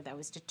photographer that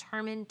was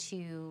determined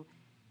to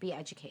be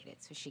educated.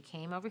 So she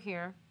came over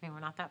here, I mean, we're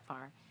not that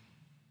far,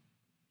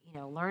 you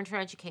know, learned her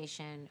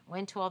education,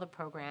 went to all the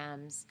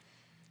programs,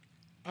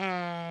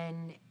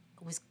 and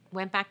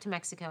went back to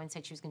Mexico and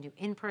said she was going to do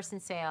in-person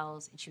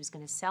sales, and she was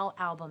going to sell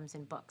albums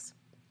and books.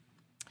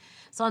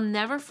 So I'll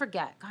never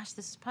forget, gosh,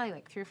 this is probably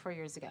like 3 or 4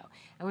 years ago,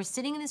 and we're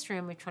sitting in this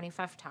room with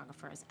 25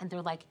 photographers, and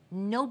they're like,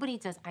 nobody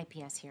does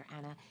IPS here,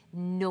 Anna.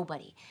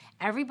 Nobody.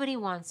 Everybody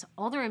wants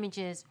all their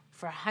images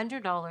for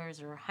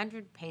 $100 or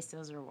 100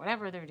 pesos or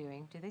whatever they're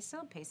doing. Do they still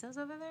have pesos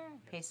over there?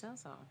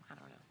 Pesos? Oh, I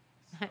don't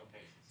know.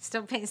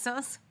 Still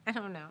pesos? I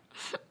don't know.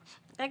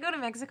 I go to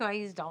Mexico, I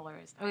use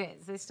dollars. Okay,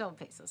 so they still have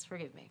pesos.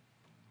 Forgive me.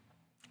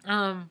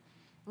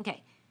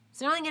 Okay,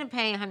 so they're only going to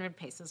pay 100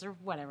 pesos or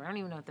whatever. I don't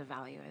even know what the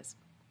value is.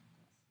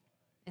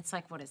 It's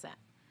like, what is that?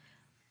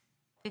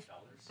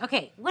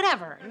 Okay,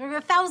 whatever.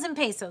 1,000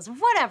 pesos,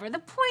 whatever. The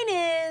point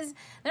is,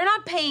 they're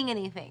not paying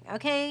anything,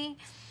 okay?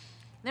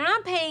 They're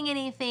not paying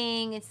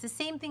anything. It's the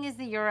same thing as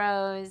the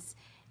euros.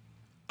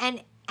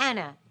 And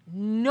Anna,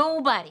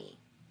 nobody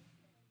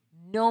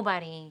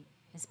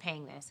is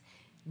paying this.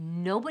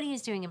 Nobody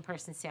is doing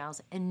in-person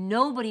sales, and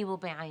nobody will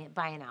buy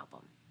an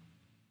album.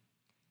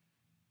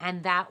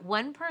 And that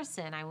one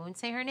person, I won't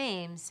say her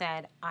name,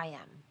 said, I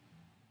am.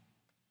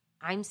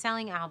 I'm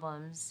selling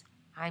albums.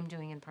 I'm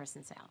doing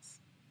in-person sales.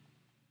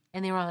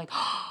 And they were all like,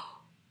 oh,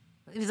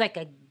 it was like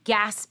a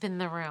gasp in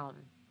the room.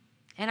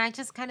 And I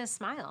just kind of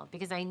smiled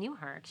because I knew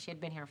her. She had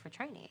been here for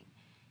training.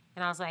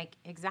 And I was like,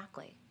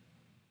 exactly.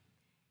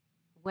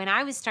 When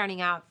I was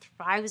starting out,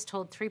 I was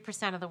told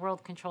 3% of the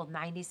world controlled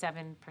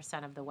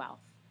 97% of the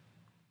wealth.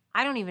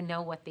 I don't even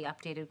know what the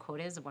updated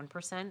quote is,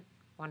 1%,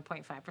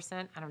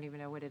 1.5%. I don't even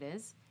know what it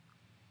is.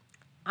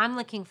 I'm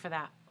looking for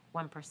that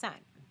 1%.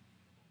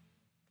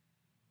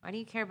 Why do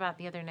you care about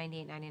the other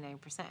 98,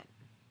 99%?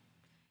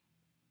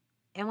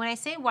 And when I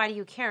say, why do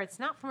you care, it's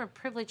not from a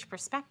privileged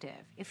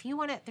perspective. If you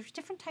want to, there's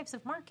different types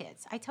of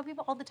markets. I tell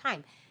people all the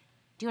time,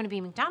 do you want to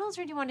be McDonald's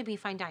or do you want to be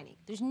fine dining?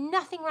 There's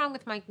nothing wrong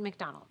with my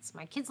McDonald's.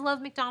 My kids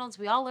love McDonald's.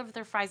 We all love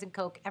their fries and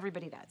Coke.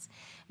 Everybody does.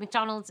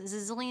 McDonald's is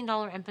a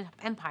zillion-dollar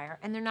empire,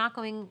 and they're not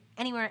going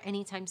anywhere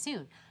anytime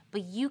soon.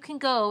 But you can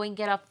go and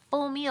get a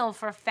full meal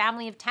for a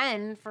family of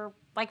 10 for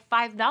like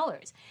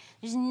 $5.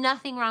 There's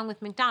nothing wrong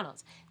with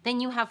McDonald's. Then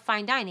you have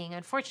fine dining.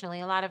 Unfortunately,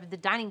 a lot of the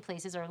dining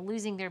places are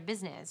losing their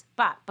business.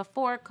 But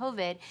before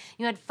COVID,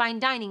 you had fine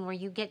dining where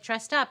you get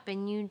dressed up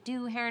and you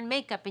do hair and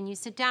makeup and you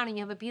sit down and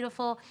you have a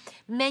beautiful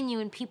menu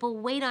and people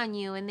wait on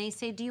you and they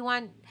say, do you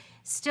want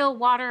still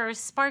water or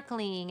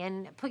sparkling?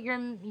 And put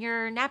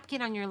your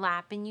napkin on your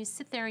lap and you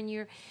sit there and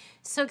you're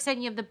so excited.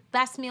 You have the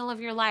best meal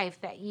of your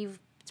life that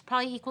it's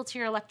probably equal to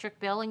your electric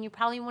bill, and you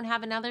probably won't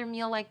have another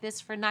meal like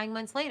this for 9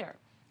 months later.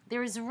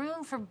 There is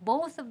room for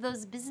both of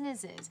those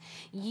businesses.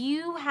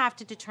 You have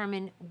to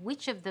determine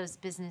which of those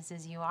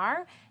businesses you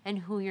are and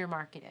who your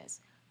market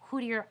is, who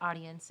your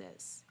audience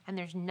is. And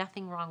there's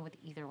nothing wrong with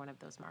either one of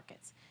those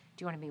markets.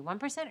 Do you want to be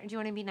 1% or do you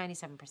want to be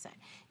 97%?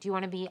 Do you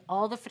want to be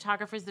all the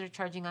photographers that are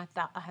charging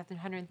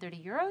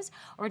 130 euros?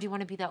 Or do you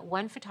want to be that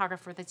one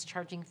photographer that's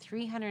charging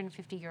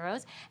 350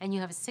 euros and you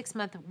have a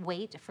 6-month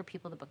wait for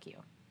people to book you?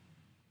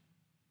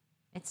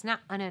 It's not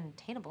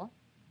unattainable.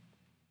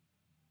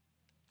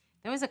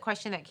 There was a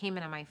question that came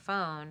in on my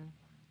phone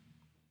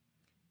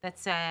that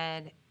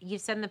said,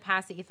 you've said in the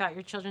past that you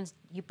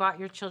bought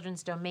your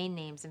children's domain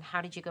names, and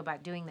how did you go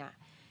about doing that?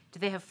 Do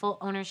they have full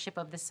ownership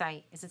of the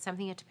site? Is it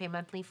something you have to pay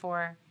monthly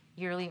for,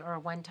 yearly, or a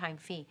one-time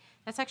fee?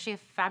 That's actually a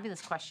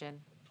fabulous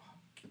question.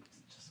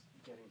 Just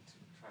getting to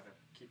try to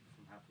keep it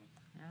from happening.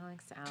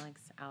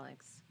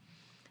 Alex.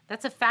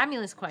 That's a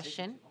fabulous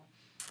question.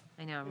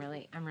 I know,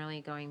 I'm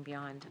really going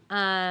beyond.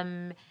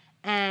 And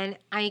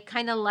I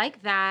kind of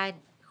like that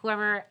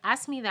whoever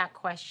asked me that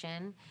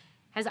question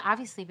has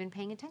obviously been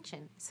paying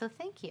attention. So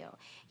thank you.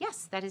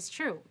 Yes, that is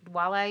true.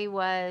 While I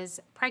was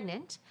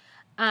pregnant,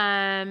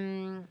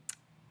 I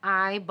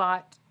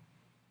bought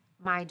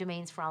my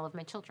domains for all of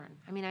my children.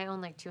 I mean, I own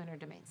like 200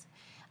 domains.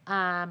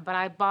 But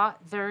I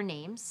bought their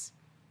names.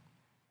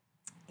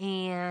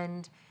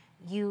 And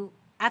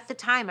at the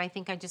time, I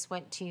think I just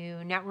went to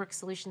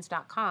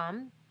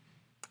networksolutions.com.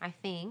 I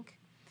think.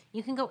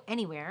 You can go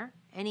anywhere,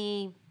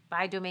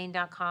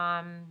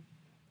 buydomain.com.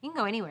 You can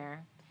go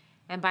anywhere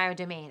and buy a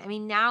domain. I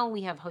mean, now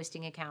we have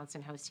hosting accounts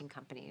and hosting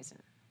companies,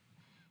 and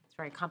it's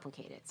very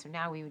complicated. So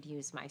now we would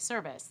use my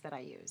service that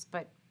I use.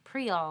 But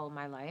all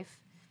my life,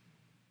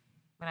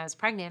 when I was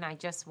pregnant, I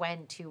just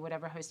went to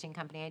whatever hosting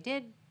company I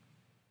did,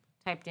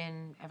 typed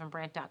in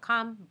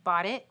anabrandt.com,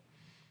 bought it.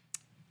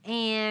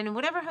 And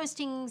whatever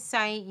hosting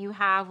site you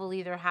have will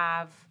either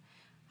have,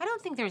 I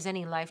don't think there's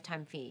any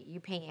lifetime fee. You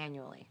pay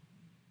annually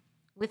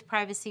with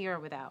privacy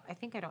or without. I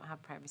think I don't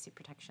have privacy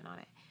protection on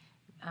it,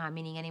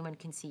 meaning anyone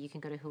can see. You can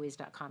go to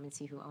whois.com and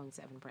see who owns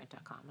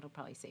anabrandt.com. It'll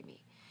probably say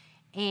me.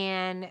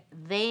 And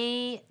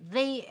they,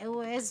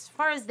 as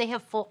far as they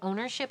have full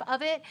ownership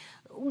of it,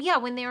 yeah,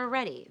 when they were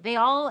ready. They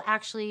all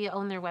actually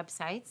own their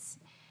websites.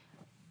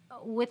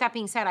 With that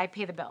being said, I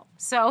pay the bill.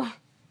 So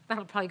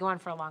that'll probably go on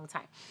for a long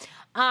time.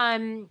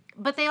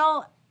 But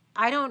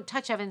I don't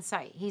touch Evan's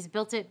site. He's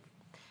built it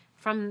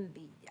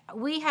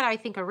I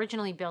think,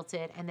 originally built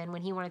it, and then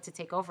when he wanted to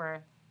take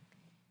over,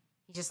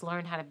 he just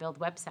learned how to build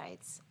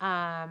websites.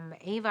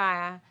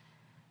 Ava,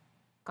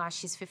 gosh,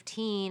 she's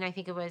 15. I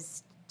think it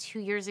was 2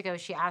 years ago,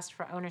 she asked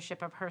for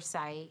ownership of her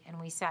site,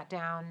 and we sat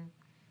down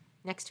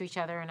next to each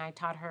other, and I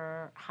taught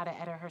her how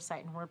to edit her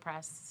site in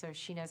WordPress, so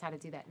she knows how to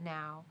do that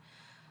now.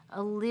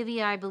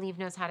 Olivia, I believe,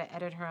 knows how to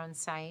edit her own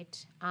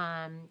site.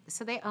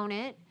 So they own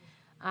it.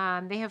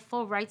 They have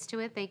full rights to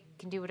it. They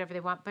can do whatever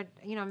they want, but,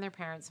 I'm their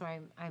parent, so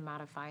I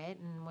modify it,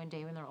 and one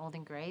day when they're old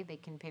and gray, they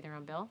can pay their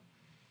own bill.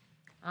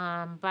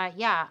 But,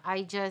 yeah,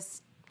 I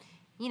just,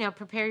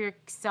 prepare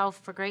yourself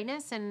for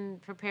greatness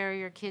and prepare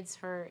your kids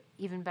for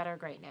even better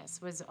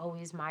greatness was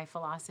always my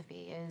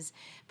philosophy, is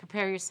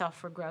prepare yourself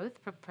for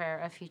growth, prepare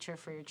a future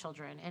for your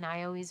children. And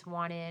I always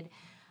wanted,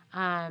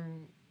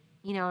 when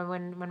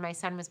my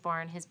son was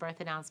born, his birth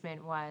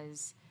announcement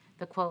was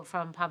the quote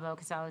from Pablo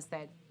Casals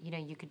that,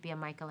 you could be a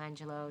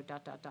Michelangelo, ...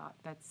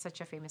 That's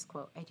such a famous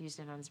quote. I'd used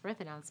it on his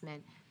birth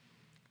announcement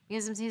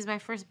because he was my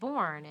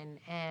firstborn.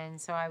 And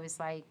so I was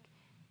like,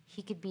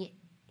 he could be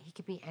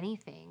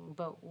anything,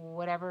 but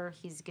whatever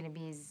he's going to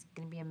be is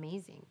going to be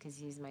amazing because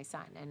he's my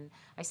son. And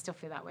I still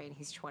feel that way, and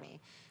he's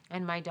 20.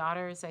 And my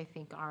daughters, I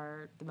think,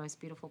 are the most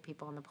beautiful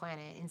people on the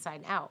planet, inside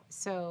and out.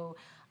 So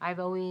I've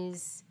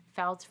always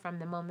felt from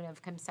the moment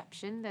of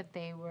conception that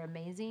they were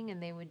amazing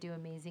and they would do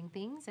amazing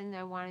things, and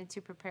I wanted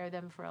to prepare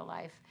them for a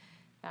life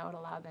that would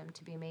allow them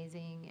to be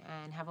amazing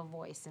and have a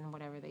voice in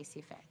whatever they see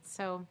fit.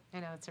 So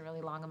I know it's a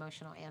really long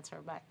emotional answer,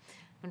 but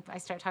when I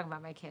start talking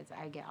about my kids,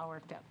 I get all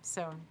worked up.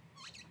 So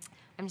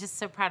I'm just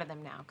so proud of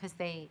them now because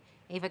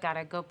Ava got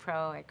a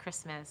GoPro at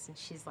Christmas, and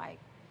she's like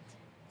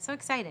so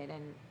excited.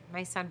 And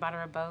my son bought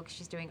her a bow 'cause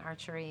she's doing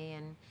archery,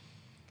 and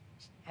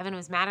Evan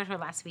was mad at her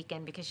last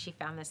weekend because she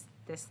found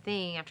this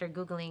thing after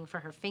Googling for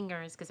her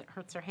fingers because it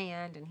hurts her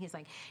hand. And he's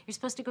like, you're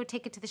supposed to go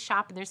take it to the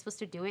shop, and they're supposed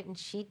to do it. And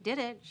she did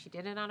it. She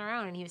did it on her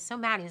own. And he was so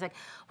mad. He was like,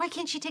 why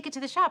can't she take it to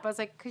the shop? I was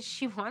like, because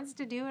she wants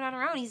to do it on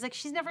her own. He's like,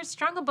 she's never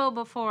strung a bow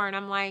before. And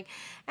I'm like,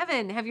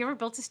 Evan, have you ever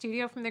built a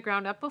studio from the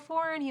ground up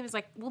before? And he was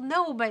like, well,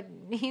 no, but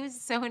he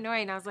was so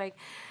annoyed. And I was like,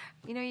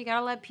 you got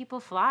to let people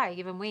fly,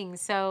 give them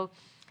wings. So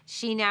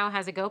she now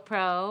has a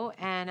GoPro,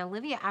 and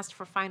Olivia asked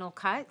for Final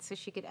Cut so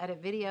she could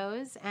edit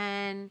videos,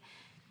 and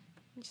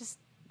just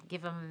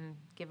give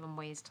them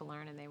ways to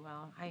learn, and they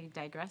will. I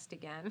digressed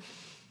again.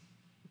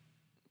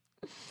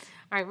 All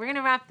right, we're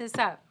gonna wrap this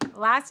up.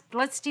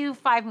 Let's do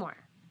 5 more,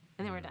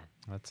 and then we're done.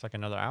 That's like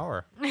another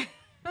hour. I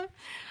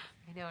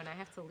know, and I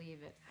have to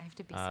leave it. I have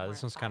to be somewhere.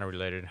 This one's kind of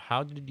related.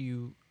 How did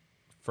you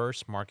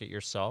first market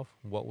yourself?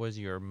 What was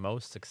your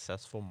most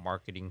successful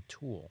marketing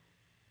tool?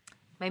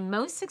 My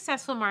most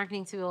successful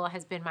marketing tool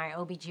has been my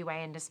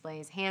OBGYN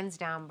displays, hands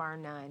down, bar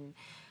none.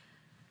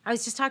 I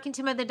was just talking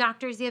to the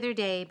doctors the other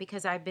day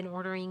because I've been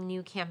ordering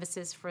new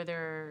canvases for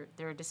their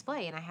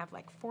display, and I have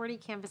like 40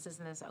 canvases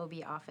in this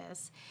OB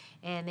office,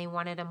 and they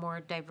wanted a more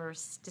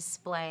diverse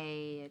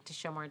display to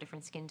show more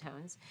different skin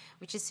tones,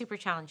 which is super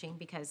challenging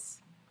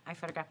because I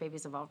photograph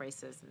babies of all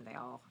races, and they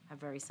all have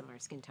very similar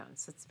skin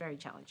tones, so it's very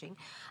challenging.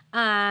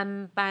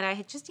 But I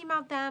had just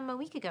emailed them a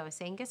week ago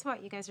saying, guess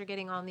what? You guys are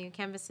getting all new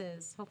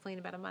canvases, hopefully in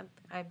about a month.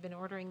 I've been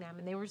ordering them,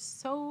 and they were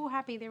so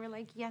happy. They were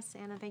like, yes,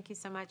 Anna, thank you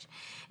so much.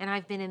 And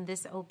I've been in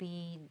this OB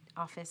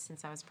office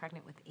since I was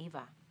pregnant with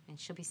Ava, and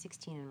she'll be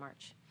 16 in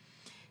March.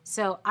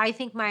 So I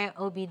think my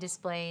OB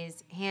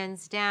displays,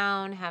 hands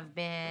down, have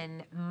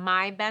been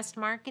my best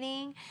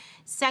marketing.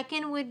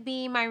 Second would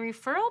be my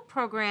referral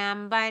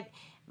program, but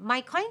my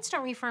clients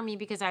don't refer me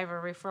because I have a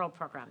referral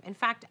program. In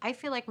fact, I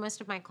feel like most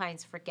of my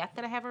clients forget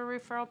that I have a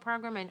referral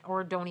program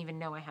or don't even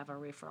know I have a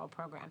referral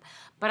program.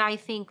 But I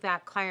think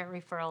that client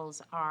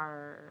referrals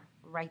are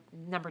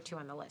number 2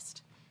 on the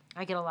list.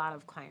 I get a lot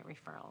of client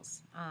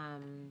referrals. I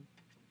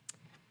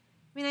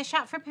mean, I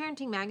shot for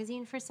Parenting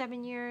Magazine for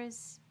 7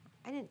 years.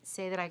 I didn't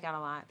say that I got a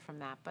lot from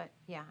that, but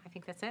yeah, I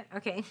think that's it.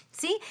 Okay.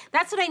 See?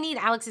 That's what I need.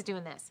 Alex is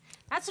doing this.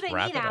 That's what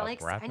I need,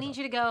 Alex. I need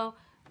you to go...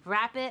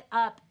 Wrap it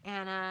up,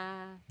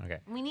 Anna. Okay.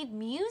 We need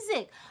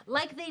music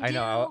like they do. I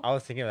know. I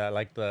was thinking of that,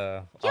 like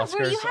the Oscars.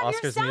 Where you have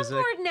Oscars your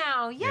soundboard music.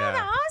 now. Yeah,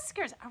 the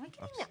Oscars. Are we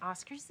getting the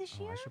Oscars this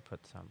year? I should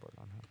put the soundboard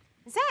on her.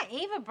 Is that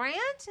Ava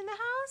Brandt in the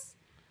house?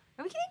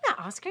 Are we getting the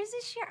Oscars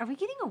this year? Are we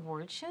getting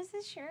award shows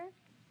this year?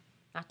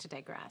 Not to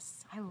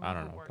digress. I love I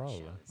don't know. award Probably.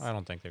 shows. I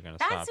don't think they're gonna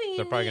That's stop. what you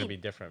They're probably need. gonna be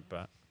different,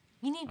 but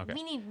We need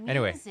music.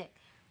 Anyway, Okay.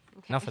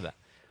 enough of that.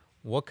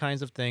 What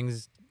kinds of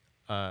things?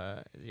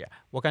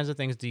 What kinds of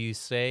things do you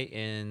say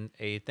in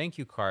a thank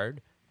you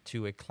card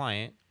to a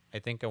client? I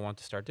think I want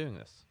to start doing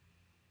this.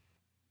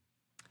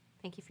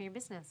 Thank you for your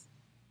business.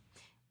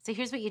 So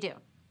here's what you do.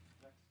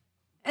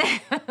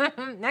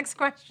 Next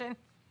question.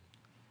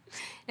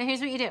 Now here's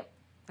what you do.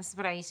 This is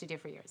what I used to do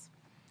for years.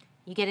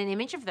 You get an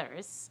image of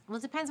theirs. Well,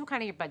 it depends what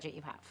kind of your budget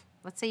you have.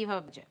 Let's say you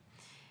have a budget.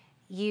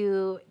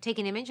 You take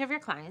an image of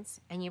your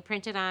clients and you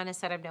print it on a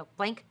set of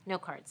blank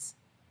note cards.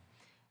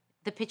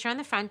 The picture on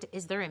the front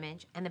is their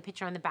image, and the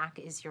picture on the back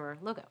is your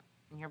logo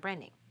and your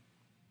branding.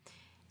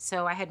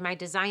 So I had my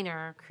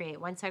designer create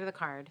one side of the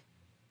card,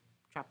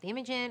 drop the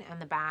image in,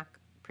 and the back,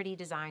 pretty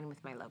design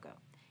with my logo.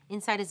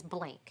 Inside is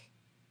blank.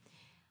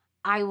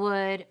 I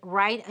would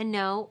write a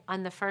note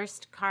on the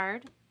first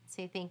card,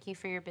 say thank you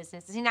for your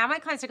business. See, now my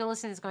clients are going to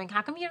listen to this going,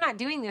 how come you're not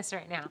doing this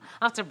right now?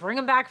 I'll have to bring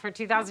them back for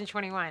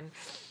 2021.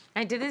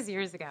 I did this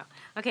years ago.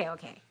 Okay.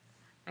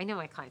 I know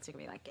my clients are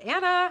going to be like,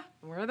 Anna,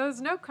 where are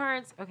those note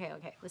cards? Okay,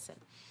 listen.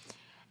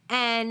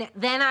 And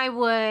then I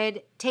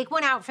would take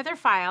one out for their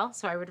file,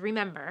 so I would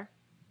remember,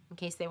 in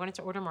case they wanted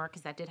to order more,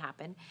 because that did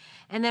happen.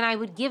 And then I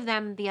would give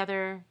them the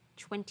other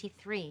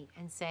 23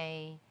 and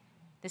say,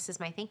 this is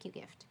my thank you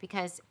gift.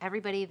 Because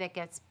everybody that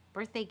gets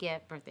birthday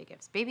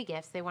gifts, baby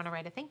gifts, they want to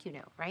write a thank you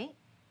note, right?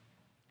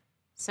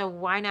 So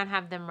why not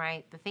have them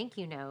write the thank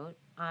you note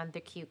on the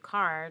cute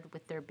card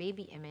with their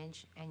baby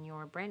image and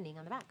your branding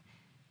on the back?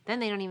 Then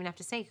they don't even have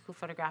to say who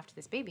photographed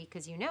this baby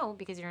because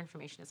your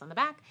information is on the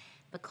back.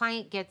 The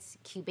client gets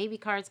cute baby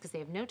cards because they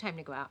have no time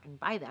to go out and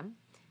buy them.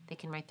 They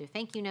can write their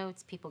thank you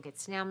notes. People get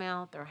snail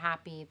mail. They're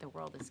happy. The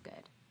world is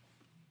good.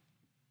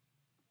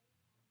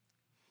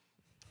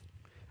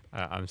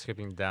 I'm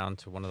skipping down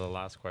to one of the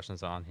last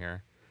questions on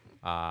here.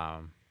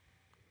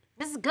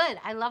 This is good.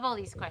 I love all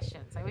these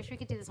questions. I wish we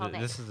could do this all day.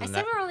 I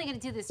said we were only going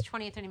to do this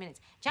 20 or 30 minutes.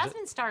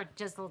 Jasmine Starr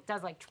just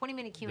does like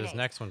 20-minute Q&As. This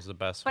next one's the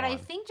best one. But I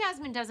think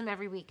Jasmine does them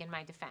every week in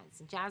my defense.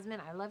 And Jasmine,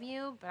 I love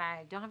you, but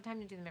I don't have time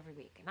to do them every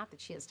week. Not that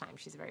she has time.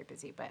 She's very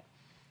busy. But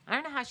I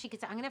don't know how she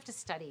gets... I'm going to have to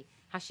study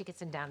how she gets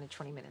them down to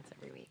 20 minutes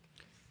every week.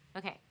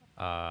 Okay.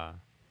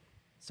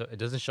 So it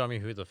doesn't show me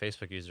who the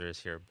Facebook user is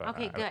here, but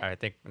okay, good. I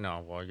think...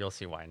 No, well, you'll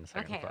see why in a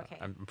second. Okay.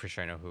 I'm pretty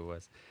sure I know who it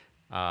was.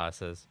 It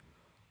says,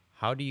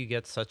 how do you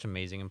get such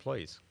amazing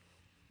employees?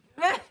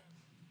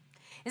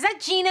 Is that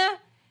Gina?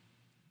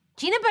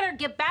 Gina better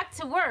get back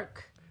to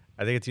work.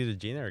 I think it's either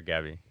Gina or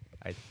Gabby.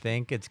 I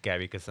think it's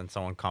Gabby because then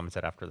someone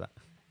commented after that.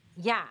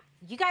 Yeah.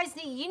 You guys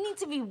you need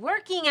to be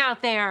working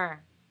out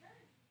there.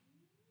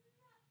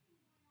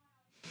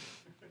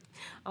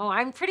 Oh,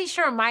 I'm pretty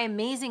sure my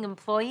amazing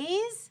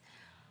employees,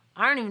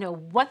 I don't even know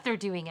what they're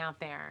doing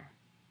out there.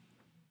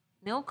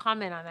 No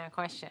comment on that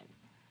question.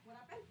 What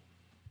happened?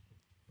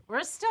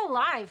 We're still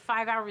live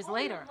 5 hours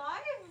later.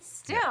 Live?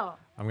 Still. Yeah.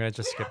 I'm going to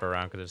just skip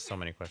around because there's so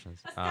many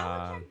questions.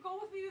 Estella can go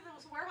with me to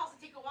the warehouse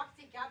and take a walk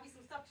to take Gabby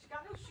some stuff. She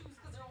got no shoes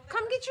because they're over there.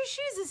 Come get your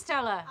shoes,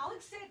 Estella.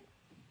 Alex said...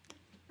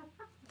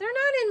 They're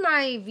not in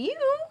my view.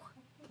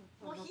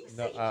 Well, he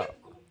said he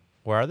kept going.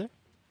 Where are they?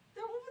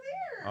 They're over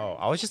there. Oh,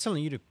 I was just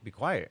telling you to be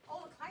quiet.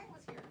 Oh, the client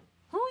was here.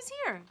 Who's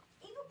here?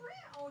 Ava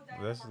Brandt. Oh,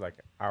 Diana. This is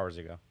like hours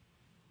ago.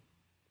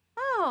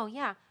 Oh,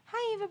 yeah.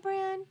 Hi, Eva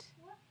Brandt.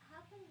 What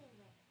happened in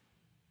there?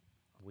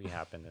 We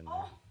happened in there.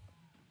 Oh.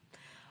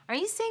 Are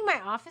you saying my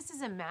office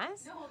is a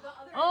mess? No, the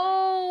other.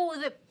 Oh,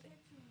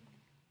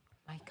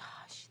 my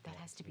gosh, that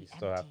has to be You empty.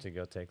 still have to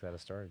go take that to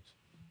storage.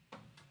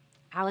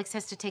 Alex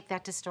has to take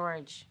that to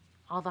storage.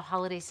 All the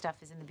holiday stuff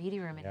is in the beauty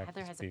room, and Yeah,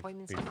 Heather 'cause has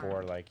appointments before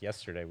tomorrow. like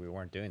yesterday, we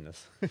weren't doing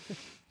this.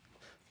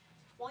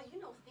 Well,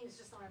 you know things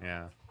just aren't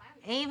Yeah. planned.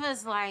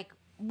 Ava's like,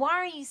 why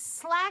are you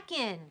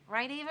slacking?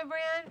 Right, Ava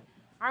Brandt?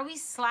 Are we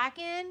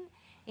slacking?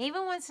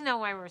 Ava wants to know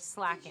why we're Did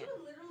slacking. you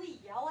literally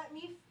yell at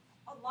me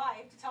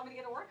live to tell me to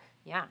get to work?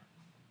 Yeah.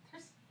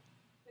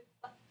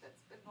 That's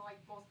been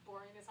the most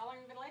boring. How long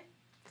have you been late?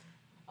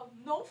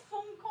 No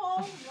phone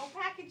calls, no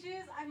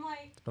packages. I'm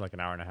like, It's been like an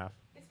hour and a half.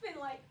 it's been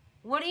like,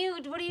 What are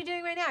you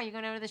doing right now? You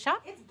going over to the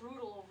shop? it's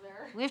brutal over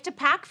there. We have to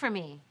pack for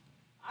me.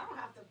 I don't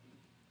have to.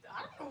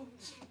 I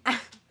don't know.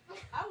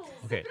 I will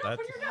Okay, zip it up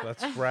when you're done.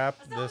 let's wrap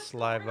So this we're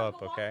live gonna up,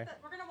 go walk okay?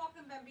 We're gonna walk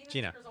the Bambina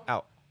Gina, stickers over.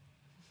 out.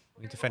 We're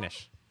We need to gonna go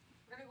finish.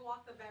 We're gonna go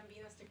walk the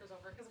Bambina stickers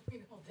over because we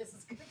know this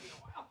is gonna be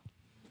a while.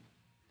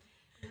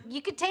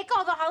 You could take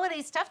all the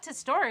holiday stuff to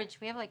storage.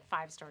 We have like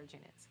 5 storage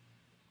units.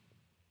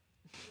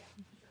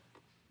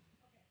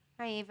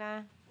 Hi,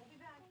 Ava. We'll be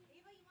back.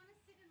 Ava, you want to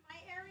sit in my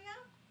area?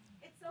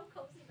 It's so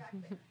cozy back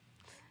there.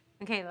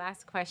 Okay,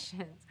 last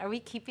questions. Are we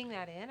keeping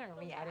that in or are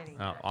we editing?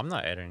 No, I'm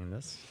not editing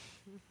this.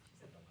 Let me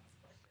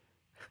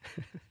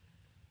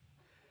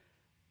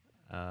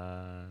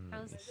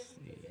Is it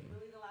see.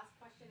 really the last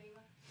question,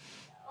 Ava?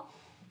 No,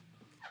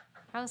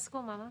 How's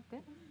school, Mama?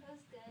 Good. that was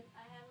good.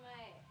 I had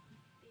my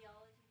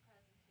theology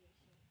presentation.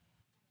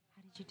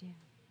 How did you do?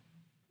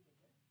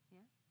 Yeah?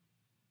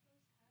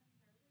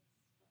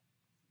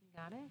 You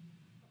got it?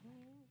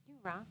 You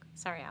rock.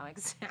 Sorry,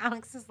 Alex.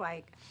 Alex is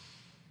like,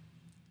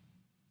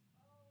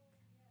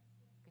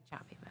 good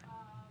job, Ava.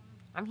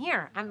 I'm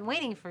here. I'm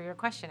waiting for your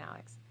question,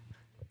 Alex.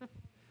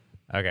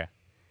 Okay.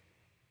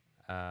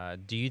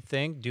 Do you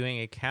think doing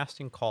a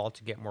casting call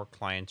to get more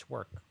clients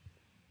work?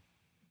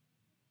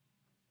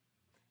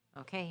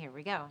 Okay, here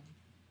we go.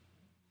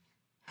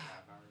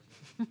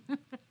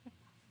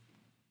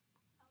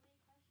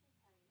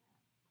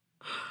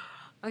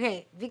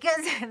 Okay, because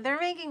they're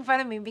making fun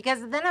of me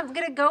because then I'm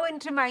going to go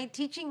into my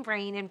teaching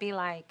brain and be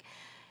like,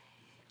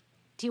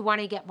 do you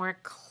want to get more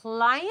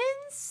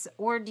clients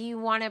or do you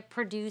want to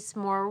produce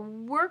more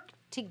work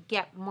to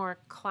get more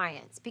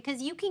clients?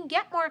 Because you can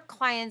get more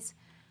clients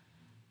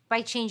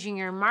by changing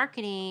your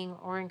marketing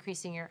or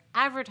increasing your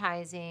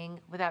advertising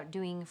without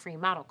doing free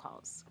model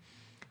calls.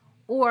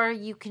 Or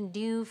you can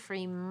do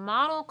free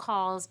model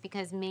calls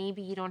because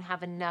maybe you don't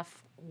have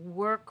enough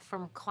work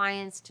from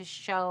clients to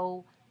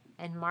show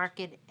and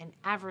market and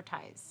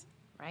advertise,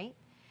 right?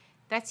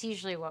 That's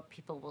usually what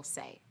people will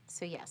say.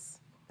 So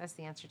yes, that's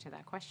the answer to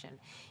that question.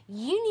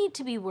 You need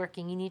to be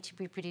working, you need to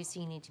be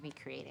producing, you need to be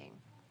creating.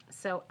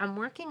 So I'm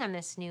working on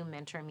this new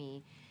Mentor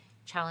Me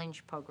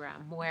challenge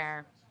program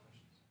where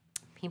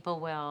people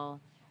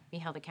will be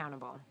held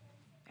accountable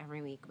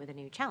every week with a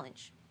new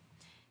challenge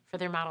for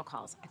their model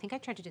calls. I think I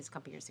tried to do this a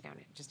couple years ago and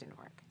it just didn't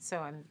work. So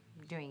I'm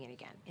doing it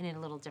again in a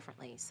little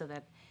differently so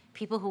that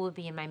people who will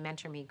be in my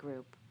Mentor Me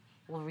group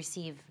will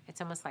receive, it's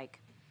almost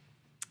like,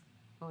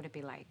 what would it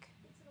be like?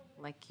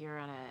 Like you're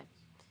on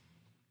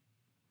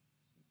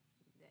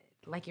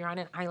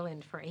an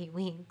island for 8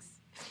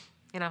 weeks.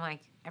 And I'm like,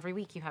 every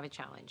week you have a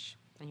challenge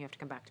and you have to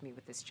come back to me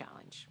with this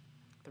challenge,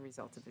 the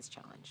results of this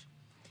challenge.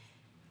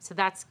 So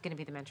that's going to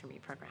be the Mentor Me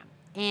program.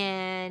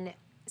 And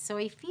so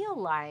I feel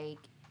like,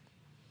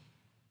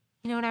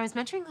 when I was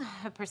mentoring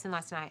a person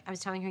last night, I was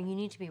telling her, you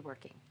need to be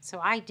working. So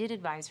I did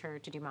advise her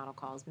to do model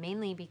calls,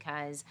 mainly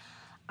because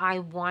I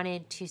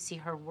wanted to see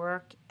her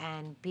work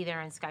and be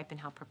there on Skype and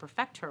help her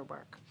perfect her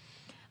work.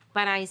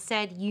 But I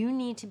said, you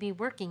need to be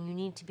working, you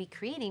need to be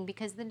creating,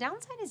 because the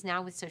downside is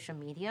now with social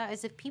media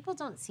is if people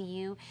don't see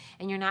you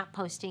and you're not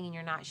posting and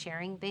you're not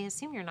sharing, they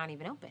assume you're not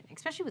even open,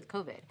 especially with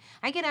COVID.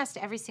 I get asked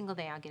every single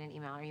day, I'll get an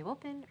email, are you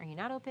open? Are you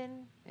not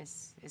open?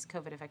 Is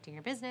COVID affecting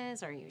your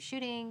business? Are you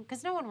shooting?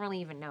 Because no one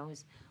really even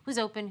knows who's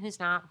open, who's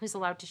not, who's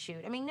allowed to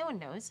shoot. I mean, no one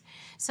knows.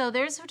 So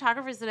there's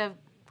photographers that have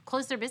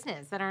closed their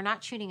business, that are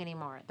not shooting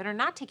anymore, that are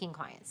not taking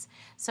clients.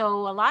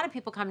 So a lot of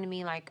people come to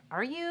me like,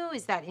 are you?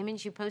 Is that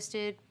image you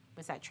posted,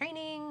 was that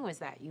training? Was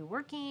that you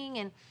working?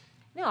 And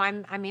no,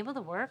 I'm able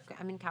to work.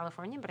 I'm in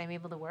California, but I'm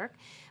able to work.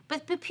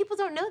 But people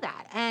don't know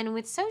that. And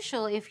with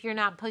social, if you're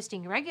not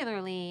posting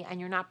regularly and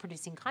you're not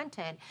producing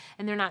content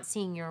and they're not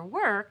seeing your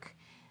work,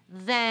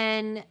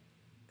 then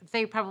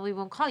they probably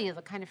won't call you.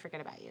 They'll kind of forget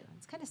about you.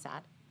 It's kind of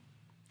sad.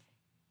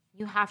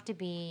 You have to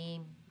be,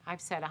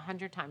 I've said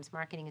 100 times,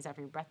 marketing is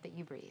every breath that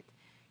you breathe.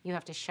 You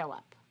have to show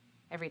up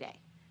every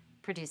day,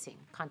 producing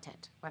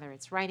content, whether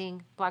it's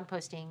writing, blog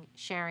posting,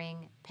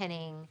 sharing,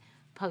 pinning,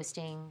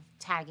 posting,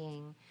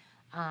 tagging.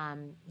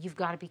 You've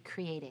got to be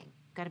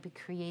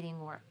creating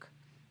work,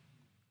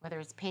 whether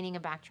it's painting a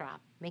backdrop,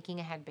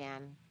 making a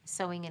headband,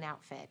 sewing an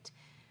outfit.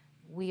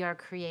 We are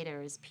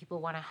creators.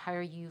 People want to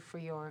hire you for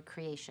your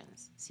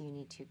creations, so you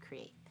need to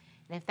create.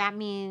 And if that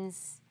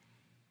means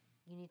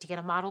you need to get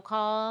a model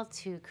call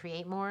to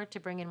create more, to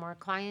bring in more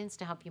clients,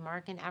 to help you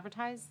market and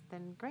advertise,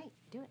 then great,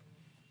 do it.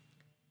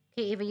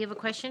 Okay, Ava, you have a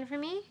question for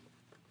me?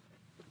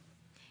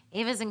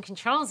 Ava's in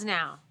controls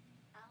now.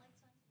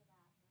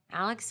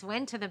 Alex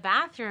went to the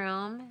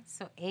bathroom,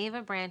 so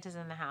Ava Brandt is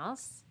in the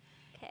house.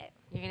 Okay.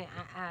 You're going to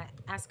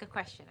ask a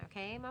question,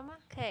 okay, Mama?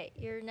 Okay,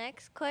 your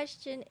next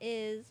question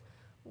is,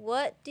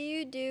 what do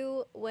you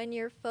do when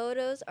your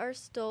photos are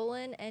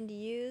stolen and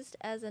used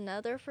as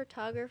another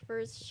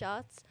photographer's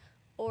shots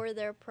or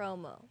their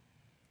promo?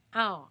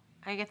 Oh,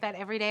 I get that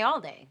every day, all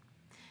day.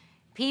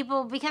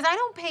 People, because I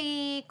don't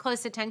pay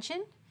close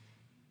attention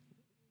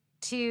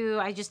to,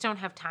 I just don't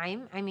have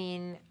time. I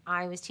mean,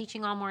 I was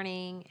teaching all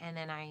morning, and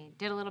then I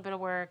did a little bit of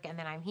work, and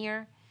then I'm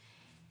here.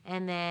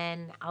 And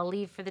then I'll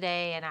leave for the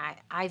day, and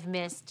I've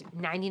missed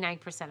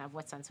 99% of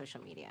what's on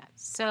social media.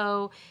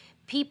 So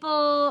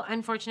people,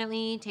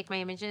 unfortunately, take my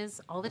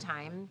images all the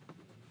time.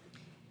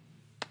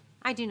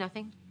 I do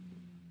nothing,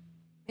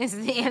 is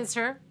the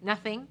answer.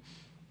 Nothing.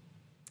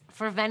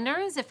 For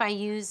vendors, if I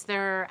use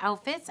their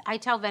outfits, I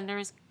tell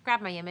vendors,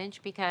 grab my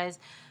image because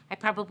I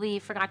probably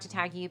forgot to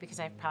tag you because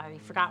I probably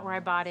forgot where I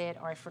bought it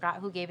or I forgot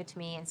who gave it to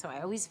me. And so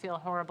I always feel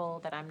horrible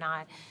that I'm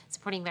not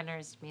supporting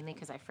vendors mainly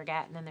because I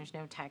forget and then there's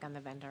no tag on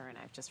the vendor and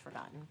I've just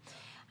forgotten.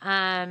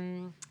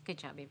 Good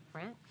job, baby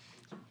Brent.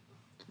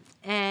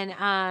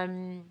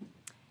 And,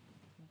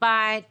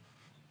 but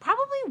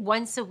probably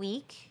once a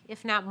week,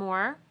 if not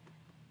more,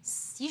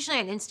 usually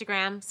on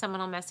Instagram, someone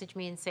will message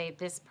me and say,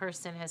 this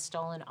person has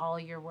stolen all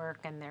your work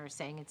and they're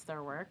saying it's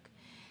their work.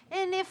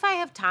 And if I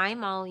have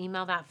time, I'll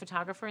email that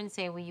photographer and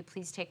say, will you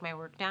please take my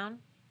work down?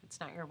 It's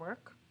not your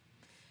work.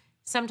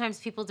 Sometimes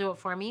people do it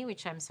for me,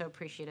 which I'm so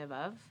appreciative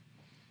of.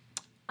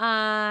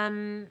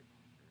 I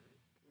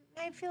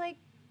feel like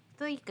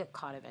they'll get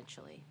caught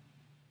eventually,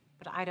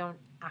 but I don't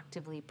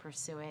actively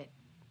pursue it.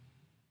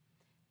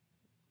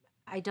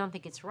 I don't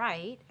think it's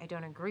right. I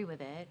don't agree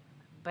with it,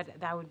 but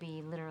that would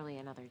be literally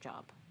another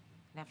job.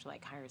 I'd have to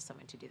like hire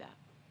someone to do that.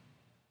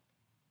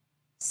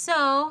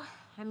 So,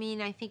 I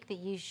mean, I think that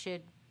you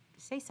should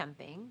say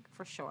something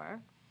for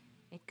sure.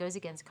 It goes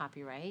against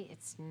copyright.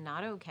 It's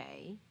not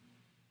okay.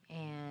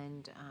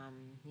 And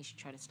you should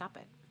try to stop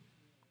it.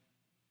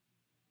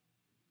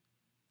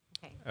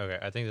 Okay.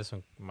 Okay, I think this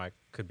one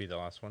could be the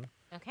last one.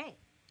 Okay.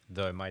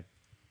 Though it might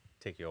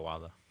take you a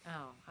while though.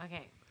 Oh,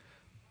 okay.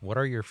 What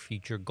are your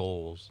future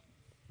goals?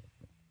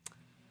 I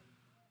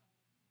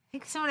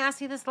think someone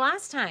asked me this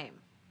last time.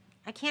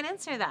 I can't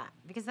answer that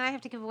because then I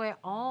have to give away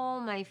all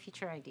my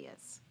future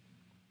ideas.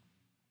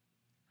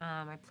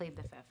 I played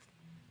the fifth.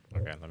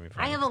 Okay, let me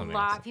find I have a something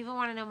lot. else. If people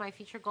want to know my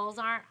future goals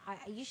are,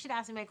 you should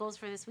ask me my goals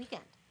for this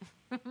weekend.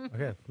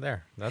 Okay,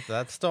 there.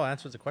 That still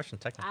answers the question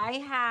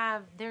technically.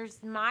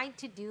 There's my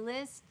to-do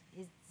list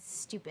is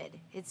stupid.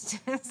 It's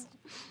just,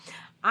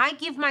 I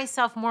give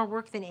myself more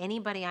work than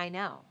anybody I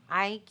know.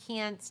 I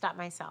can't stop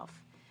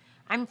myself.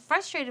 I'm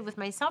frustrated with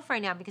myself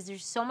right now because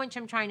there's so much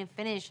I'm trying to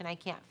finish and I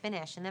can't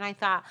finish. And then I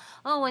thought,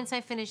 oh, once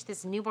I finish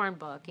this newborn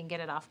book and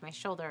get it off my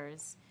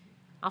shoulders,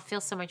 I'll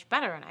feel so much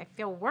better. And I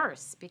feel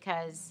worse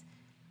because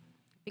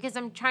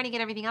I'm trying to get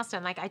everything else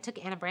done. Like I took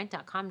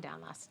AnaBrandt.com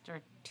down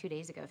 3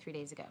 days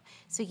ago.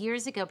 So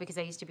years ago, because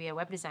I used to be a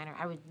web designer,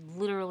 I would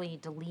literally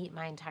delete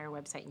my entire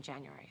website in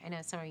January. I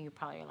know some of you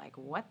probably are like,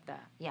 what the?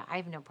 Yeah, I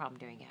have no problem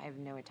doing it. I have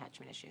no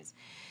attachment issues.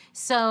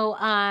 So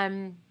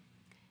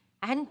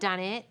I hadn't done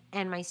it,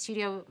 and my site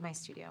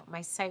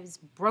was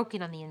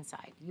broken on the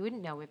inside. You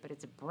wouldn't know it, but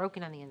it's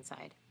broken on the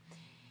inside.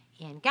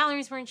 And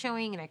galleries weren't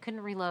showing, and I couldn't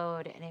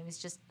reload, and it was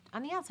just,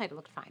 on the outside it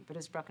looked fine, but it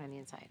was broken on the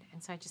inside.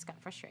 And so I just got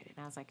frustrated.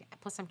 And I was like,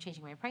 plus I'm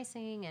changing my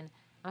pricing, and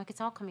I'm like,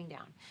 it's all coming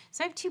down.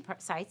 So I have two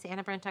sites,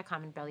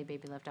 AnaBrandt.com and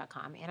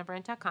BellyBabyLove.com.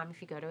 AnaBrandt.com,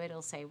 if you go to it,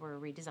 it'll say we're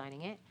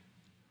redesigning it.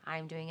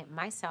 I'm doing it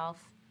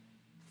myself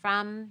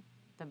from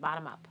the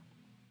bottom up,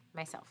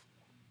 myself.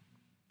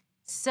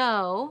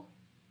 So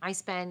I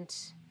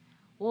spent,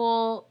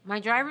 my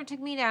driver took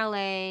me to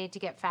LA to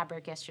get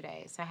fabric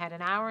yesterday. So I had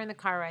an hour in the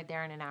car ride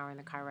there and an hour in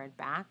the car ride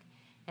back.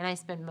 And I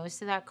spent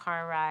most of that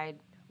car ride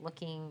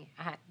looking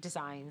at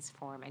designs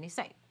for my new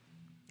site.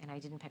 And I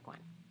didn't pick one.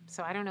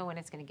 So I don't know when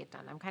it's going to get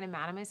done. I'm kind of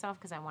mad at myself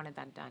because I wanted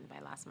that done by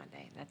last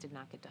Monday. That did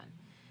not get done.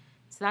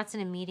 So that's an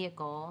immediate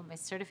goal. My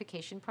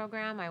certification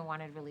program I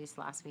wanted released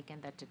last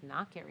weekend. That did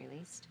not get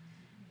released.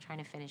 I'm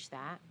trying to finish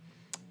that.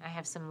 I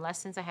have some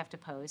lessons I have to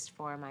post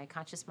for my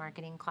conscious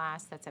marketing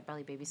class. That's at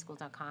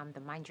bellybabyschool.com,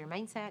 the Mind Your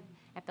Mindset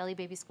at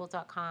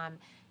bellybabyschool.com,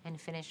 and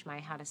finish my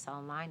How to Sell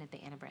Online at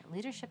the Ana Brandt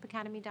Leadership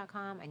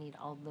Academy.com. I need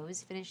all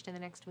those finished in the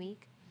next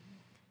week.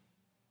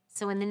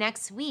 So in the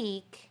next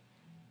week,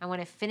 I want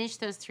to finish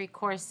those 3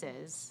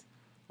 courses,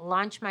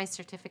 launch my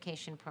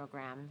certification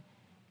program,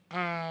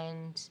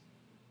 and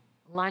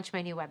launch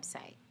my new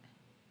website.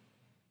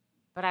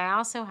 But I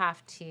also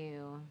have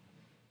to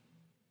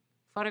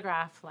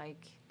photograph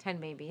like 10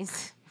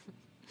 babies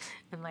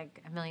and like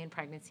 1 million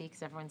pregnancy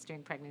because everyone's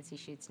doing pregnancy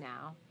shoots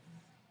now,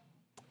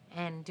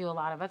 and do a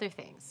lot of other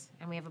things.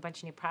 And we have a bunch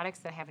of new products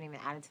that I haven't even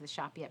added to the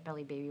shop yet,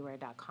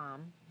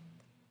 bellybabywear.com.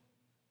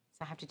 So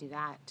I have to do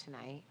that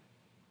tonight.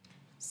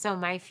 So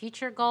my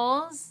future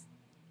goals,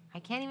 I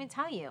can't even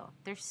tell you.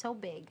 They're so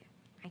big.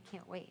 I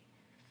can't wait.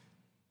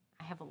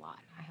 I have a lot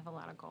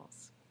of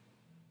goals.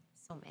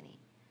 So many.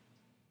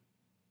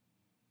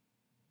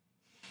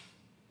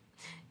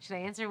 Should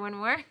I answer one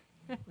more?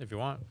 If you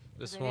want.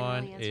 This I didn't really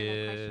one answer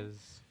that question.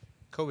 is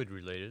COVID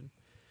related.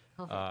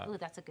 Ooh,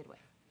 that's a good way.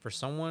 For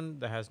someone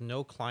that has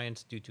no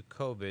clients due to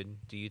COVID,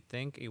 do you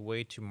think a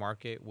way to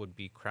market would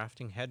be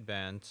crafting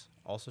headbands,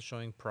 also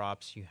showing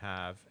props you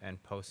have,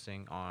 and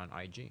posting on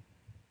IG?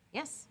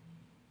 Yes.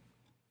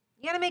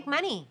 You got to make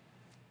money.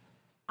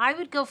 I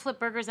would go flip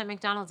burgers at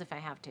McDonald's if I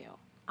have to.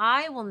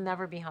 I will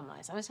never be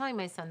homeless. I was telling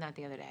my son that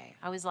the other day.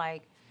 I was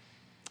like,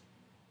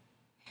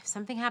 if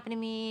something happened to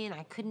me and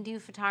I couldn't do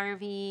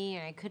photography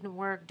and I couldn't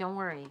work, don't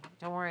worry.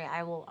 Don't worry.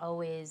 I will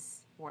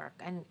always work.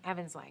 And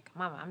Evan's like,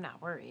 Mama, I'm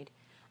not worried.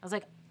 I was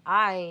like,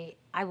 I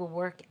will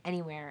work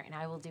anywhere and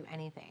I will do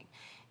anything.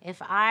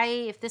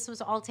 If this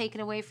was all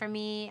taken away from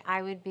me,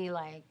 I would be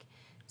like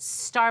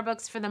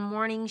Starbucks for the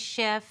morning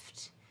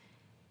shift,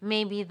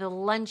 maybe the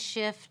lunch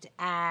shift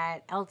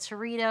at El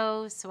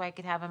Torito so I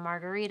could have a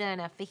margarita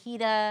and a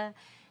fajita,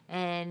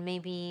 and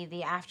maybe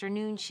the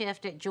afternoon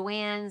shift at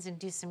Joann's and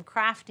do some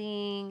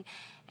crafting,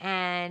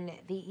 and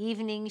the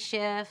evening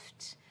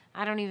shift,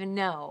 I don't even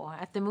know,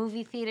 at the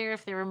movie theater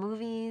if there were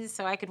movies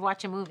so I could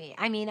watch a movie.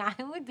 I mean, I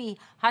would be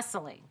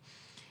hustling.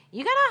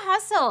 You gotta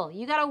hustle.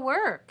 You gotta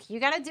work. You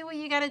gotta do what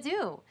you gotta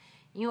do.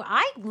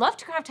 I love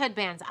to craft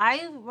headbands.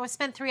 I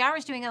spent 3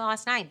 hours doing it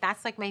last night.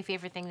 That's like my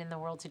favorite thing in the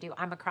world to do.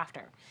 I'm a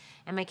crafter,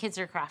 and my kids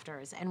are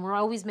crafters, and we're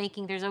always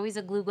making, there's always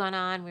a glue gun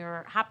on. We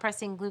were hot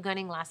pressing, glue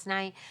gunning last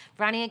night.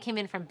 Vania came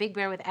in from Big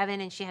Bear with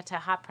Evan, and she had to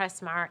hot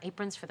press our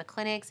aprons for the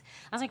clinics.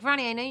 I was like,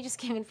 Vania, I know you just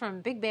came in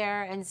from Big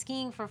Bear and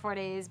skiing for 4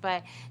 days,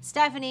 but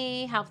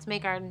Stephanie helped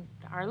make our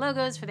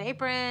logos for the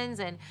aprons,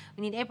 and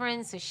we need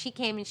aprons. So she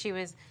came and she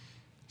was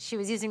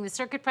using the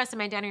circuit press at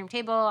my dining room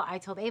table. I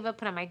told Ava,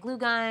 put on my glue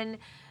gun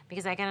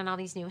because I got on all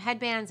these new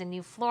headbands and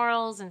new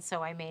florals. And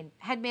so I made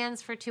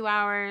headbands for 2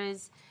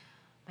 hours.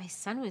 My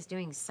son was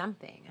doing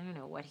something. I don't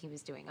know what he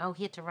was doing. Oh,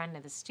 he had to run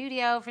to the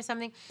studio for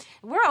something.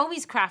 We're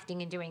always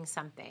crafting and doing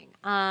something.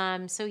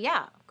 So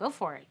yeah, go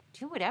for it.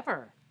 Do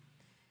whatever.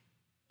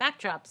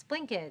 Backdrops,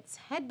 blankets,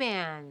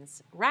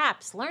 headbands,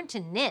 wraps, learn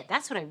to knit.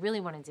 That's what I really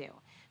want to do.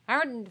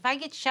 If I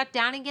get shut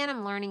down again,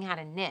 I'm learning how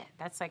to knit.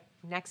 That's like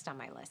next on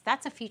my list.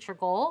 That's a future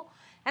goal.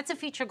 I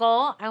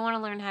want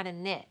to learn how to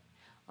knit.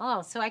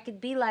 Oh, so I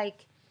could be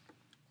like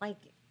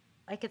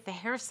at the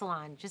hair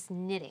salon, just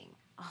knitting.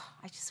 Oh,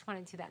 I just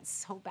want to do that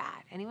so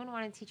bad. Anyone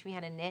want to teach me how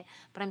to knit?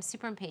 But I'm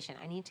super impatient.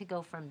 I need to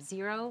go from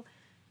 0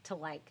 to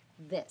like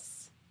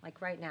this,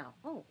 like right now.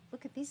 Oh,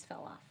 look at these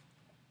fell off.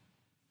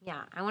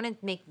 Yeah, I want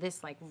to make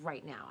this like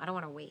right now. I don't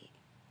want to wait.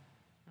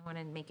 I want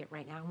to make it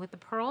right now. And with the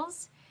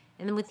pearls,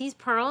 and then with these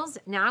pearls,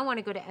 now I want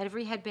to go to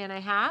every headband I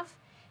have,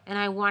 and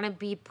I want to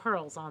bead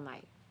pearls all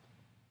night.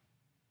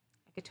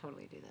 I could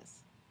totally do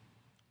this.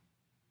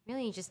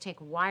 Really, you just take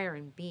wire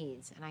and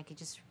beads, and I could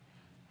just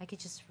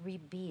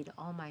re-bead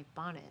all my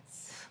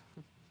bonnets.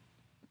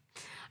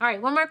 All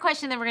right, one more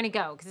question, then we're going to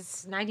go, because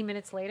it's 90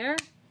 minutes later.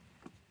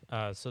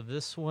 So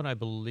this one, I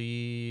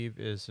believe,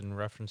 is in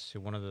reference to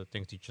one of the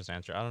things you just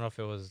answered. I don't know if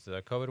it was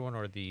the COVID one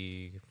or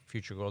the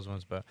future goals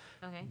ones, but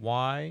Okay.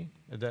 why?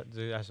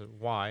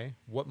 Why?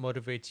 What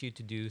motivates you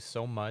to do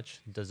so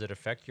much? Does it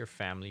affect your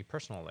family,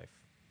 personal life?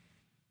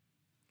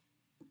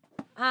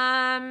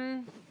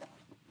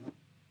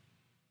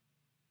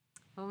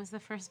 What was the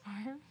first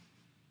part?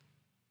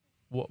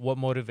 What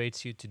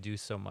motivates you to do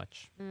so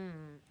much?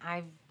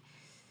 I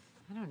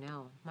don't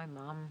know. My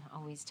mom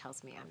always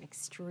tells me I'm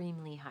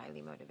extremely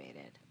highly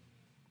motivated.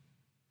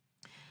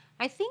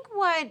 I think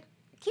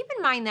keep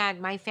in mind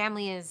that my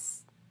family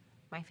is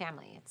my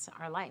family. It's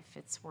our life.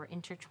 We're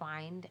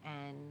intertwined,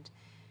 and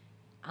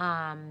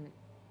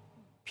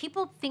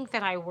people think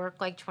that I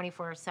work like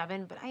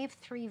 24/7, but I have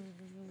 3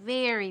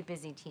 very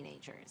busy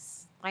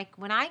teenagers. Like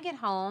when I get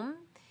home,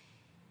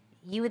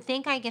 you would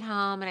think I get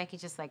home and I could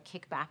just like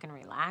kick back and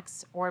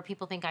relax, or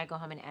people think I go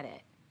home and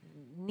edit.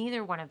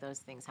 Neither one of those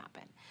things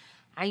happen.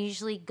 I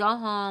usually go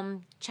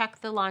home,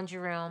 check the laundry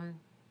room,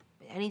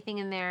 anything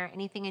in there,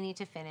 anything I need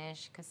to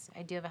finish, because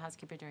I do have a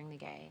housekeeper during the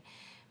day.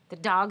 The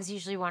dogs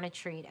usually want a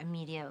treat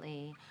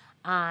immediately.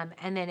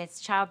 And then it's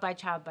child by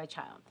child by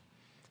child.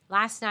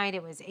 Last night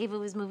it was Ava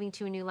was moving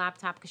to a new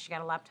laptop because she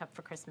got a laptop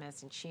for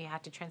Christmas and she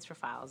had to transfer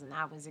files, and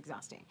that was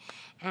exhausting.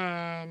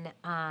 And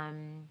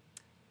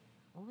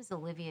what was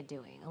Olivia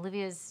doing?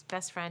 Olivia's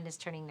best friend is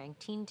turning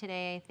 19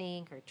 today, I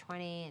think, or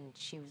 20, and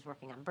she was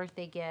working on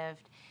birthday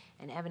gift.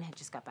 And Evan had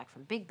just got back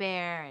from Big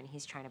Bear, and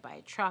he's trying to buy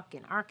a truck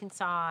in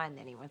Arkansas, and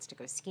then he wants to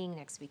go skiing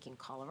next week in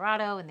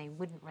Colorado, and they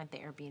wouldn't rent the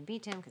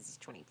Airbnb to him because he's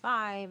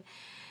 25.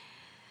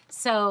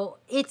 So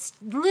it's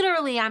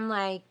literally, I'm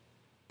like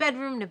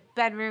bedroom to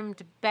bedroom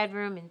to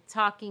bedroom and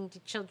talking to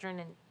children,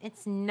 and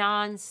it's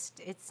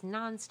nonstop.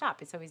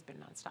 It's always been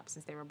nonstop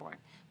since they were born.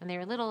 When they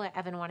were little,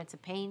 Evan wanted to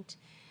paint.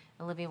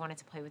 Olivia wanted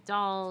to play with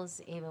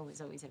dolls. Ava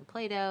was always in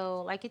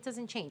Play-Doh. Like, it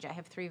doesn't change. I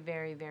have 3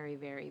 very, very,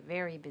 very,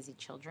 very busy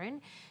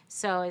children.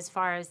 So as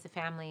far as the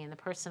family and the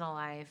personal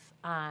life,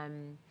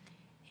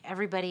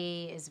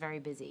 everybody is very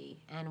busy.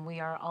 And we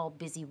are all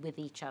busy with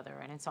each other.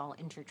 And it's all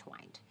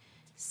intertwined.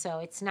 So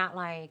it's not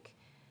like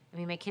I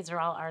mean, my kids are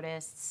all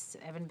artists.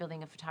 Evan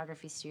building a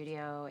photography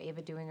studio,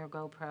 Ava doing her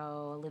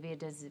GoPro, Olivia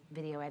does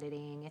video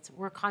editing.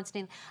 We're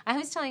constant. I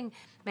was telling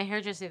my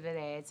hairdresser the other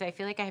day, I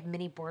feel like I have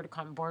mini board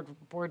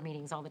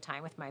meetings all the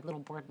time with my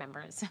little board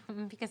members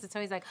because it's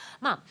always like,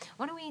 Mom,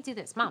 why don't we do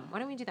this? Mom, why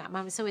don't we do that?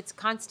 Mom, so it's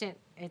constant.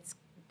 It's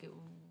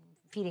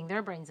feeding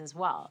their brains as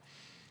well.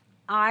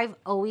 I've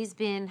always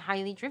been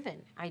highly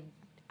driven. I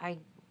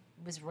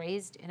was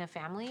raised in a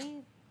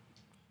family.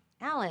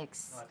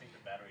 Alex. No, I think the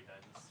battery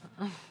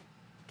died.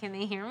 Can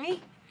they hear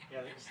me?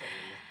 Yeah, they can still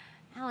hear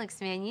you.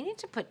 Alex, man, you need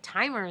to put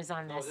timers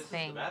on this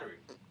thing. Is the battery.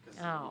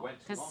 Oh,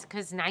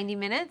 because 90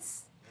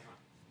 minutes?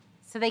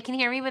 So they can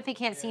hear me, but they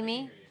can't see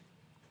me?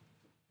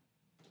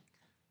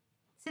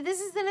 So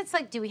then it's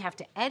like, do we have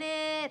to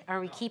edit? Are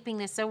we keeping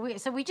this? So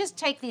we just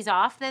take these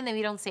off then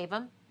we don't save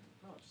them?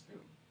 No, just do.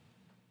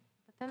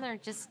 But then they're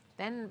just,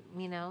 they're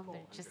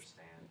just...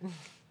 Understand.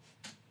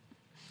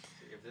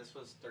 If this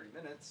was 30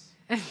 minutes,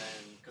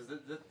 because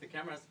the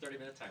camera has a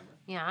 30-minute timer.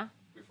 Yeah.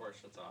 Before it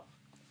shuts off.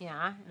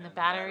 Yeah, and the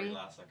battery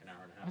lasts like an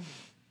hour and a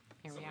half.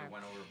 Here we are. We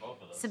went over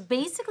both of those. So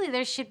basically,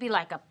 there should be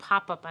like a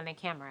pop-up on the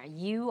camera.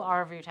 You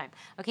are over your time.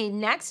 Okay,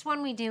 next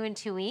one we do in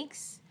 2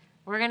 weeks,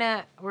 we're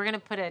gonna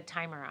put a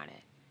timer on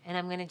it, and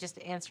I'm gonna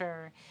just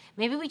answer.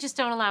 Maybe we just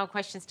don't allow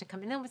questions to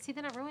come in. No, but see,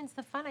 then it ruins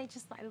the fun. I love this.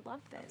 I feel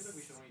like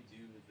we should only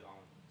do the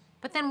omelets.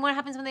 But then what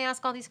happens when they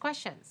ask all these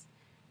questions?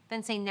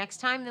 Then say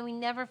next time, then we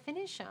never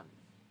finish them.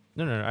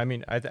 No. I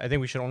mean, I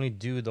think we should only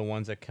do the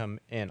ones that come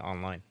in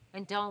online.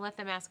 And don't let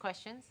them ask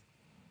questions?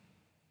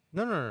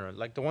 No.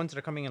 Like the ones that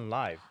are coming in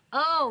live.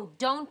 Oh,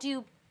 don't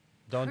do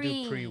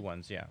pre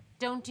ones, yeah.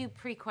 Don't do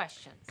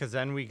pre-questions. Because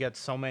then we get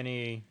so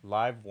many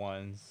live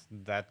ones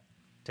that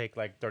take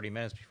like 30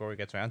 minutes before we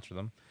get to answer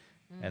them.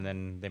 And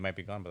then they might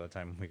be gone by the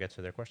time we get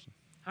to their question.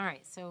 All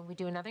right, so we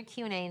do another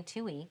Q&A in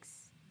 2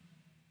 weeks.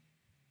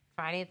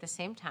 Friday at the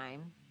same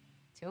time,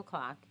 2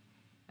 o'clock.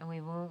 And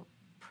we won't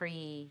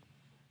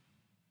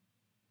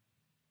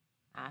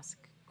ask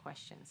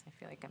questions. I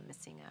feel like I'm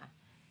missing a...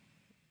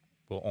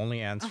 We'll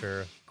only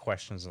answer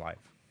questions live.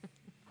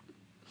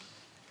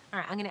 All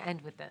right, I'm going to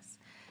end with this.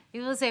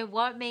 People say,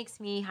 what makes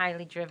me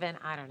highly driven?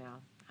 I don't know.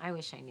 I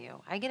wish I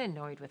knew. I get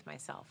annoyed with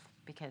myself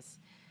because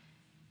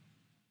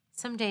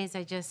some days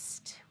I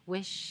just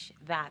wish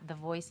that the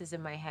voices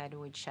in my head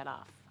would shut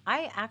off.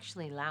 I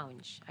actually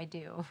lounge. I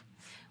do.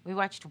 We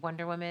watched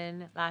Wonder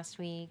Woman last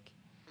week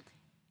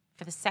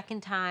for the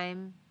second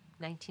time,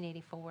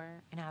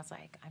 1984, and I was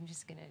like, I'm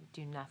just going to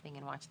do nothing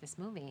and watch this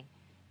movie.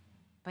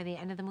 By the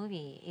end of the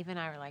movie, Eve and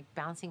I were like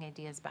bouncing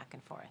ideas back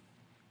and forth.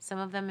 Some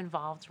of them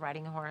involved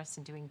riding a horse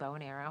and doing bow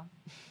and arrow.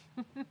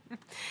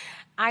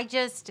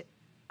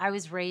 I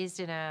was raised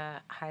in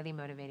a highly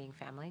motivating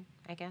family,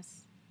 I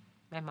guess.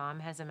 My mom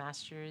has a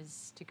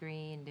master's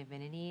degree in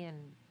divinity and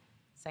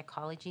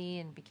psychology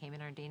and became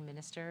an ordained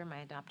minister, my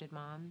adopted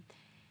mom.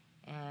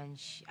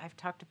 And I've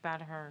talked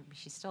about her,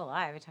 she's still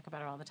alive, I talk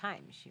about her all the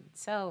time. She would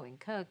sew and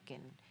cook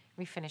and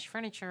refinish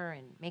furniture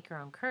and make her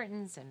own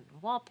curtains and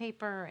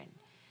wallpaper and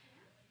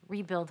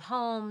rebuild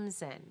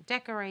homes and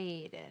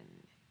decorate and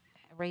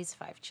raise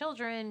 5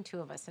 children, 2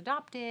 of us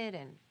adopted,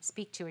 and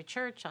speak to a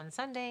church on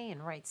Sunday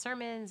and write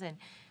sermons. And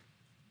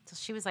till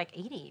she was like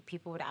 80,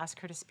 people would ask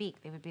her to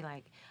speak. They would be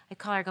like, I'd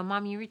call her, I go,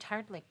 Mom, you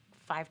retired like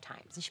 5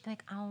 times. And she'd be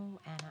like, oh,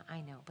 Anna, I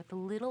know. But the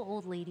little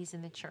old ladies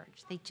in the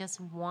church, they just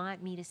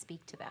want me to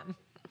speak to them.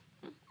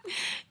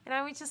 And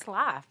I would just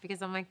laugh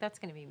because I'm like, that's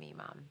going to be me,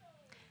 Mom.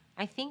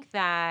 I think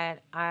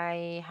that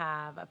I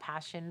have a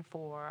passion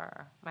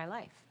for my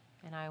life.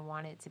 And I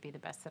want it to be the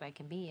best that I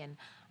can be. And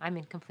I'm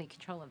in complete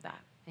control of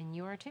that. And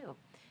you are too.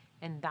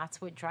 And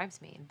that's what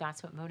drives me. And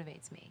that's what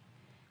motivates me.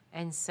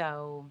 And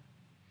so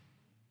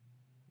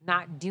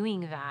not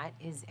doing that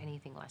is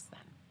anything less than.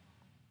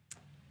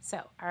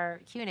 So our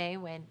Q&A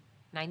went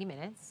 90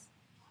 minutes,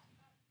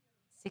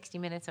 60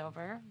 minutes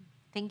over.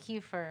 Thank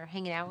you for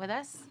hanging out with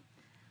us.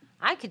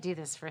 I could do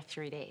this for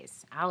 3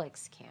 days.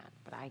 Alex can't,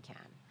 but I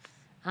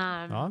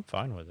can. No, I'm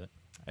fine with it.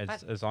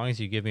 As long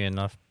as you give me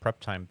enough prep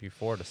time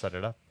before to set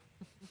it up.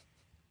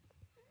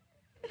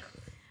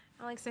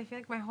 Alex, I feel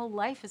like my whole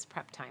life is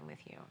prep time with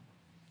you.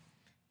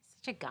 He's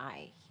such a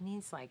guy. He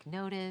needs like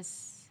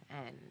notice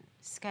and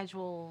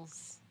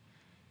schedules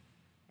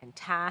and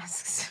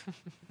tasks.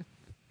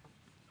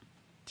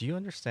 Do you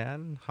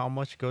understand how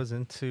much goes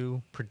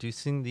into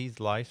producing these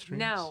live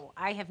streams? No,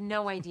 I have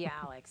no idea,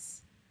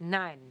 Alex.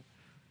 None.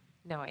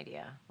 No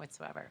idea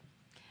whatsoever.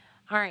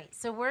 All right,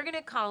 so we're going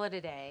to call it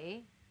a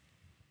day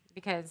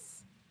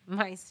because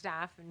my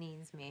staff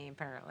needs me,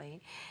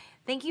 apparently.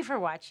 Thank you for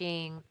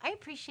watching. I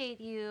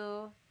appreciate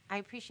you. I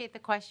appreciate the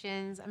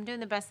questions. I'm doing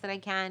the best that I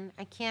can.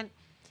 I can't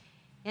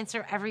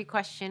answer every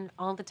question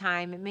all the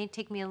time. It may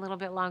take me a little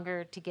bit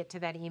longer to get to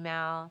that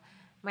email.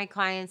 My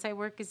clients, I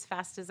work as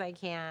fast as I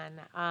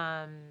can.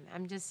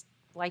 I'm just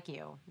like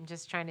you. I'm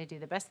just trying to do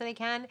the best that I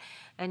can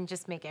and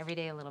just make every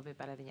day a little bit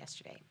better than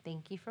yesterday.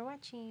 Thank you for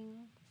watching.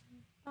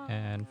 Bye.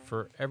 And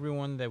for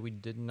everyone that we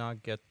did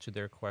not get to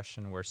their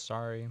question, we're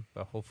sorry,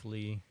 but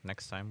hopefully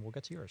next time we'll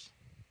get to yours.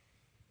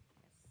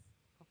 Yes,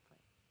 hopefully.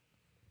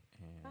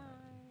 And Bye.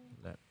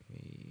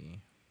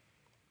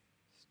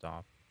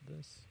 stop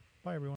this. Bye, everyone.